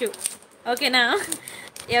తీసుకోవచ్చు, ఓకేనా?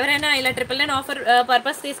 ఎవరైనా ఇలా 999 ఆఫర్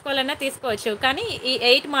పర్పస్ తీసుకోవాలన్నా తీసుకోవచ్చు. కానీ ఈ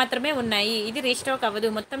 8 మాత్రమే ఉన్నాయి, ఇది రీస్టాక్ అవ్వదు,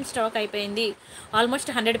 మొత్తం స్టాక్ అయిపోయింది.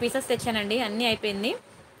 ఆల్మోస్ట్ 100 పీసెస్ తెచ్చానండి, అన్నీ అయిపోయింది.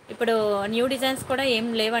 ఇప్పుడు న్యూ డిజైన్స్ కూడా ఏం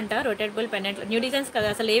లేవంట రొటేటబుల్ పెండెంట్లో. న్యూ డిజైన్స్ కదా,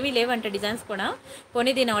 అసలు ఏమీ లేవంట డిజైన్స్ కూడా.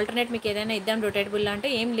 పోనీ దీని ఆల్టర్నేట్ మీకు ఏదైనా ఇద్దాం రొటేటబుల్లో అంటే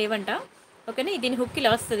ఏం లేవంట, ఓకేనా? దీని హుక్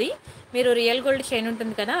ఇలా వస్తుంది, మీరు రియల్ గోల్డ్ చైన్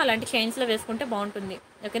ఉంటుంది కదా, అలాంటి చైన్స్లో వేసుకుంటే బాగుంటుంది,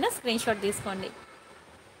 ఓకేనా? స్క్రీన్ షాట్ తీసుకోండి.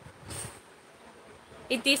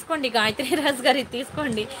 ఇది తీసుకోండి గాయత్రి రాజు గారు, ఇది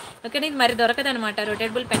తీసుకోండి, ఓకేనా? ఇది మరి దొరకదు అనమాట,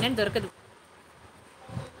 రొటేటబుల్ పెండెంట్ దొరకదు,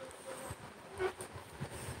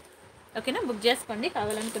 ఓకేనా? బుక్ చేసుకోండి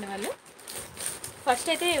కావాలనుకునే వాళ్ళు. ఫస్ట్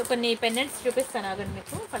అయితే కొన్ని పెండెంట్స్ చూపిస్తాను, ఆగండి,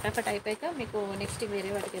 మీకు ఫటాఫట్ అయిపోయాక మీకు నెక్స్ట్ వేరే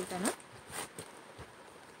వాటికి వెళ్తాను.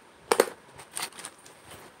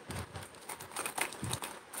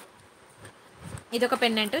 ఇది ఒక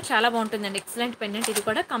పెండెంట్, చాలా బాగుంటుందండి, ఎక్సలెంట్ పెండెంట్. ఇది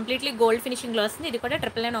కూడా కంప్లీట్లీ గోల్డ్ ఫినిషింగ్లో వస్తుంది. ఇది కూడా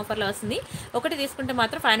 999 ఆఫర్లో వస్తుంది. ఒకటి తీసుకుంటే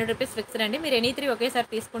మాత్రం 500 రూపీస్ ఫిక్స్డ్ అండి. మీరు ఎనీ 3 ఒకేసారి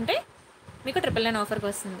తీసుకుంటే మీకు 999 ఆఫర్కి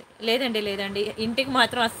వస్తుంది. లేదండి, ఇంటికి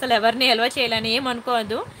మాత్రం అస్సలు ఎవరిని ఎలవ చేయాలని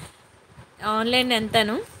ఏమనుకోవద్దు. ఆన్లైన్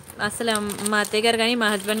ఎంతను అసలు మా అత్తయ్య గారు కానీ మా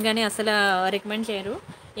హస్బెండ్ కానీ అసలు రికమెండ్ చేయరు,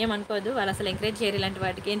 ఏమనుకోవద్దు, వాళ్ళు అసలు ఎంకరేజ్ చేయరు ఇలాంటి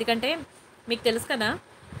వాటికి. ఎందుకంటే మీకు తెలుసు కదా,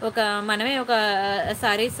 మనమే ఒక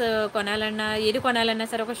సారీస్ కొనాలన్నా, ఏది కొనాలన్నా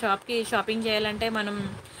సరే ఒక షాపింగ్ చేయాలంటే మనం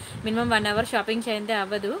మినిమం 1 అవర్ షాపింగ్ చేయంతే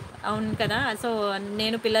అవ్వదు, అవును కదా? సో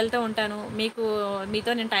నేను పిల్లలతో ఉంటాను,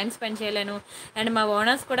 మీతో నేను టైం స్పెండ్ చేయలేను. అండ్ మా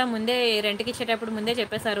ఓనర్స్ కూడా ముందే రెంట్కి ఇచ్చేటప్పుడు ముందే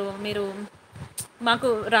చెప్పేశారు, మీరు మాకు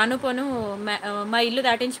రాను పోను మా ఇల్లు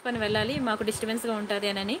దాటించుకొని వెళ్ళాలి, మాకు డిస్టర్బెన్స్గా ఉంటుంది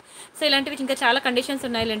అని. సో ఇలాంటివి ఇంకా చాలా కండిషన్స్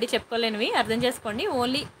ఉన్నాయిలేండి, చెప్పుకోలేనివి, అర్థం చేసుకోండి.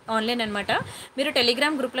 ఓన్లీ ఆన్లైన్ అనమాట. మీరు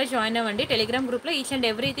టెలిగ్రామ్ గ్రూప్లో జాయిన్ అవ్వండి. టెలిగ్రామ్ గ్రూప్లో ఈచ్ అండ్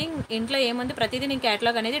ఎవ్రీథింగ్, ఇంట్లో ఏముంది ప్రతిదీ నేను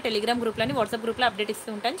క్యాటలాగ్ అనేది టెలిగ్రామ్ గ్రూప్లోని వాట్సాప్ గ్రూప్లో అప్డేట్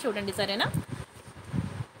ఇస్తూ ఉంటాను, చూడండి సరేనా.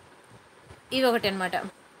 ఇవి ఒకటి అనమాట.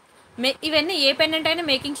 ఇవన్నీ ఏ పెండెంట్ అయినా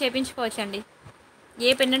మేకింగ్ చేయించుకోవచ్చు అండి,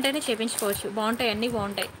 ఏ పెండెంట్ అయినా చేయించుకోవచ్చు, బాగుంటాయి, అన్నీ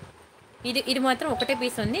బాగుంటాయి. ఇది మాత్రం ఒకటే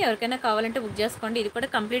పీస్ ఉంది, ఎవరికైనా కావాలంటే బుక్ చేసుకోండి. ఇది కూడా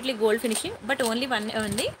completely gold finishing, but only one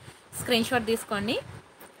ఉంది, స్క్రీన్ షాట్ తీసుకోండి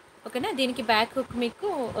ఓకేనా. దీనికి బ్యాక్ హుక్ మీకు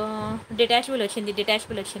డిటాచబుల్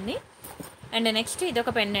వచ్చింది. అండ్ నెక్స్ట్ ఇది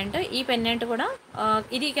ఒక పెండెంట్. ఈ పెండెంట్ కూడా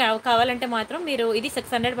ఇది కావాలంటే మాత్రం మీరు, ఇది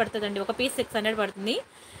 600 పడుతుందండి, ఒక పీస్ 600 పడుతుంది.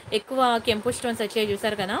 ఎక్కువ కెంపు స్టోన్స్ వచ్చాయి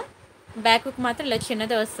చూసారు కదా, బ్యాక్ హుక్ మాత్రం ఇలా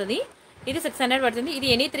చిన్నదే వస్తుంది. ఇది 600 పడుతుంది. ఇది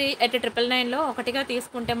ఎనీ 3 at 999లో ఒకటిగా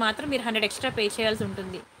తీసుకుంటే మాత్రం మీరు 100 ఎక్స్ట్రా పే చేయాల్సి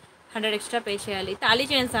ఉంటుంది, 100 ఎక్స్ట్రా పే చేయాలి. తాళీ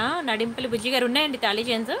చైన్సా నడింపల్లి బుజ్జి గారు, ఉన్నాయండి తాళీ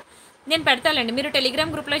చైన్స్, నేను పెడతానండి. మీరు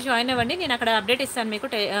టెలిగ్రామ్ గ్రూప్లో జాయిన్ అవ్వండి, నేను అక్కడ అప్డేట్ ఇస్తాను మీకు.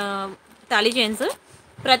 తాళీ చైన్స్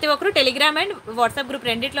ప్రతి ఒక్కరు Telegram and WhatsApp group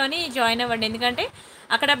రెండిట్లోని join అవ్వండి, ఎందుకంటే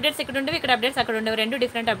అక్కడ అప్డేట్స్ ఇక్కడ ఉండవు, ఇక్కడ అప్డేట్స్ అక్కడ ఉండవు, రెండు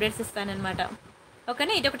డిఫరెంట్ అప్డేట్స్ ఇస్తానమాట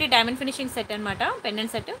ఓకేనా. ఇది ఒకటి డైమండ్ ఫినిషింగ్ సెట్ అనమాట,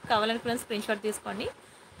 పెండెంట్ సెట్, కావాలనుకున్న స్క్రీన్ షాట్ తీసుకోండి,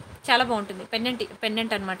 చాలా బాగుంటుంది.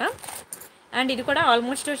 పెండెంట్ అనమాట. అండ్ ఇది కూడా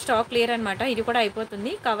ఆల్మోస్ట్ స్టాక్ క్లియర్ అనమాట, ఇది కూడా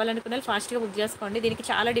అయిపోతుంది, కావాలనుకున్న ఫాస్ట్గా బుక్ చేసుకోండి. దీనికి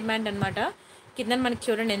చాలా డిమాండ్ అనమాట. కింద మనకి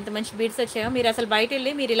చూడండి ఎంత మంచి బీడ్స్ వచ్చాయో, మీరు అసలు బయట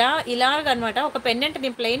వెళ్ళి మీరు ఇలాగనమాట ఒక పెండెంట్,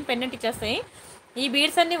 నేను ప్లెయిన్ పెండెంట్ ఇచ్చేస్తాయి. ఈ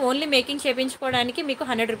బీడ్స్ అన్ని ఓన్లీ మేకింగ్ చేయించుకోవడానికి మీకు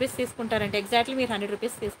 100 రూపీస్ తీసుకుంటారంటే, ఎగ్జాక్ట్లీ మీరు 100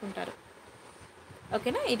 రూపీస్ తీసుకుంటారు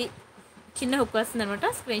ఓకేనా. ఇది చిన్న హుక్ వస్తుంది అనమాట,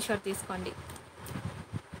 స్క్రీన్ షాట్ తీసుకోండి.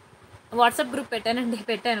 వాట్సాప్ గ్రూప్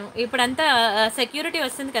పెట్టాను. ఇప్పుడంతా సెక్యూరిటీ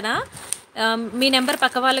వస్తుంది కదా, మీ నెంబర్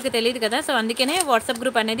పక్క వాళ్ళకి తెలియదు కదా, సో అందుకనే వాట్సాప్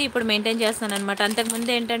గ్రూప్ అనేది ఇప్పుడు మెయింటైన్ చేస్తాను అనమాట.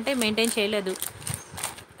 అంతకుముందు ఏంటంటే మెయింటైన్ చేయలేదు,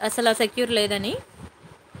 అసలు సెక్యూర్ లేదని.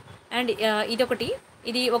 అండ్ ఇదొకటి,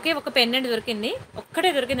 ఇది ఒకే ఒక పెండెంట్ దొరికింది,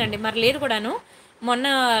 ఒక్కటే దొరికిందండి, మరి లేదు కూడాను. మొన్న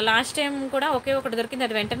లాస్ట్ టైం కూడా ఒకే ఒకటి దొరికింది,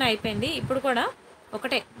 అది వెంటనే అయిపోయింది. ఇప్పుడు కూడా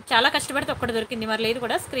ఒకటే, చాలా కష్టపడితే ఒక్కటి దొరికింది, మరి లేదు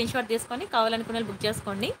కూడా. స్క్రీన్ షాట్ తీసుకొని కావాలనుకునే బుక్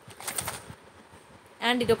చేసుకోండి.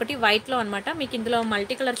 అండ్ ఇది ఒకటి వైట్లో అనమాట, మీకు ఇందులో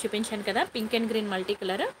మల్టీ కలర్ చూపించాను కదా, pink and green multi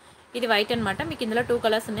colour, ఇది వైట్ అనమాట. మీకు ఇందులో 2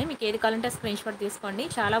 కలర్స్ ఉన్నాయి, మీకు ఏది కావాలంటే స్క్రీన్ షాట్ తీసుకోండి,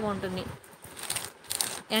 చాలా బాగుంటుంది.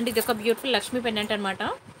 అండ్ ఇది ఒక బ్యూటిఫుల్ లక్ష్మీ పెండెంట్ అనమాట,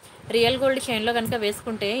 రియల్ గోల్డ్ చైన్లో కనుక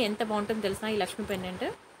వేసుకుంటే ఎంత బాగుంటుందో తెలిసిన ఈ లక్ష్మీ పెండెంట్,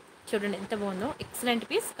 చూడండి ఎంత బాగుందో, ఎక్సలెంట్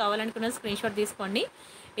పీస్, కావాలనుకున్న స్క్రీన్ షాట్ తీసుకోండి.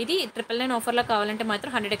 ఇది 999 ఆఫర్లో కావాలంటే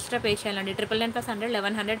మాత్రం 100 ఎక్స్ట్రా పే చేయాలండి, 999 + 100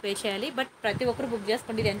 1100 పే చేయాలి. బట్ ప్రతి ఒక్కరు బుక్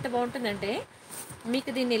చేసుకోండి, ఇది ఎంత బాగుంటుందంటే మీకు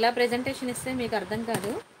దీన్ని ఇలా ప్రెజెంటేషన్ ఇస్తే మీకు అర్థం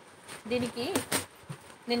కాదు. దీనికి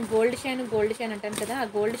నేను గోల్డ్ చైన్ అంటాను కదా, ఆ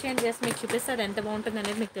గోల్డ్ చైన్ వేసి మీకు చూపిస్తే అది ఎంత బాగుంటుంది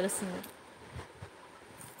అనేది మీకు తెలుస్తుంది.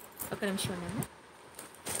 ఒక నిమిషం నేను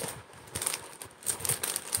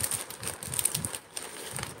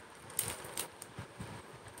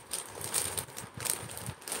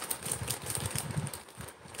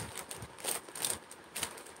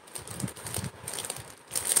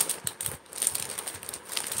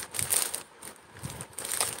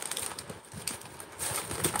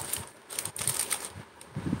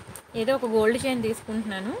ఏదో ఒక గోల్డ్ చైన్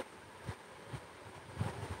తీసుకుంటున్నాను.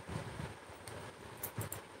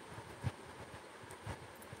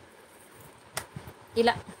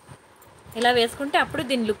 ఇలా వేసుకుంటే అప్పుడు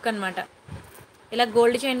దీని లుక్ అనమాట, ఇలా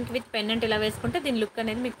గోల్డ్ చైన్కి విత్ పెండెంట్ ఇలా వేసుకుంటే దీని లుక్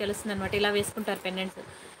అనేది మీకు తెలుస్తుంది అనమాట. ఇలా వేసుకుంటారు పెండెంట్స్,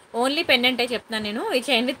 ఓన్లీ పెండెంటే చెప్తున్నాను నేను, ఈ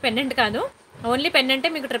చైన్ విత్ పెండెంట్ కాదు, ఓన్లీ పెండెంటే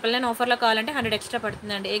మీకు 999 ఆఫర్లో కావాలంటే 100 ఎక్స్ట్రా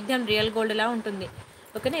పడుతుందండి, ఎగ్జామ్ రియల్ గోల్డ్లా ఉంటుంది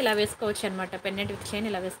ఓకేనా. ఇలా వేసుకోవచ్చు అనమాట, పెండెంట్ విత్ చైన్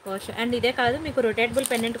ఇలా వేసుకోవచ్చు. అండ్ ఇదే కాదు, మీకు రొటేటబుల్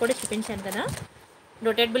పెండెంట్ కూడా చూపించాను కదా,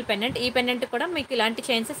 రొటేటబుల్ పెండెంట్, ఈ పెండెంట్ కూడా మీకు ఇలాంటి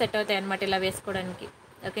చైన్స్ సెట్ అవుతాయి అనమాట ఇలా వేసుకోవడానికి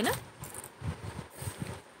ఓకేనా.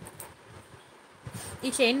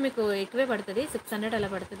 ఈ చైన్ మీకు ఎక్కువే పడుతుంది, 600 అలా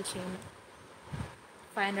పడుతుంది చైన్,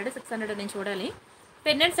 500 600 నేను చూడాలి.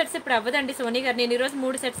 పెండెంట్ సెట్స్ ఇప్పుడు అవ్వదండి సోనీ గారు, నేను ఈరోజు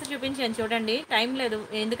 3 సెట్స్ చూపించాను చూడండి, టైం లేదు,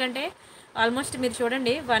 ఎందుకంటే ఆల్మోస్ట్ మీరు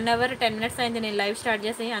చూడండి 1 hour 10 minutes అయింది నేను లైవ్ స్టార్ట్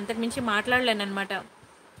చేసి, అంతకుమించి మాట్లాడలేను అనమాట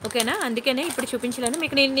ఓకేనా. అందుకనే ఇప్పుడు చూపించలేను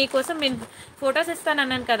మీకు. నేను ఫొటోస్ ఇస్తాను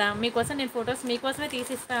అన్నాను కదా, మీకోసం నేను ఫొటోస్ మీకోసమే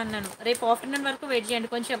తీసిస్తా అన్నాను. రేపు ఆఫ్టర్నూన్ వరకు వెయిట్ చేయండి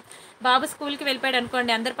కొంచెం. బాబు స్కూల్కి వెళ్ళిపోయాడు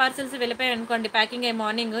అనుకోండి, అందరు పార్సల్స్ వెళ్ళిపోయాడు అనుకోండి, ప్యాకింగ్ అయ్యి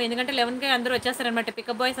మార్నింగ్, ఎందుకంటే 11కే అందరూ వచ్చేస్తారనమాట,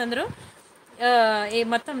 పికప్ బాయ్స్ అందరూ, ఈ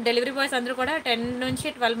మొత్తం డెలివరీ బాయ్స్ అందరూ కూడా 10 నుంచి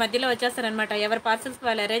 12 మధ్యలో వచ్చేస్తారనమాట. ఎవరి పార్సల్స్కి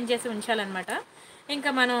వాళ్ళు అరేంజ్ చేసి ఉంచాలన్నమాట.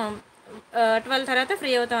 ఇంకా మనం 12 తర్వాత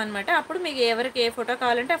ఫ్రీ అవుతాం అనమాట. అప్పుడు మీకు ఎవరికి ఏ ఫోటో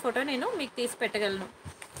కావాలంటే ఆ ఫోటో నేను మీకు తీసి పెట్టగలను.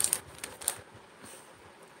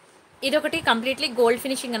 ఇదొకటి కంప్లీట్లీ గోల్డ్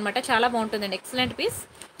ఫినిషింగ్ అనమాట, చాలా బాగుంటుందండి, ఎక్సలెంట్ పీస్.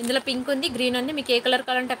 ఇందులో పింక్ ఉంది, గ్రీన్ ఉంది. మీకు ఏ కలర్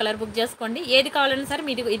కావాలంటే ఆ కలర్ బుక్ చేసుకోండి. ఏది కావాలన్నా సరే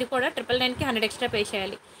మీరు ఇది కూడా 999కి 100 ఎక్స్ట్రా పే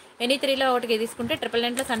చేయాలి. ఎనీ 3లో ఒకటి తీసుకుంటే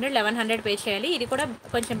 999 ప్లస్ 100 1100 పే చేయాలి. ఇది కూడా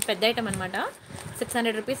కొంచెం పెద్ద ఐటమ్ అనమాట.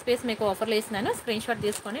 600 రూపీస్ పీస్ మీకు ఆఫర్లో ఇస్తున్నాను. స్క్రీన్ షాట్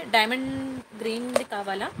తీసుకొని డైమండ్ గ్రీన్ది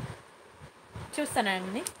కావాలా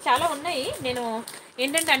చూస్తానండి. చాలా ఉన్నాయి. నేను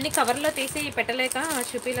ఏంటంటే అన్ని కవర్లో తీసి పెట్టలేక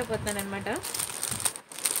చూపించలేకపోతున్నాను అనమాట.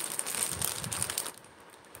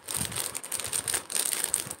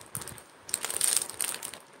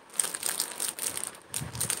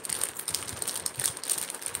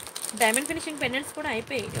 డైమండ్ ఫినిషింగ్ పెండెంట్స్ కూడా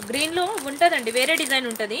అయిపోయి గ్రీన్లో ఉంటుందండి, వేరే డిజైన్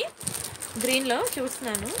ఉంటుంది గ్రీన్లో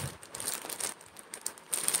చూస్తున్నాను.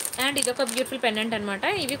 అండ్ ఇది ఒక బ్యూటిఫుల్ పెండెంట్ అనమాట.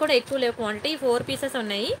 ఇవి కూడా ఎక్కువ లేవు క్వాంటిటీ, 4 పీసెస్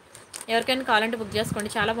ఉన్నాయి. ఎవరికైనా కావాలంటే బుక్ చేసుకోండి.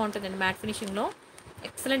 చాలా బాగుంటుందండి మ్యాట్ ఫినిషింగ్లో,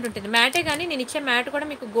 ఎక్సలెంట్ ఉంటుంది. మ్యాటే కానీ నేను ఇచ్చే మ్యాట్ కూడా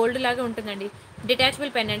మీకు గోల్డ్ లాగా ఉంటుందండి.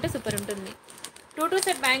 డిటాచబుల్ పెండెంట్ సూపర్ ఉంటుంది. 2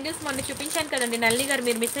 సెట్ బ్యాంగిల్స్ మొన్న చూపించాను కదండి నల్లి గారు,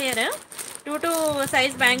 మీరు మిస్ అయ్యారా? 2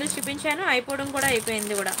 సైజ్ బ్యాంగిల్స్ చూపించాను, అయిపోవడం కూడా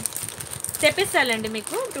అయిపోయింది కూడా. తెప్పిస్తానండి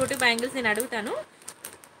మీకు 2 బ్యాంగిల్స్ నేను అడుగుతాను.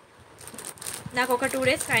 నాకు ఒక 2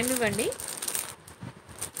 డేస్ టైం ఇవ్వండి.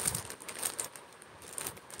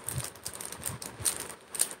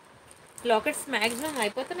 Lockets maximum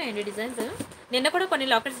అయిపోతున్నాయండి designs. నిన్న కూడా కొన్ని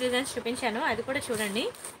లాకెట్స్ డిజైన్స్ చూపించాను, అది కూడా చూడండి.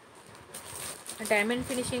 డైమండ్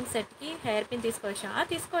ఫినిషింగ్ సెట్కి హెయిర్ పిన్ తీసుకోవచ్చా?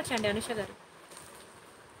 తీసుకోవచ్చండి అనుష గారు.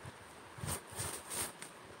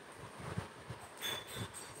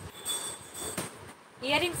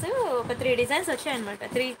 ఇయర్ రింగ్స్ ఒక 3 డిజైన్స్ వచ్చాయన్నమాట,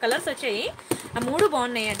 3 కలర్స్ వచ్చాయి. ఆ 3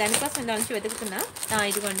 బాగున్నాయి, దానికోసం దాని నుంచి వెతుకుతున్నా.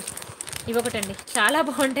 ఇదిగోండి, ఇవి ఒకటండి, చాలా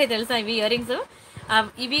బాగుంటాయి తెలుసా ఇవి ఇయర్ రింగ్స్.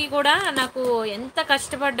 ఇవి కూడా నాకు ఎంత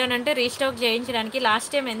కష్టపడ్డానంటే రీస్టాక్ చేయించడానికి.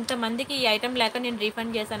 లాస్ట్ టైం ఎంతమందికి ఈ ఐటమ్ లేక నేను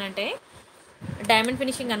రీఫండ్ చేశానంటే. డైమండ్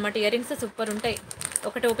ఫినిషింగ్ అనమాట, ఇయర్ రింగ్స్ సూపర్ ఉంటాయి.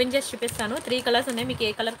 ఒకటి ఓపెన్ చేసి చూపిస్తాను. 3 కలర్స్ ఉన్నాయి, మీకు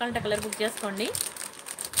ఏ కలర్ కావాలంటే ఆ కలర్ బుక్ చేసుకోండి.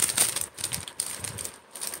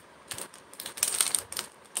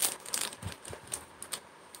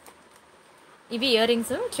 ఇవి ఇయర్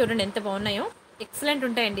రింగ్స్ చూడండి ఎంత బాగున్నాయో, ఎక్సలెంట్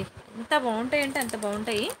ఉంటాయండి. ఎంత బాగుంటాయి అంటే అంత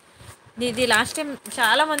బాగుంటాయి. ఇది లాస్ట్ టైం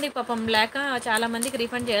చాలామంది పాపం లేక చాలామందికి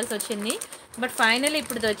రీఫండ్ చేయాల్సి వచ్చింది. బట్ ఫైనల్లీ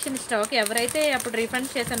ఇప్పుడు ఇది వచ్చింది స్టాక్. ఎవరైతే అప్పుడు రీఫండ్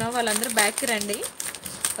చేశానో వాళ్ళందరూ బ్యాక్కి రండి,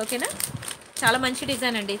 ఓకేనా? చాలా మంచి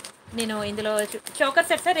డిజైన్ అండి. నేను ఇందులో చోకర్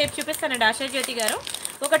సెట్స్ రేపు చూపిస్తానండి ఆశాజ్యోతి గారు.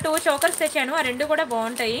 ఒక 2 చోకర్స్ తెచ్చాను, ఆ 2 కూడా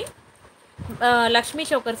బాగుంటాయి. లక్ష్మీ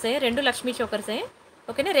చోకర్సే, 2 లక్ష్మీ చోకర్సే,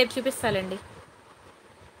 ఓకేనా? రేపు చూపిస్తానండి.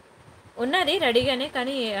 ఉన్నది రెడీగానే,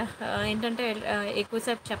 కానీ ఏంటంటే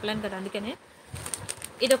ఎక్కువసేపు చెప్పలేను కదా, అందుకనే.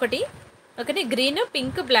 ఇదొకటి, ఓకే. గ్రీన్,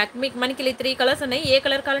 పింక్, బ్లాక్, మీకు మనకి 3 కలర్స్ ఉన్నాయి. ఏ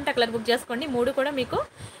కలర్ కావాలంటే ఆ కలర్ బుక్ చేసుకోండి. 3 కూడా మీకు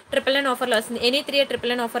 999 ఆఫర్లో వస్తుంది. ఎనీ 3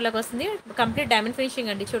 999 ఆఫర్లోకి వస్తుంది. కంప్లీట్ డైమండ్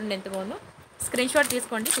ఫినిషింగ్ అండి, చూడండి ఎంత బాగుందో. స్క్రీన్ షాట్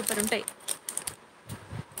తీసుకోండి, సూపర్ ఉంటాయి,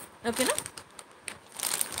 ఓకేనా?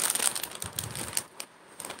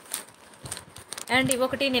 అండ్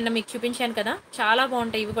ఇవొకటి నిన్న మీకు చూపించాను కదా, చాలా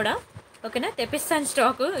బాగుంటాయి ఇవి కూడా, ఓకేనా? తెప్పిస్తాను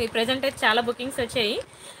స్టాక్. ఈ ప్రజెంట్ అయితే చాలా బుకింగ్స్ వచ్చాయి.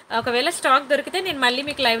 ఒకవేళ స్టాక్ దొరికితే నేను మళ్ళీ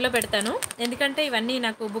మీకు లైవ్లో పెడతాను, ఎందుకంటే ఇవన్నీ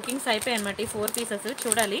నాకు బుకింగ్స్ అయిపోయాయి అనమాట. ఈ 4 పీసెస్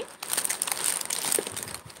చూడాలి.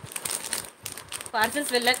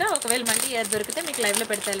 పార్సల్స్ వెళ్ళాక ఒకవేళ మళ్ళీ దొరికితే మీకు లైవ్లో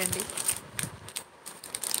పెడతానండి.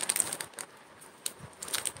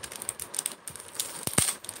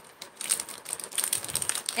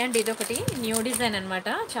 అండ్ ఇదొకటి న్యూ డిజైన్ అనమాట,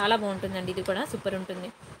 చాలా బాగుంటుందండి. ఇది కూడా సూపర్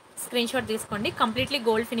ఉంటుంది. స్క్రీన్ షాట్ తీసుకోండి. Completely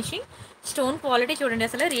gold finishing, stone quality చూడండి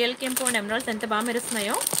అసలు. రియల్ కెంపు అండ్ ఎమరాల్డ్స్ ఎంత బాగా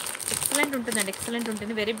మెరుస్తున్నాయో, ఎక్సలెంట్ ఉంటుందండి, ఎక్సలెంట్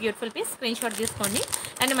ఉంటుంది. Very beautiful piece. Screen shot తీసుకోండి.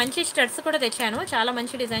 అండ్ మంచి స్టడ్స్ కూడా తెచ్చాను, చాలా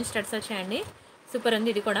మంచి డిజైన్ స్టడ్స్ వచ్చాయండి, సూపర్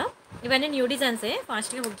ఉంది ఇది కూడా. ఇవన్నీ న్యూ డిజైన్సే,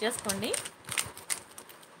 ఫాస్ట్గా బుక్ చేసుకోండి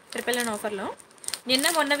 999 ఆఫర్లో. నిన్న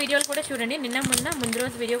మొన్న వీడియోలు కూడా చూడండి, నిన్న మొన్న ముందు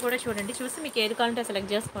రోజు వీడియో కూడా చూడండి, చూసి మీకు ఏది కావాలంటే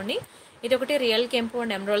సెలెక్ట్ చేసుకోండి. ఇది ఒకటి రియల్ కెంపు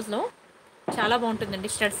అండ్ ఎమరాల్డ్స్లో చాలా బాగుంటుందండి,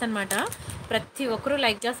 స్టడ్స్ అనమాట. ప్రతి ఒక్కరూ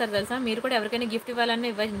లైక్ చేస్తారు తెలుసా. మీరు కూడా ఎవరికైనా గిఫ్ట్ ఇవ్వాలని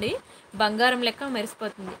ఇవ్వండి, బంగారం లెక్క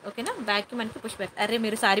మెరిసిపోతుంది, ఓకేనా? బ్యాక్కి మనకి పుష్ బ్యాక్. అరే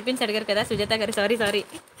మీరు సారీ పిన్స్ అడిగారు కదా సుజాత గారు, సారీ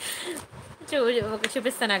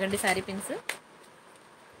చూపిస్తాను ఆగండి సారీ పిన్స్.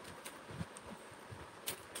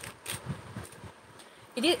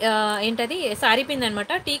 ఇది ఏంటది సారీ పిన్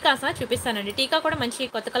అనమాట, టీకాసా చూపిస్తానండి. టీకా కూడా మంచి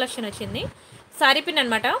కొత్త కలెక్షన్ వచ్చింది. సారీ పిన్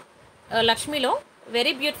అనమాట, లక్ష్మీలో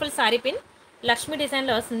very beautiful sorry pin, Lakshmi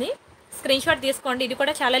డిజైన్లో వస్తుంది. స్క్రీన్ షాట్ తీసుకోండి. ఇది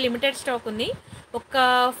కూడా చాలా లిమిటెడ్ స్టాక్ ఉంది, ఒక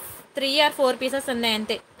 3 or 4 పీసెస్ ఉన్నాయి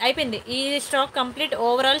అంతే, అయిపోయింది ఈ stock complete.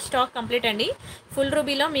 Overall stock complete అండి. ఫుల్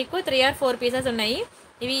రూబీలో మీకు 3 or 4 పీసెస్ ఉన్నాయి.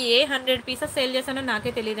 ఇవి ఏ 100 పీసెస్ సేల్ చేశానో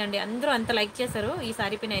నాకే తెలియదండి, అందరూ అంత లైక్ చేశారు ఈ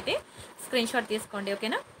సారీ పిన్ అయితే. స్క్రీన్ షాట్ తీసుకోండి,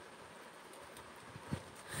 ఓకేనా?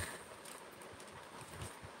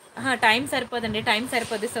 టైం సరిపోదండి, టైం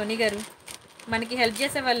సరిపోద్ది సోనీ గారు, మనకి హెల్ప్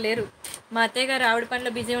చేసే వాళ్ళు లేరు. మా అత్తయ్య గారు ఆవిడ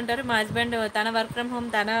పనిలో బిజీ ఉంటారు. మా హస్బెండ్ తన వర్క్ ఫ్రమ్ హోమ్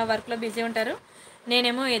తన వర్క్లో బిజీ ఉంటారు.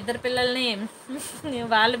 నేనేమో ఇద్దరు పిల్లల్ని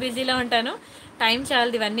వాళ్ళు బిజీలో ఉంటాను. టైం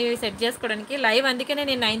చాలదు ఇవన్నీ సెట్ చేసుకోవడానికి. లైవ్ అందుకనే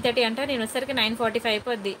నేను 9:30 అంటే నేను వచ్చేసరికి 9:45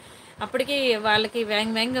 అయిపోద్ది. అప్పటికి వాళ్ళకి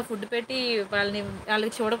వేగంగా ఫుడ్ పెట్టి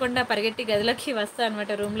వాళ్ళకి చూడకుండా పరిగెట్టి గదిలోకి వస్తా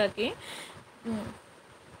అనమాట రూమ్లోకి.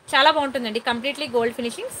 చాలా బాగుంటుందండి. Completely gold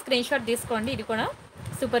finishing. Screen shot తీసుకోండి. ఇది కూడా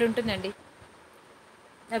సూపర్ ఉంటుందండి.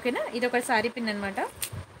 ఓకేనా, ఇది ఒక శారీ పిన్ అనమాట.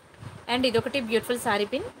 అండ్ ఇదొకటి బ్యూటిఫుల్ శారీ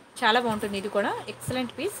పిన్, చాలా బాగుంటుంది. ఇది కూడా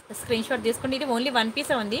ఎక్సలెంట్ పీస్. స్క్రీన్ షాట్ తీసుకోండి. ఇది ఓన్లీ 1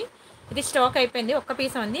 పీస్ ఉంది. ఇది స్టాక్ అయిపోయింది. ఒక్క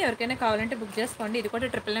పీస్ ఉంది. ఎవరికైనా కావాలంటే బుక్ చేసుకోండి. ఇది కూడా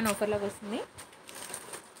 999 ఆఫర్లోకి వస్తుంది.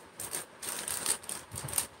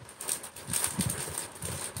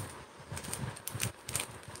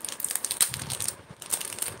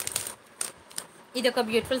 ఇది ఒక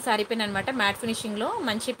బ్యూటిఫుల్ శారీ పిన్ అనమాట. మ్యాట్ ఫినిషింగ్లో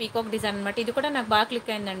మంచి పీకాక్ డిజైన్ అనమాట. ఇది కూడా నాకు బాగా క్లిక్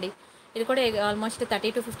అయిందండి. ఇది కూడా ఆల్మోస్ట్ 30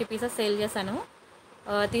 to 50 పీసెస్ సేల్ చేశాను.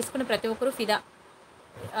 తీసుకున్న ప్రతి ఒక్కరు ఫిదా.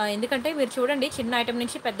 ఎందుకంటే మీరు చూడండి, చిన్న ఐటెం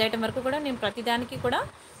నుంచి పెద్ద ఐటెం వరకు కూడా నేను ప్రతిదానికి కూడా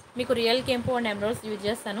మీకు రియల్ కెంపు అండ్ ఎమరాల్డ్స్ యూజ్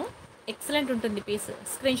చేస్తాను. ఎక్సలెంట్ ఉంటుంది పీస్.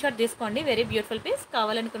 స్క్రీన్ షాట్ తీసుకోండి. Very beautiful piece.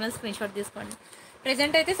 కావాలనుకున్న స్క్రీన్ షాట్ తీసుకోండి.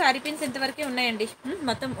 ప్రెజెంట్ అయితే శారీ పిన్స్ ఇంతవరకే ఉన్నాయండి.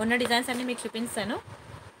 మొత్తం ఉన్న డిజైన్స్ అన్నీ మీకు చూపిస్తాను.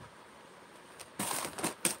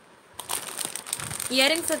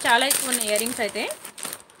 ఇయర్ రింగ్స్ చాలా ఎక్కువ ఉన్నాయి. ఇయర్ రింగ్స్ అయితే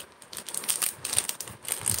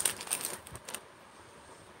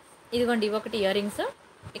ఇదిగోండి, ఇవి ఒకటి ఇయర్ రింగ్స్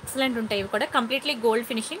ఎక్సలెంట్ ఉంటాయి. ఇవి కూడా కంప్లీట్లీ గోల్డ్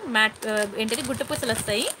ఫినిషింగ్. మ్యాట్ ఏంటిది గుట్టు పూసలు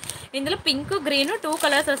వస్తాయి. ఇందులో పింక్ గ్రీన్ 2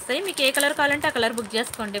 కలర్స్ వస్తాయి. మీకు ఏ కలర్ కావాలంటే ఆ కలర్ బుక్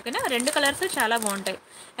చేసుకోండి. ఓకేనా, 2 కలర్స్ చాలా బాగుంటాయి.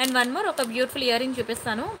 అండ్ వన్ మోర్ ఒక బ్యూటిఫుల్ ఇయర్ రింగ్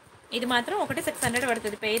చూపిస్తాను. ఇది మాత్రం ఒకటి 600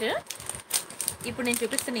 పడుతుంది పెయిర్. ఇప్పుడు నేను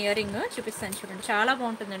చూపిస్తున్న ఇయర్ రింగ్ చూపిస్తాను చూడండి. చాలా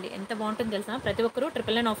బాగుంటుందండి. ఎంత బాగుంటుందో తెలుసా. ప్రతి ఒక్కరు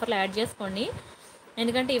 999 ఆఫర్లో యాడ్ చేసుకోండి.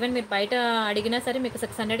 ఎందుకంటే ఈవెన్ మీరు బయట అడిగినా సరే మీకు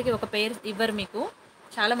 600కి ఒక పెయిర్ ఇవ్వరు. మీకు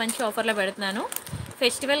చాలా మంచి ఆఫర్లో పెడుతున్నాను.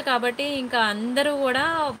 ఫెస్టివల్ కాబట్టి ఇంకా అందరూ కూడా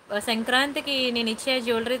సంక్రాంతికి నేను ఇచ్చే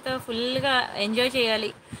జ్యువెలరీతో ఫుల్గా ఎంజాయ్ చేయాలి.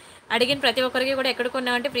 అడిగిన ప్రతి ఒక్కరికి కూడా ఎక్కడ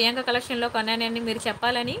కొన్నామంటే ప్రియాంక కలెక్షన్లో కొన్నానని మీరు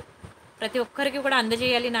చెప్పాలని, ప్రతి ఒక్కరికి కూడా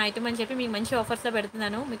అందజేయాలి నా ఐటమ్ అని చెప్పి మీకు మంచి ఆఫర్స్లో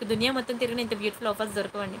పెడుతున్నాను. మీకు దునియా మొత్తం తిరిగిన ఇంత బ్యూటిఫుల్ ఆఫర్స్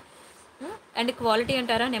దొరకవండి. అండ్ క్వాలిటీ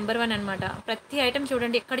అంటారా, నెంబర్ 1 అనమాట. ప్రతి ఐటమ్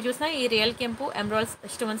చూడండి, ఎక్కడ చూసినా ఈ రియల్ కెంపు ఎమరాల్డ్స్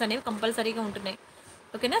స్టోన్స్ అనేవి కంపల్సరీగా ఉంటున్నాయి.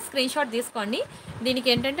 ఓకేనా, స్క్రీన్ షాట్ తీసుకోండి. దీనికి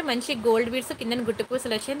ఏంటంటే మంచి గోల్డ్ బీడ్స్ కింద గుట్టు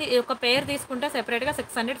పూసలు వచ్చింది. ఒక పేర్ తీసుకుంటే సెపరేట్గా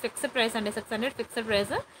 600 ఫిక్స్డ్ ప్రైస్ అండి. 600 ఫిక్స్డ్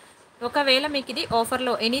ప్రైస్. ఒకవేళ మీకు ఇది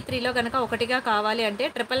ఆఫర్లో ఎనీ 3లో కనుక ఒకటిగా కావాలి అంటే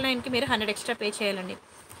 999కి మీరు 100 ఎక్స్ట్రా పే చేయాలండి.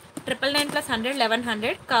 999 + 100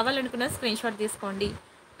 1100 కావాలనుకున్న స్క్రీన్ షాట్ తీసుకోండి.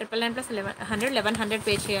 999 + 100 1100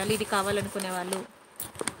 పే చేయాలి. ఇది కావాలనుకునే వాళ్ళు.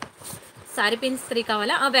 శారీ పిన్స్ 3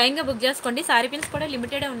 కావాలా, వేగంగా బుక్ చేసుకోండి. శారీ పిన్స్ కూడా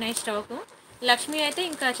లిమిటెడే ఉన్నాయి స్టాకు. లక్ష్మి అయితే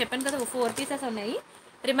ఇంకా చెప్పాను కదా 4 పీసెస్ ఉన్నాయి.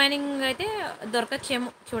 రిమైనింగ్ అయితే దొరకచ్చేమో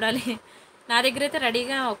చూడాలి. నా దగ్గర అయితే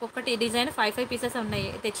రెడీగా ఒక్కొక్కటి డిజైన్ 5 పీసెస్ ఉన్నాయి.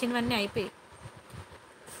 తెచ్చినవన్నీ అయిపోయి.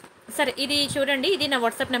 సరే, ఇది చూడండి. ఇది నా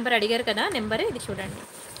వాట్సాప్ నెంబర్ అడిగారు కదా, నెంబర్ ఇది చూడండి.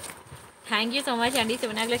 థ్యాంక్ యూ సో మచ్ అండి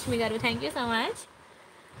శివనాగలక్ష్మి గారు. Thank you so much.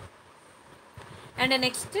 And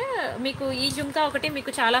next మీకు ఈ జుంకా ఒకటి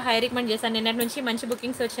మీకు చాలా హై రికమెండ్ చేశాను. నిన్నటి నుంచి మంచి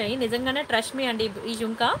బుకింగ్స్ వచ్చాయి. నిజంగానే ట్రస్ట్ మీ అండి, ఈ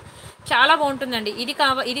జుంకా చాలా బాగుంటుందండి.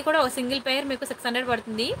 ఇది కూడా ఒక సింగిల్ పేర్ మీకు 600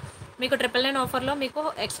 పడుతుంది. మీకు 999 ఆఫర్లో మీకు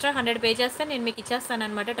ఎక్స్ట్రా 100 పే చేస్తే నేను మీకు ఇచ్చేస్తాను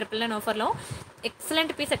అనమాట. 999 ఆఫర్లో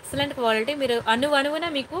ఎక్సలెంట్ పీస్, ఎక్సలెంట్ క్వాలిటీ. మీరు అణువణువున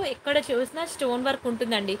మీకు ఎక్కడ చూసినా స్టోన్ వర్క్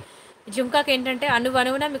ఉంటుందండి. జుంకాకి ఏంటంటే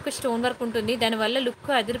అణువణువున మీకు స్టోన్ వర్క్ ఉంటుంది. దానివల్ల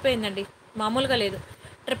లుక్ అదిరిపోయిందండి, మామూలుగా లేదు.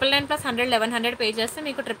 999 + 100 1100 పే చేస్తే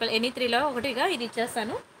మీకు ఎనీ 3లో ఒకటిగా ఇది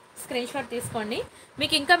ఇచ్చేస్తాను. స్క్రీన్ షాట్ తీసుకోండి.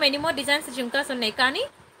 మీకు ఇంకా మెనీ మోర్ డిజైన్స్ జుంకాస్ ఉన్నాయి, కానీ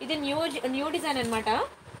ఇది న్యూ డిజైన్ అనమాట.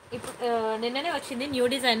 ఇప్పుడు నిన్ననే వచ్చింది న్యూ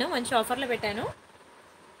డిజైన్, మంచి ఆఫర్లో పెట్టాను.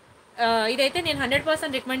 ఇదైతే నేను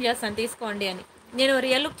 100% రికమెండ్ చేస్తాను తీసుకోండి అని. నేను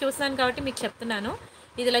రియల్ లుక్ చూస్తాను కాబట్టి మీకు చెప్తున్నాను.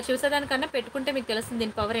 ఇది ఇలా చూసేదానికన్నా పెట్టుకుంటే మీకు తెలుస్తుంది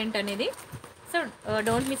దీని పవర్ ఏంటనేది. సో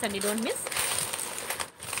డోంట్ మిస్ అండి, డోంట్ మిస్.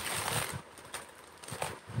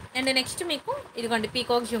 అండ్ నెక్స్ట్ మీకు ఇదిగోండి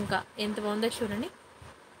పీకాక్ జుంకా, ఎంత బాగుందో చూడండి.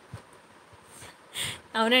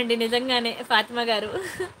 అవునండి, నిజంగానే ఫాతిమా గారు.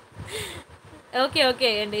 ఓకే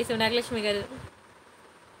అండి శివనాగలక్ష్మి గారు.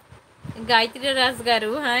 గాయత్రి రాజ్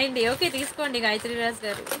గారు హాయ్ అండి. ఓకే, తీసుకోండి గాయత్రి రాజ్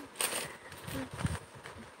గారు.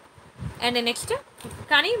 అండ్ నెక్స్ట్,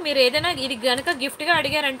 కానీ మీరు ఏదైనా ఇది కనుక గిఫ్ట్గా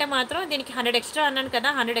అడిగారంటే మాత్రం దీనికి 100 ఎక్స్ట్రా అన్నాను కదా,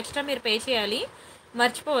 100 ఎక్స్ట్రా మీరు పే చేయాలి,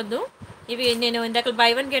 మర్చిపోవద్దు. ఇవి నేను ఇందాక బై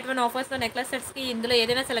 1 get 1 ఆఫర్స్లో నెక్లెస్ సెట్స్కి ఇందులో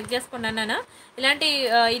ఏదైనా సెలెక్ట్ చేసుకున్నానా, ఇలాంటి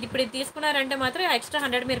ఇది ఇప్పుడు తీసుకున్నారంటే మాత్రం ఎక్స్ట్రా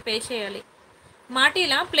 100 మీరు పే చేయాలి.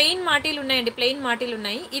 మాటీలా ప్లెయిన్ మాటీలు ఉన్నాయండి, ప్లెయిన్ మాటీలు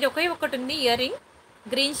ఉన్నాయి. ఇది ఒకటి ఉంది ఇయర్ రింగ్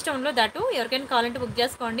గ్రీన్ స్టోన్లో, దట్టు ఎవరికైనా కావాలంటే బుక్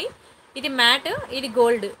చేసుకోండి. ఇది మ్యాట్, ఇది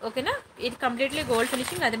గోల్డ్. ఓకేనా, ఇది కంప్లీట్లీ గోల్డ్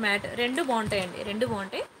ఫినిషింగ్, అది మ్యాట్. రెండు బాగుంటాయండి, రెండు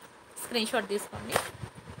బాగుంటాయి. స్క్రీన్ షాట్ తీసుకోండి.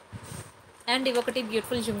 అండ్ ఇవి ఒకటి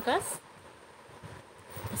బ్యూటిఫుల్ జుంకాస్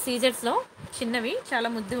సీజర్స్లో చిన్నవి చాలా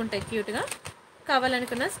ముద్దు ఉంటాయి, క్యూట్గా.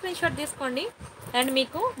 కావాలనుకున్న స్క్రీన్ షాట్ తీసుకోండి. అండ్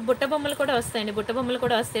మీకు బుట్ట బొమ్మలు కూడా వస్తాయండి, బుట్ట బొమ్మలు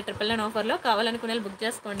కూడా వస్తాయి 999 ఆఫర్లో. కావాలనుకునే బుక్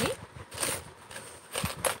చేసుకోండి.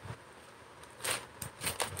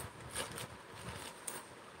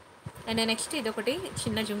 అండ్ నెక్స్ట్ ఇది ఒకటి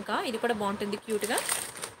చిన్న జుంకా, ఇది కూడా బాగుంటుంది క్యూట్గా.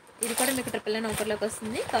 ఇది కూడా మీకు 999 ఆఫర్లోకి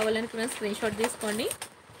వస్తుంది. కావాలనుకున్న స్క్రీన్ షాట్ తీసుకోండి.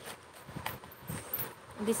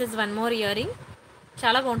 This is one more ear ring,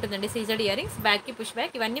 చాలా బాగుంటుందండి. సీజెడ్ ఇయర్ రింగ్స్, బ్యాక్కి పుష్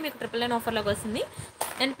బ్యాక్, ఇవన్నీ మీకు 999 ఆఫర్లోకి వస్తుంది.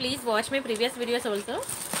 And please watch my previous videos also.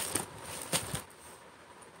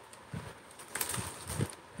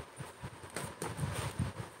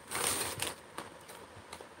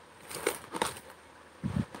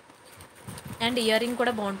 And ear ring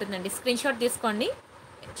కూడా బాగుంటుందండి, స్క్రీన్ షాట్ తీసుకోండి.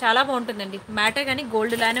 చాలా బాగుంటుందండి. మ్యాటే కానీ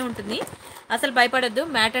గోల్డ్ లానే ఉంటుంది. అసలు భయపడద్దు,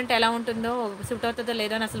 మ్యాట్ అంటే ఎలా ఉంటుందో, సూట్ అవుతుందో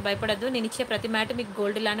లేదో అని అసలు భయపడద్దు. నేను ఇచ్చే ప్రతి మ్యాట్ మీకు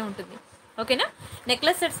గోల్డ్ లానే ఉంటుంది. ఓకేనా.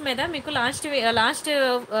 నెక్లెస్ సెట్స్ మీద మీకు లాస్ట్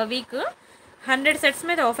వీక్ 100 సెట్స్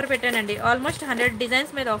మీద ఆఫర్ పెట్టానండి. ఆల్మోస్ట్ 100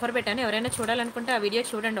 డిజైన్స్ మీద ఆఫర్ పెట్టాను. ఎవరైనా చూడాలనుకుంటే ఆ వీడియో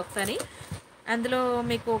చూడండి ఒకసారి. అందులో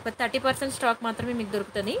మీకు ఒక 30% స్టాక్ మాత్రమే మీకు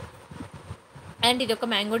దొరుకుతుంది. అండ్ ఇది ఒక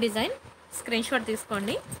మ్యాంగో డిజైన్, స్క్రీన్ షాట్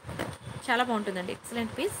తీసుకోండి. చాలా బాగుంటుందండి,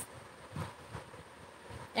 ఎక్సలెంట్ పీస్.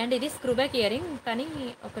 అండ్ ఇది స్క్రూ బ్యాక్ ఇయర్ రింగ్, కానీ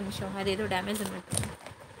ఒక నిమిషం, అదేదో డ్యామేజ్ ఉన్నట్టు.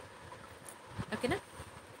 ఓకేనా.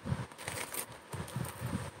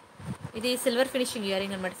 ఇది సిల్వర్ ఫినిషింగ్ ఇయర్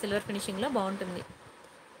రింగ్ అనమాట, సిల్వర్ ఫినిషింగ్లో బాగుంటుంది.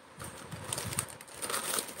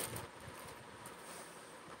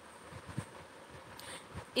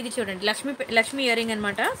 ఇది చూడండి, లక్ష్మీ ఇయర్ రింగ్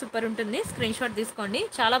అనమాట, సూపర్ ఉంటుంది. స్క్రీన్ షాట్ తీసుకోండి,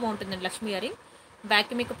 చాలా బాగుంటుందండి లక్ష్మీ ఇయర్ రింగ్.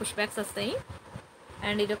 బ్యాక్కి మీకు పుష్ బ్యాక్స్ వస్తాయి.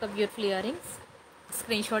 అండ్ ఇది ఒక beautiful ear rings,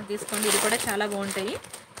 screen shot తీసుకోండి. ఇది కూడా చాలా బాగుంటాయి,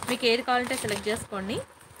 మీకు ఏది కావాలంటే సెలెక్ట్ చేసుకోండి.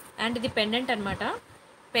 అండ్ ఇది పెండెంట్ అనమాట,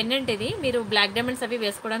 పెండెంట్ ఇది మీరు బ్లాక్ డైమండ్స్ అవి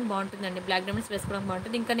వేసుకోవడానికి బాగుంటుందండి, బ్లాక్ డైమండ్స్ వేసుకోవడానికి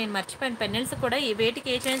బాగుంటుంది. ఇంకా నేను మర్చిపోయాను, పెండెంట్స్ కూడా ఈ వేటికి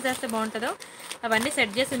ఏ చేంజ్ చేస్తే బాగుంటుందో అవన్నీ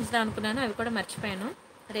సెట్ చేసి ఉంచుదాం అనుకున్నాను, అవి కూడా మర్చిపోయాను.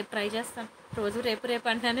 రేపు ట్రై చేస్తాను, రోజు రేపు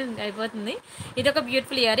అంటానే అయిపోతుంది. ఇది ఒక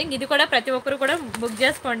బ్యూటిఫుల్ ఇయర్ రింగ్, ఇది కూడా ప్రతి ఒక్కరు కూడా బుక్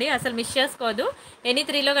చేసుకోండి, అసలు మిస్ చేసుకోవద్దు. ఎనీ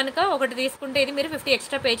 3లో కనుక ఒకటి తీసుకుంటే ఇది మీరు 50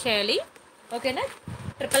 ఎక్స్ట్రా పే చేయాలి. ఓకేనా.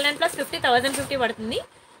 999 ప్లస్ 50 1050 పడుతుంది.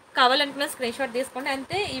 కావాలనుకున్న స్క్రీన్ షాట్ తీసుకోండి.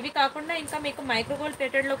 అంతే, ఇవి కాకుండా ఇంకా మీకు మైక్రోగోల్డ్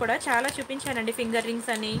ప్లేటెడ్లో కూడా చాలా చూపించానండి. ఫింగర్ రింగ్స్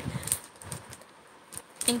అని,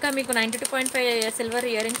 ఇంకా మీకు 92.5 సిల్వర్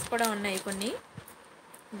ఇయర్ రింగ్స్ కూడా ఉన్నాయి కొన్ని.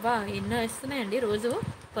 వా, ఎన్నో వస్తున్నాయండి రోజు,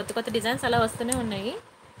 కొత్త కొత్త డిజైన్స్ అలా వస్తూనే ఉన్నాయి.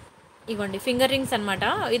 ఇవ్వండి ఫింగర్ రింగ్స్ అనమాట,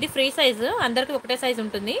 ఇది ఫ్రీ సైజు, అందరికీ ఒకటే సైజు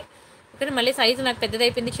ఉంటుంది. ఓకేనా. మళ్ళీ సైజు నాకు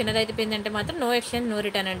పెద్దదైపోయింది చిన్నదైపోయింది అంటే మాత్రం నో ఎక్స్చేంజ్ నో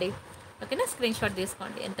రిటర్న్ అండి. ఓకేనా. స్క్రీన్ షాట్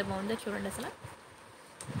తీసుకోండి, ఎంత బాగుందో చూడండి అసలు.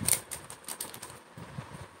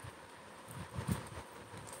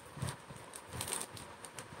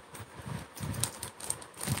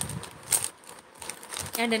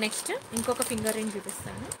 అండ్ నెక్స్ట్ ఇంకొక ఫింగర్ రింగ్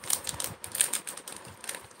చూపిస్తాను.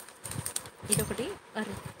 ఇదొకటి,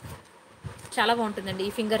 అరే చాలా బాగుంటుందండి.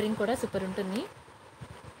 ఈ ఫింగర్ రింగ్ కూడా సూపర్ ఉంటుంది,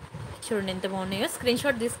 చూడండి ఎంత బాగున్నాయో. స్క్రీన్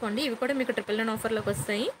షాట్ తీసుకోండి, ఇవి కూడా మీకు 999 ఆఫర్లోకి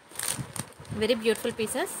వస్తాయి. Very beautiful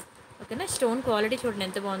pieces. ఓకేనా. స్టోన్ క్వాలిటీ చూడండి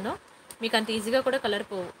ఎంత బాగుందో, మీకు అంత ఈజీగా కూడా కలర్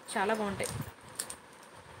పోవు, చాలా బాగుంటాయి.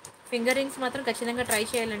 ఫింగర్ రింగ్స్ మాత్రం ఖచ్చితంగా ట్రై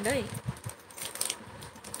చేయాలండి,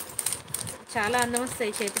 చాలా అందం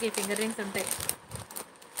వస్తాయి చేతికి, ఫింగర్ రింగ్స్ ఉంటాయి.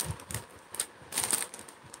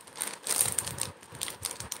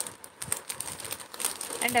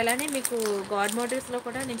 అండ్ అలానే మీకు గాడ్ మోటివ్స్లో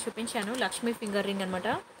కూడా నేను చూపించాను, లక్ష్మీ ఫింగర్ రింగ్ అనమాట,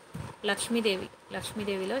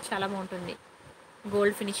 లక్ష్మీదేవిలో చాలా బాగుంటుంది,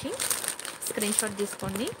 గోల్డ్ ఫినిషింగ్. స్క్రీన్ షాట్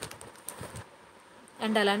తీసుకోండి.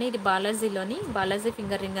 అండ్ అలానే ఇది బాలాజీ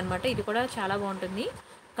ఫింగర్ రింగ్ అనమాట, ఇది కూడా చాలా బాగుంటుంది,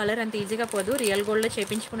 కలర్ అంత ఈజీగా పోదు, రియల్ గోల్డ్లో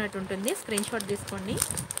చేయించుకున్నట్టు ఉంటుంది. స్క్రీన్ షాట్ తీసుకోండి.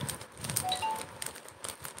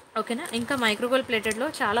 ఓకేనా. ఇంకా మైక్రోగోల్డ్ ప్లేటెడ్లో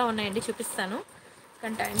చాలా ఉన్నాయండి, చూపిస్తాను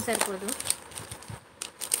కానీ టైం సరిపోదు.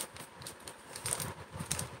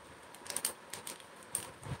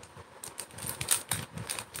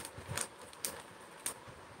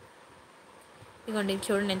 ఇదిగోండి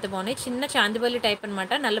చూడండి ఎంత బాగున్నాయి, చిన్న చాందిబల్లి టైప్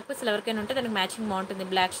అనమాట, నల్లపూసలు ఎవరికైనా ఉంటే దానికి మ్యాచింగ్ బాగుంటుంది.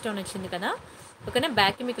 బ్లాక్ స్టోన్ వచ్చింది కదా. ఓకేనా.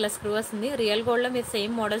 బ్యాక్కి మీకు ఇలా స్క్రూ వస్తుంది. రియల్ గోల్డ్లో మీరు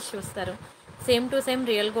సేమ్ మోడల్స్ చూస్తారు, సేమ్ టు సేమ్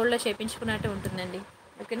రియల్ గోల్డ్లో చేయించుకున్నట్టు ఉంటుందండి.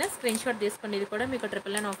 ఓకేనా. స్క్రీన్ షాట్ తీసుకోండి, ఇది కూడా మీకు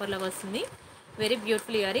 999 ఆఫర్లో వస్తుంది. Very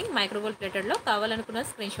beautiful ear ring, micro gold ప్లేటెడ్లో. కావాలనుకున్న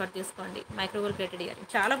స్క్రీన్ షాట్ తీసుకోండి. మైక్రోగోల్డ్ ప్లేటెడ్ ఇయర్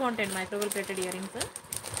రింగ్ చాలా బాగుంటాయండి, micro gold plated ear rings.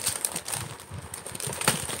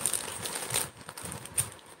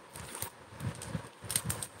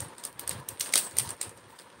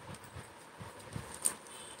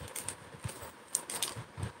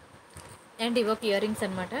 And ఇవి ఒక ఇయర్ రింగ్స్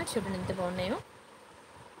అనమాట, చూడండి ఎంత బాగున్నాయో.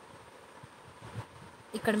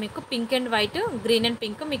 ఇక్కడ మీకు pink and white, green and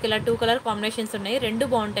pink, మీకు ఇలా 2 కలర్ కాంబినేషన్స్ ఉన్నాయి, రెండు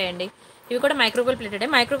బాగుంటాయండి. ఇవి కూడా మైక్రోగోల్డ్ ప్లేటెడ్.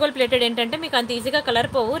 మైక్రోగోల్డ్ ప్లేటెడ్ ఏంటంటే మీకు అంత ఈజీగా కలర్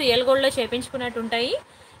పోవు, రియల్ గోల్డ్లో చేయించుకున్నట్టు ఉంటాయి.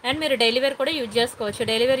 అండ్ మీరు డైలీ వేర్ కూడా యూజ్ చేసుకోవచ్చు.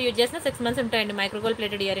 డైలీ వేర్ యూజ్ చేసిన 6 మంత్స్ ఉంటాయండి మైక్రోగోల్డ్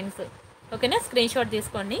ప్లేటెడ్ ఇయర్ రింగ్స్. ఓకేనా, స్క్రీన్ షాట్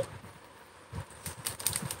తీసుకోండి.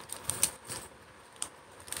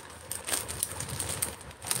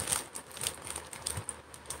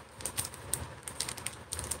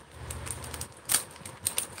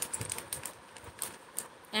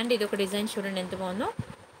 అండ్ ఇది ఒక డిజైన్ చూడండి ఎంత బాగుందో.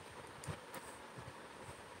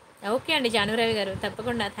 ఓకే అండి జానురావి గారు,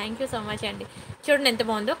 తప్పకుండా థ్యాంక్ యూ సో మచ్ అండి. చూడండి ఎంత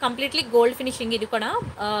బాగుందో, కంప్లీట్లీ గోల్డ్ ఫినిషింగ్. ఇది కూడా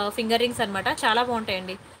ఫింగర్ రింగ్స్ అనమాట, చాలా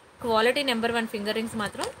బాగుంటాయండి. క్వాలిటీ నెంబర్ 1 ఫింగర్ రింగ్స్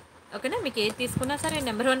మాత్రం. ఓకేనా, మీకు ఏది తీసుకున్నా సరే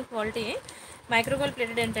నెంబర్ 1 క్వాలిటీ. మైక్రోగోల్డ్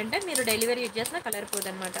ప్లేటెడ్ ఏంటంటే మీరు డైలీ వేర్ యూజ్ చేసిన కలర్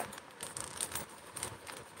పోదనమాట.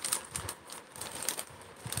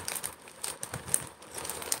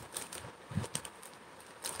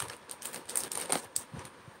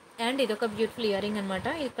 అండ్ ఇది ఒక బ్యూటిఫుల్ ఇయర్ రింగ్ అనమాట.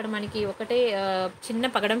 ఇక్కడ మనకి ఒకటే చిన్న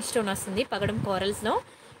పగడం స్టోన్ వస్తుంది, పగడం కోరల్స్లో.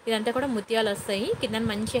 ఇదంతా కూడా ముత్యాలు వస్తాయి, కింద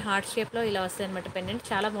మంచి హార్ట్ షేప్లో ఇలా వస్తాయి అనమాట పెండెంట్,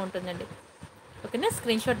 చాలా బాగుంటుందండి. ఓకేనా,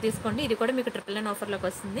 స్క్రీన్ షాట్ తీసుకోండి. ఇది కూడా మీకు 999 ఆఫర్లోకి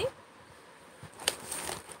వస్తుంది.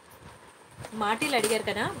 మాటీలు అడిగారు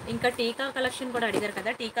కదా, ఇంకా టీకా కలెక్షన్ కూడా అడిగారు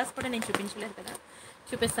కదా, టీకాస్ కూడా నేను చూపించలేదు కదా,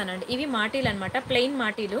 చూపిస్తానండి. ఇవి మాటీలు అనమాట, ప్లెయిన్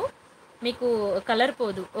మాటీలు, మీకు కలర్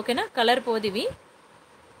పోదు. ఓకేనా, కలర్ పోదు. ఇవి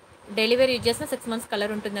డెలివరీ యూజ్ చేసిన 6 మంత్స్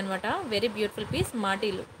కలర్ ఉంటుందన్నమాట. Very beautiful piece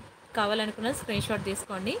మాటీలు. కావాలనుకున్న స్క్రీన్ షాట్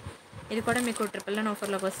తీసుకోండి. ఇది కూడా మీకు 999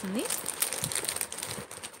 ఆఫర్లోకి వస్తుంది.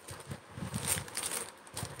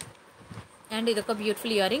 అండ్ ఇది ఒక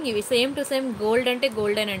బ్యూటిఫుల్ ఇయర్ రింగ్. ఇవి సేమ్ టు సేమ్ గోల్డ్ అంటే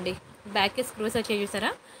గోల్డెన్ అండి, బ్యాక్కి స్క్రూస్ వచ్చే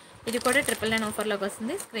చూసారా. ఇది కూడా 999 ఆఫర్లోకి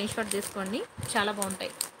వస్తుంది. స్క్రీన్ షాట్ తీసుకోండి, చాలా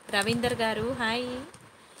బాగుంటాయి. రవీందర్ గారు హాయ్,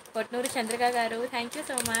 కొట్నూరు చంద్రిక గారు థ్యాంక్ యూ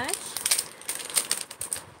సో మచ్.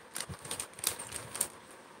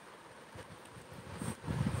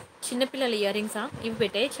 చిన్నపిల్లల ఇయర్ రింగ్సా, ఇవి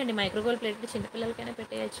పెట్టేయచ్చండి, మైక్రోగోల్డ్ ప్లేట్ చిన్నపిల్లలకైనా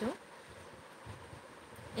పెట్టేయచ్చు,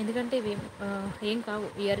 ఎందుకంటే ఇవి ఏం కావు,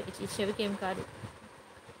 చెవికి ఏం కాదు.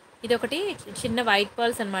 ఇది ఒకటి చిన్న వైట్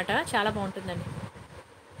పర్ల్స్ అనమాట, చాలా బాగుంటుందండి,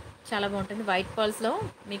 చాలా బాగుంటుంది. వైట్ పర్ల్స్లో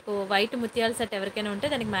మీకు వైట్ ముత్యాల సెట్ ఎవరికైనా ఉంటే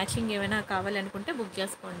దానికి మ్యాచింగ్ ఏమైనా కావాలనుకుంటే బుక్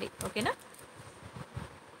చేసుకోండి. ఓకేనా,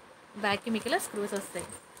 బ్యాక్కి మీకు ఇలా స్క్రూస్ వస్తాయి.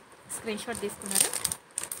 స్క్రీన్ షాట్ తీసుకున్నారా.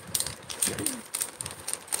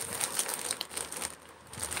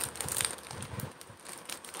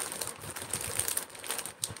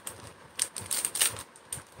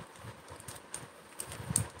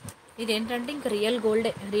 ఇదేంటంటే ఇంకా రియల్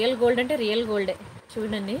గోల్డే, రియల్ గోల్డ్ అంటే రియల్ గోల్డే.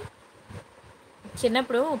 చూడండి,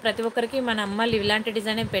 చిన్నప్పుడు ప్రతి ఒక్కరికి మన అమ్మలు ఇలాంటి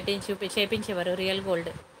డిజైన్ పెట్టి చేపించేవారు, రియల్ గోల్డ్.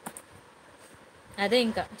 అదే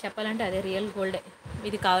ఇంకా చెప్పాలంటే అదే రియల్ గోల్డే.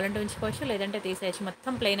 ఇది కావాలంటే ఉంచుకోవచ్చు, లేదంటే తీసేయచ్చు.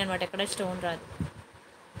 మొత్తం ప్లెయిన్ అనమాట, ఎక్కడ స్టోన్ రాదు.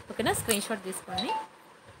 ఓకేనా, స్క్రీన్ షాట్ తీసుకోండి.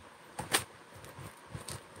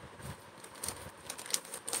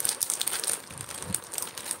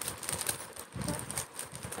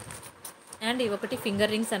 అండ్ ఇవి ఒకటి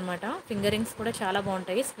ఫింగర్ రింగ్స్ అనమాట, ఫింగర్ రింగ్స్ కూడా చాలా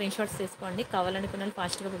బాగుంటాయి. స్క్రీన్ షాట్స్ తీసుకోండి, కావాలనుకున్న వాళ్ళు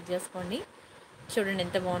ఫాస్ట్గా బుక్ చేసుకోండి. చూడండి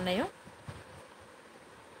ఎంత బాగున్నాయో.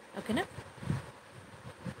 ఓకేనా,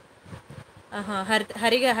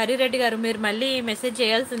 హరిరెడ్డి గారు మీరు మళ్ళీ మెసేజ్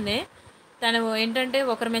చేయాల్సిందే. తను ఏంటంటే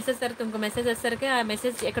ఒకరు మెసేజ్ తర్వాత ఇంకో మెసేజ్ వచ్చేసరికి ఆ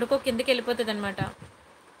మెసేజ్ ఎక్కడికో కిందకి వెళ్ళిపోతుంది అనమాట.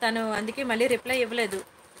 తను అందుకే మళ్ళీ రిప్లై ఇవ్వలేదు,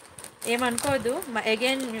 ఏమనుకోవద్దు.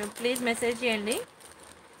 అగైన్ ప్లీజ్ మెసేజ్ చేయండి.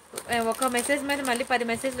 ఒక మెసేజ్ మీద మళ్ళీ 10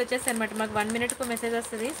 మెసేజ్లు వచ్చేస్తాయి అనమాట. మాకు 1 మినిట్కు మెసేజ్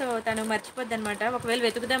వస్తుంది. సో తను మర్చిపోద్ది అనమాట. ఒకవేళ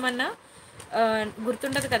వెతుకుదామన్నా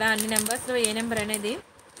గుర్తుండదు కదా అన్ని నెంబర్స్లో ఏ నెంబర్ అనేది.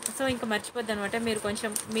 సో ఇంకా మర్చిపోద్ది అనమాట. మీరు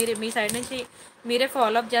కొంచెం మీ సైడ్ నుంచి మీరే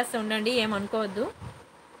ఫాలో అప్ చేస్తూ ఉండండి, ఏమనుకోవద్దు.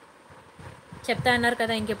 చెప్తా అన్నారు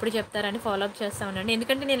కదా, ఇంకెప్పుడు చెప్తారని ఫాలో అప్ చేస్తూ ఉండండి.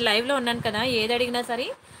 ఎందుకంటే నేను లైవ్లో ఉన్నాను కదా, ఏది అడిగినా సరే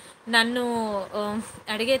నన్ను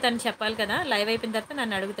అడిగే తను చెప్పాలి కదా. లైవ్ అయిపోయిన తర్వాత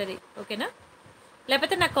నన్ను అడుగుతుంది. ఓకేనా,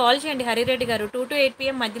 లేకపోతే నాకు కాల్ చేయండి హరిరెడ్డి గారు. 2 to 8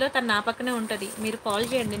 PM మధ్యలో తను నా పక్కనే ఉంటుంది. మీరు కాల్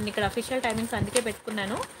చేయండి, నేను ఇక్కడ అఫీషియల్ టైమింగ్స్ అందుకే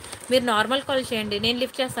పెట్టుకున్నాను. మీరు నార్మల్ కాల్ చేయండి, నేను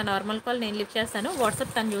లిఫ్ట్ చేస్తాను. నార్మల్ కాల్ నేను లిఫ్ట్ చేస్తాను,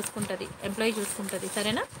 వాట్సాప్ తను చూసుకుంటుంది, ఎంప్లాయీ చూసుకుంటుంది.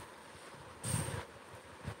 సరేనా,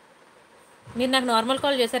 మీరు నాకు నార్మల్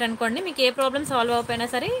కాల్ చేశారనుకోండి, మీకు ఏ ప్రాబ్లమ్ సాల్వ్ అవ్వకపోయినా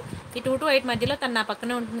సరే ఈ 2 to 8 మధ్యలో తను నా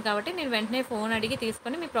పక్కనే ఉంటుంది కాబట్టి నేను వెంటనే ఫోన్ అడిగి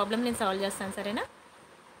తీసుకొని మీ ప్రాబ్లమ్ నేను సాల్వ్ చేస్తాను. సరేనా,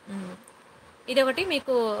 ఇది ఒకటి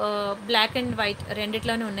మీకు బ్లాక్ అండ్ వైట్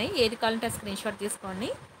రెండిట్లోనే ఉన్నాయి. ఏది కావాలంటే ఆ స్క్రీన్ షాట్ తీసుకోండి.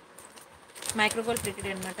 మైక్రోగోల్డ్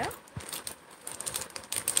ప్రింటెడ్ అనమాట.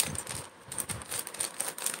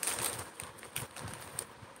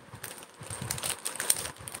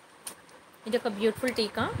 ఇది ఒక బ్యూటిఫుల్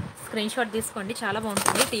టీకా, స్క్రీన్ షాట్ తీసుకోండి, చాలా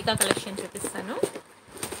బాగుంటుంది. టీకా కలెక్షన్ చూపిస్తాను.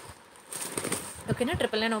 ఓకేనా,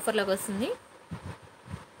 999 ఆఫర్లోకి వస్తుంది.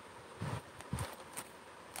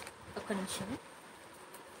 ఒక్క నిమిషం.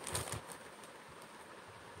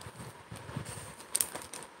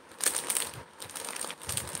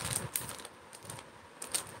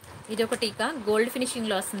 ఇది ఒక టీకా గోల్డ్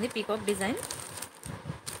ఫినిషింగ్లో వస్తుంది, పీకాక్ డిజైన్.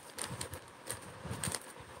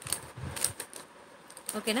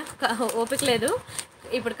 ఓకేనా. ఓపిక లేదు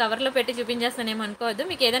ఇప్పుడు కవర్లో పెట్టి చూపించేస్తానేమో అనుకోవద్దు.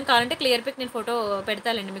 మీకు ఏదైనా కావాలంటే క్లియర్ పిక్ నేను ఫోటో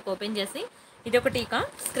పెడతానండి మీకు ఓపెన్ చేసి. ఇది ఒక టీకా,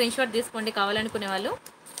 స్క్రీన్ షాట్ తీసుకోండి కావాలనుకునే వాళ్ళు.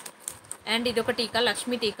 అండ్ ఇది ఒక టీకా,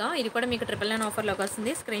 లక్ష్మీ టీకా, ఇది కూడా మీకు 999 ఆఫర్లోకి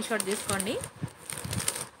వస్తుంది, స్క్రీన్ షాట్ తీసుకోండి.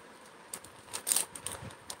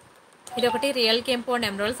 ఇది ఒకటి రియల్ కెంపు అండ్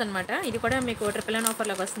ఎమరాల్డ్స్ అనమాట, ఇది కూడా మీకు 999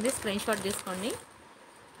 ఆఫర్లోకి వస్తుంది, స్క్రీన్ షాట్ తీసుకోండి.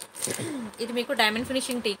 ఇది మీకు డైమండ్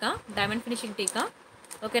ఫినిషింగ్ టీకా, డైమండ్ ఫినిషింగ్ టీకా.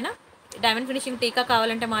 ఓకేనా. డైమండ్ ఫినిషింగ్ టీకా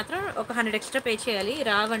కావాలంటే మాత్రం ఒక 100 ఎక్స్ట్రా పే చేయాలి.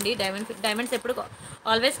 రావండి డైమండ్స్ ఎప్పుడు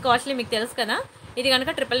ఆల్వేస్ కాస్ట్లీ, మీకు తెలుసు కదా. ఇది కనుక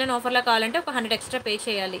 999 ఆఫర్లో కావాలంటే ఒక 100 ఎక్స్ట్రా పే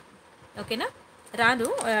చేయాలి. ఓకేనా. రాదు,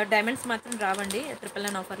 డైమండ్స్ మాత్రం రావండి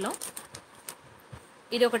 999 ఆఫర్లో.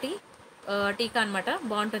 ఇది ఒకటి టీకా అనమాట,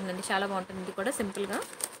 బాగుంటుందండి, చాలా బాగుంటుంది. ఇది కూడా సింపుల్గా.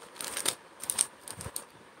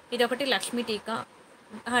 ఇది ఒకటి లక్ష్మీ టీకా.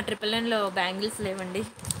 999లో బ్యాంగిల్స్ లేవండి.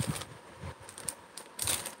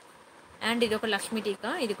 అండ్ ఇది ఒక లక్ష్మీ టీకా,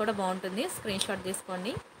 ఇది కూడా బాగుంటుంది, స్క్రీన్ షాట్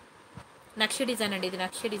తీసుకోండి. నక్షి డిజైన్ అండి, ఇది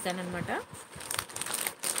నక్షి డిజైన్ అనమాట.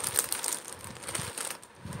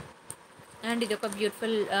 అండ్ ఇది ఒక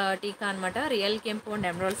బ్యూటిఫుల్ టీకా అనమాట, రియల్ కెంపు అండ్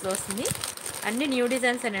ఎమరాల్డ్స్లో వస్తుంది. అన్ని న్యూ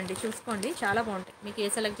డిజైన్స్ అండి, చూసుకోండి, చాలా బాగుంటాయి. మీకు ఏ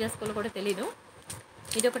సెలెక్ట్ చేసుకోవాలో కూడా తెలీదు.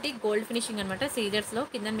 ఇది ఒకటి గోల్డ్ ఫినిషింగ్ అనమాట, సీజర్స్లో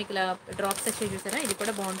కింద మీకు ఇలా డ్రాప్స్ వచ్చి చూసారా, ఇది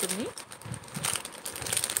కూడా బాగుంటుంది.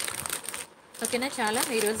 ఓకేనా. చాలా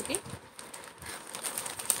ఈ రోజుకి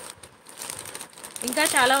ఇంకా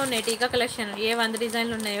చాలా ఉన్నాయి టీకా కలెక్షన్, ఏ 100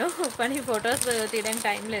 డిజైన్లు ఉన్నాయో కానీ ఫొటోస్ తీయడానికి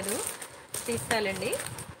టైం లేదు, తీస్తాలండి.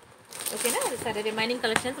 ఓకేనా. సరే, రిమైనింగ్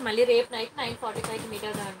కలెక్షన్స్ మళ్ళీ రేపు నైట్ 9:45కి మీట్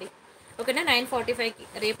అవుతామండి. ఓకేనా. 9:45కి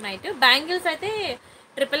రేపు నైట్. బ్యాంగిల్స్ అయితే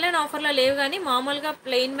 999 ఆఫర్లో లేవు, కానీ మామూలుగా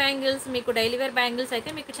ప్లెయిన్ బ్యాంగిల్స్, మీకు డైలీ వేర్ బ్యాంగిల్స్ అయితే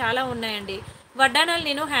మీకు చాలా ఉన్నాయండి. వడ్డానాలు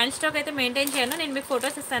నేను హ్యాండ్ స్టాక్ అయితే మెయింటైన్ చేయను, నేను మీకు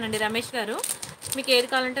ఫొటోస్ ఇస్తానండి రమేష్ గారు, మీకు ఏది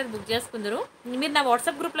కావాలంటే అది బుక్ చేసుకుందరు. మీరు నా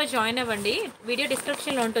వాట్సాప్ గ్రూప్లో జాయిన్ అవ్వండి, వీడియో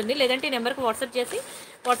డిస్క్రిప్షన్లో ఉంటుంది, లేదంటే ఈ నెంబర్కి వాట్సాప్ చేసి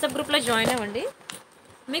వాట్సాప్ గ్రూప్లో జాయిన్ అవ్వండి.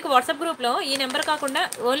 మీకు వాట్సాప్ గ్రూప్లో ఈ నెంబర్ కాకుండా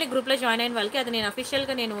ఓన్లీ గ్రూప్లో జాయిన్ అయిన వాళ్ళకి అది నేను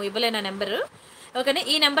అఫీషియల్గా నేను ఇవ్వలేను ఆ నెంబర్. ఓకేనా.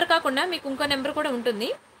 ఈ నెంబర్ కాకుండా మీకు ఇంకో నెంబర్ కూడా ఉంటుంది.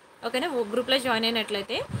 ఓకేనా. గ్రూప్లో జాయిన్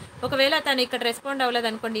అయినట్లయితే ఒకవేళ తను ఇక్కడ రెస్పాండ్ అవ్వలేదు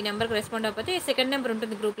అనుకోండి, ఈ నెంబర్కి రెస్పాండ్ అవ్వకపోతే సెకండ్ నెంబర్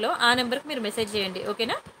ఉంటుంది గ్రూప్లో, ఆ నెంబర్కి మీరు మెసేజ్ చేయండి.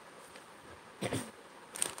 ఓకేనా.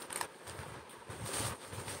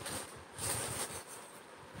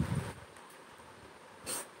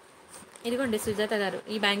 ఇదిగోండి సుజాత గారు,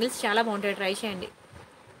 ఈ బ్యాంగిల్స్ చాలా బాగుంటాయి, ట్రై చేయండి.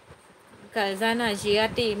 ఖజానా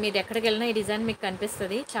జిఆర్టీ, మీరు ఎక్కడికి వెళ్ళినా ఈ డిజైన్ మీకు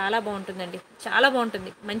కనిపిస్తుంది, చాలా బాగుంటుందండి, చాలా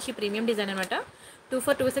బాగుంటుంది, మంచి ప్రీమియం డిజైన్ అనమాట.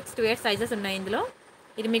 24, 26, 28 సైజెస్ ఉన్నాయి ఇందులో.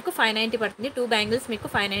 ఇది మీకు 590 పడుతుంది, 2 బ్యాంగిల్స్ మీకు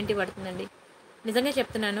 590 పడుతుందండి. నిజంగా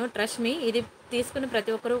చెప్తున్నాను, ట్రస్ట్ మీ, ఇది తీసుకున్న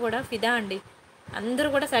ప్రతి ఒక్కరూ కూడా ఫిదా అండి, అందరూ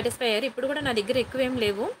కూడా సాటిస్ఫై అయ్యారు. ఇప్పుడు కూడా నా దగ్గర ఎక్కువ ఏం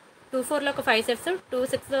లేవు, 24లో ఒక 5 సెట్స్,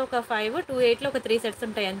 26లో ఒక 5, 28లో ఒక 3 సెట్స్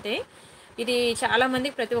ఉంటాయి అంతే. ఇది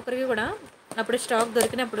చాలామందికి ప్రతి ఒక్కరికి కూడా అప్పుడు స్టాక్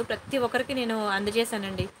దొరికినప్పుడు ప్రతి ఒక్కరికి నేను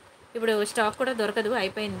అందజేశానండి. ఇప్పుడు స్టాక్ కూడా దొరకదు,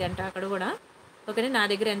 అయిపోయింది అంట అక్కడ కూడా. ఓకేనా. నా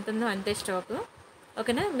దగ్గర ఎంత ఉందో అంతే స్టాక్.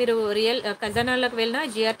 ఓకేనా. మీరు రియల్ ఖజానాలోకి వెళ్ళినా,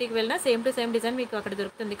 జిఆర్టీకి వెళ్ళినా సేమ్ టు సేమ్ డిజైన్ మీకు అక్కడ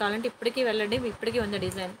దొరుకుతుంది. కావాలంటే ఇప్పటికీ వెళ్ళండి, ఇప్పటికీ ఉంది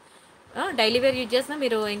డిజైన్. డైలీ వేర్ యూజ్ చేసినా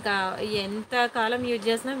మీరు ఇంకా ఎంత కాలం యూజ్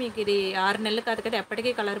చేసినా మీకు ఇది 6 నెలలు కాదు కదా,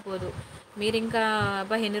 ఎప్పటికీ కలర్ పోదు. మీరు ఇంకా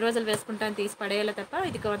ఎన్ని రోజులు వేసుకుంటాను తీసి పడేయాలి తప్ప,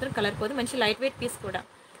 ఇది మాత్రం కలర్ పోదు. మంచి లైట్ వెయిట్ పీస్ కూడా,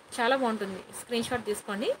 చాలా బాగుంటుంది, స్క్రీన్ షాట్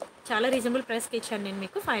తీసుకోండి. చాలా రీజనబుల్ ప్రైస్కి ఇచ్చాను నేను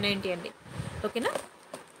మీకు, 590 అండి. ఓకేనా.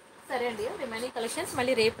 సరే అండి, రిమైనింగ్ కలెక్షన్స్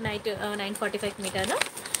మళ్ళీ రేపు నైట్ 9:45కి మీట్ అవుదాం.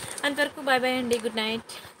 అంతవరకు బాయ్ బాయ్ అండి, good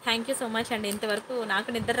night. Thank you so much అండి, ఇంతవరకు నాకు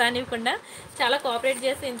నిద్ర రానివ్వకుండా చాలా కోఆపరేట్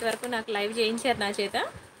చేసి ఇంతవరకు నాకు లైవ్ చేయించారు నా చేత.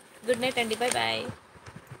 గుడ్ నైట్ అండి, బాయ్ బాయ్.